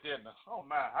out of here, didn't I? Oh,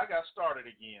 my. I got started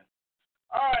again.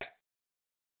 All right.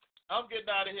 I'm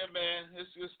getting out of here, man.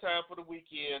 It's time for the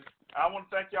weekend. I want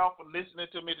to thank y'all for listening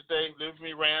to me today, letting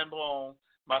me ramble on.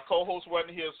 My co-host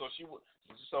wasn't here, so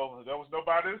there was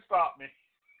nobody to stop me.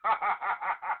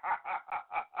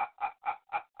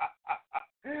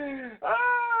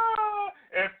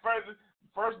 And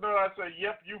first note, I say,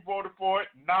 yep, you voted for it.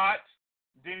 Not.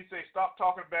 Then he say, stop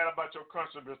talking bad about your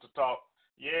country, Mr. Talk.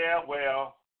 Yeah,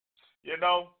 well, you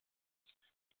know,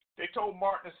 they told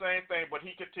Martin the same thing, but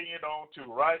he continued on too,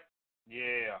 right?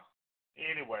 Yeah.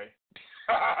 Anyway.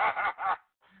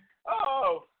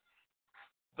 Oh,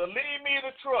 the Lead Me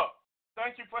the Truck.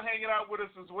 Thank you for hanging out with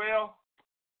us as well.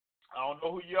 I don't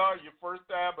know who you are, your first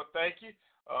time, but thank you.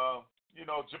 You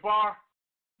know, Jabbar,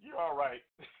 you're all right.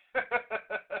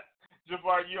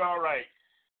 Jabbar, you're all right.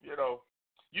 You know,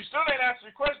 you still ain't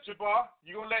answered the question, Jabbar.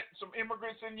 You gonna let some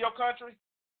immigrants in your country?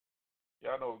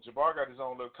 Yeah, I know Jabbar got his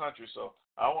own little country, so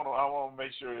I wanna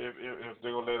make sure if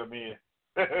they're gonna let him in.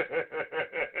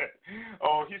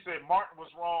 Oh, he said Martin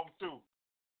was wrong too.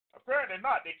 Apparently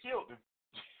not. They killed him.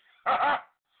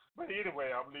 But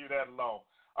anyway, I'm leave that alone.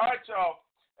 All right, y'all.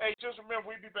 Hey, just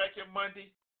remember we'll be back here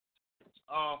Monday.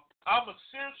 I'm gonna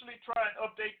seriously try and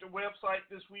update the website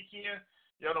this weekend.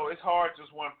 You know, it's hard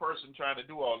just one person trying to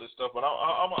do all this stuff, but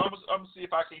I'm gonna see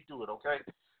if I can do it. Okay,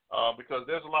 because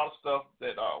there's a lot of stuff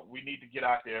that we need to get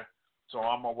out there. So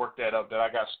I'm gonna work that up. That I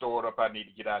got stored up. I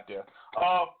need to get out there.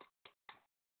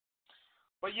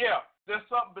 But yeah, there's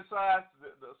something besides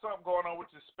something going on with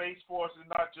the Space Force. It's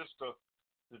not just to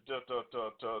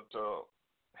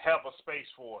have a Space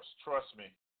Force. Trust me,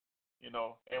 you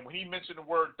know. And when he mentioned the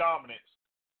word dominance,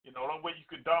 you know, the only way you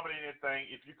can dominate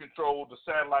anything if you control the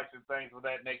satellites and things of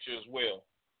that nature as well.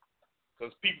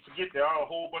 Because people forget there are a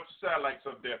whole bunch of satellites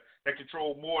up there that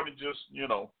control more than just, you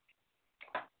know,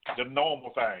 the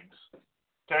normal things.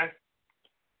 Okay?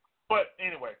 But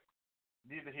anyway,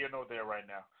 neither here nor there right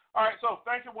now. All right, so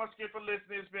thank you once again for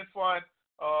listening. It's been fun.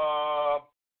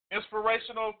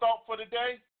 Inspirational thought for the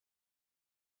day.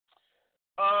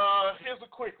 Here's a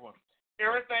quick one.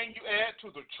 Everything you add to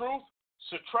the truth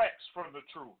subtracts from the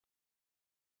truth.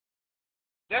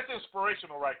 That's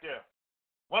inspirational right there.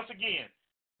 Once again,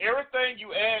 everything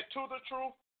you add to the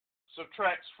truth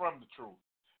subtracts from the truth.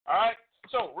 All right?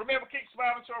 So remember, keep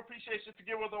smiling, show appreciation,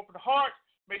 forgive with open heart.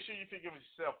 Make sure you forgive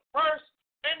yourself first.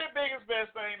 And the biggest, best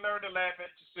thing, learn to laugh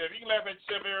at yourself. You can laugh at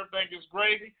yourself, everything is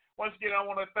gravy. Once again, I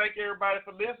want to thank everybody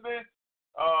for listening.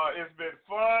 It's been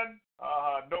fun.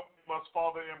 Nobody must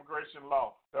follow the immigration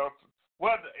law.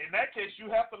 Well, in that case, you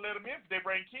have to let them in if they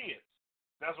bring kids.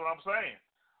 That's what I'm saying.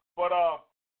 But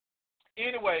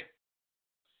anyway,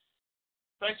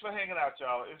 thanks for hanging out,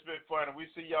 y'all. It's been fun. And we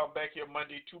see y'all back here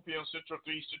Monday, 2 p.m. Central,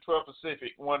 3 Eastern, 12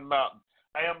 Pacific, 1 Mountain.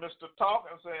 I am Mr. Talk.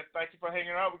 I'm saying thank you for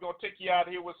hanging out. We're going to take you out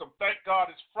here with some Thank God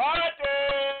It's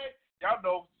Friday. Y'all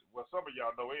know, well, some of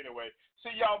y'all know anyway.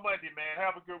 See y'all Monday, man.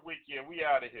 Have a good weekend. We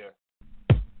out of here.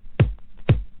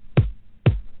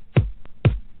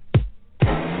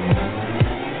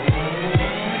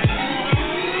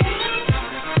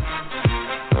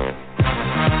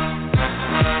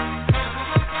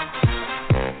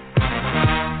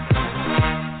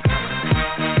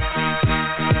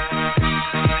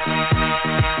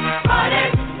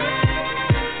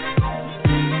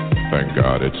 Thank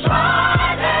God it's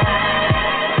Friday.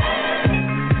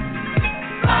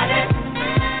 Friday.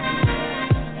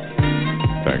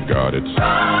 Thank God it's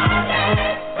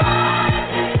Friday.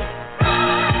 Friday.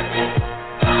 Friday.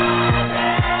 Friday.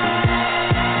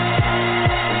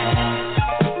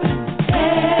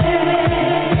 Hey,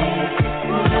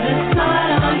 put a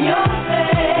smile on your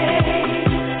face.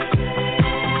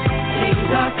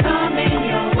 Things are coming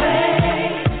your way.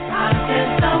 I've been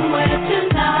somewhere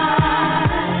tonight.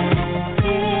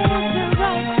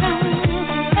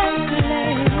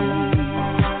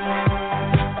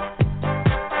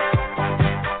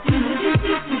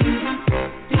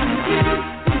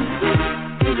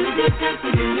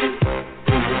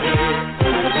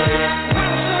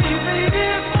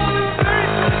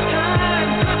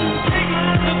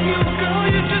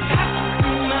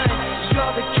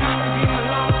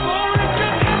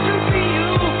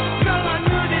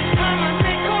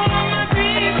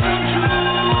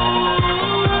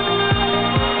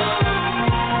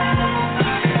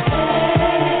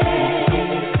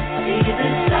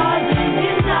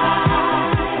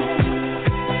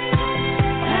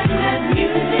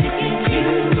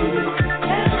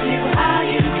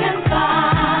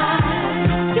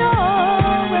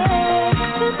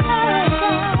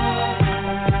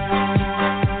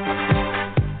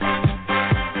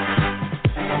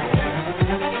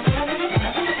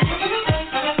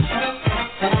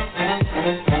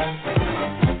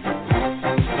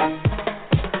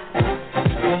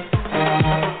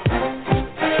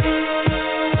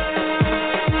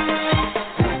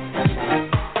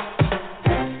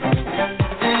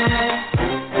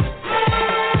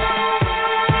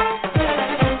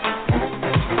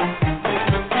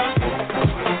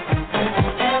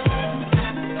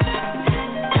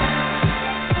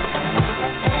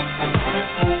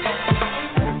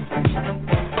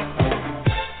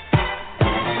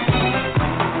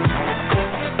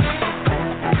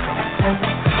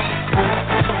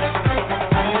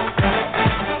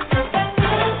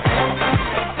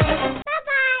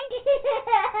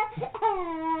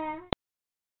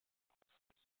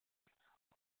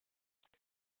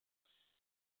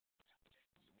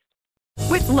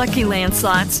 Lucky Land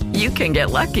Slots, you can get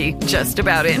lucky just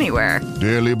about anywhere.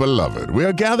 Dearly beloved, we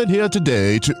are gathered here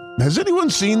today to... Has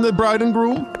anyone seen the bride and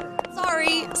groom?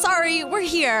 Sorry, we're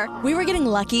here. We were getting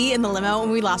lucky in the limo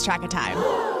and we lost track of time.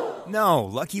 No,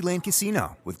 Lucky Land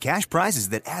Casino, with cash prizes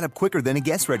that add up quicker than a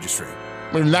guest registry.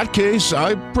 In that case,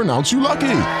 I pronounce you lucky.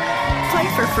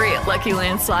 Play for free at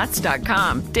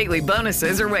LuckyLandSlots.com. Daily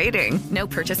bonuses are waiting. No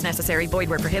purchase necessary. Void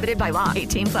where prohibited by law.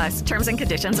 18+. Terms and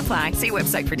conditions apply. See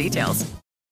website for details.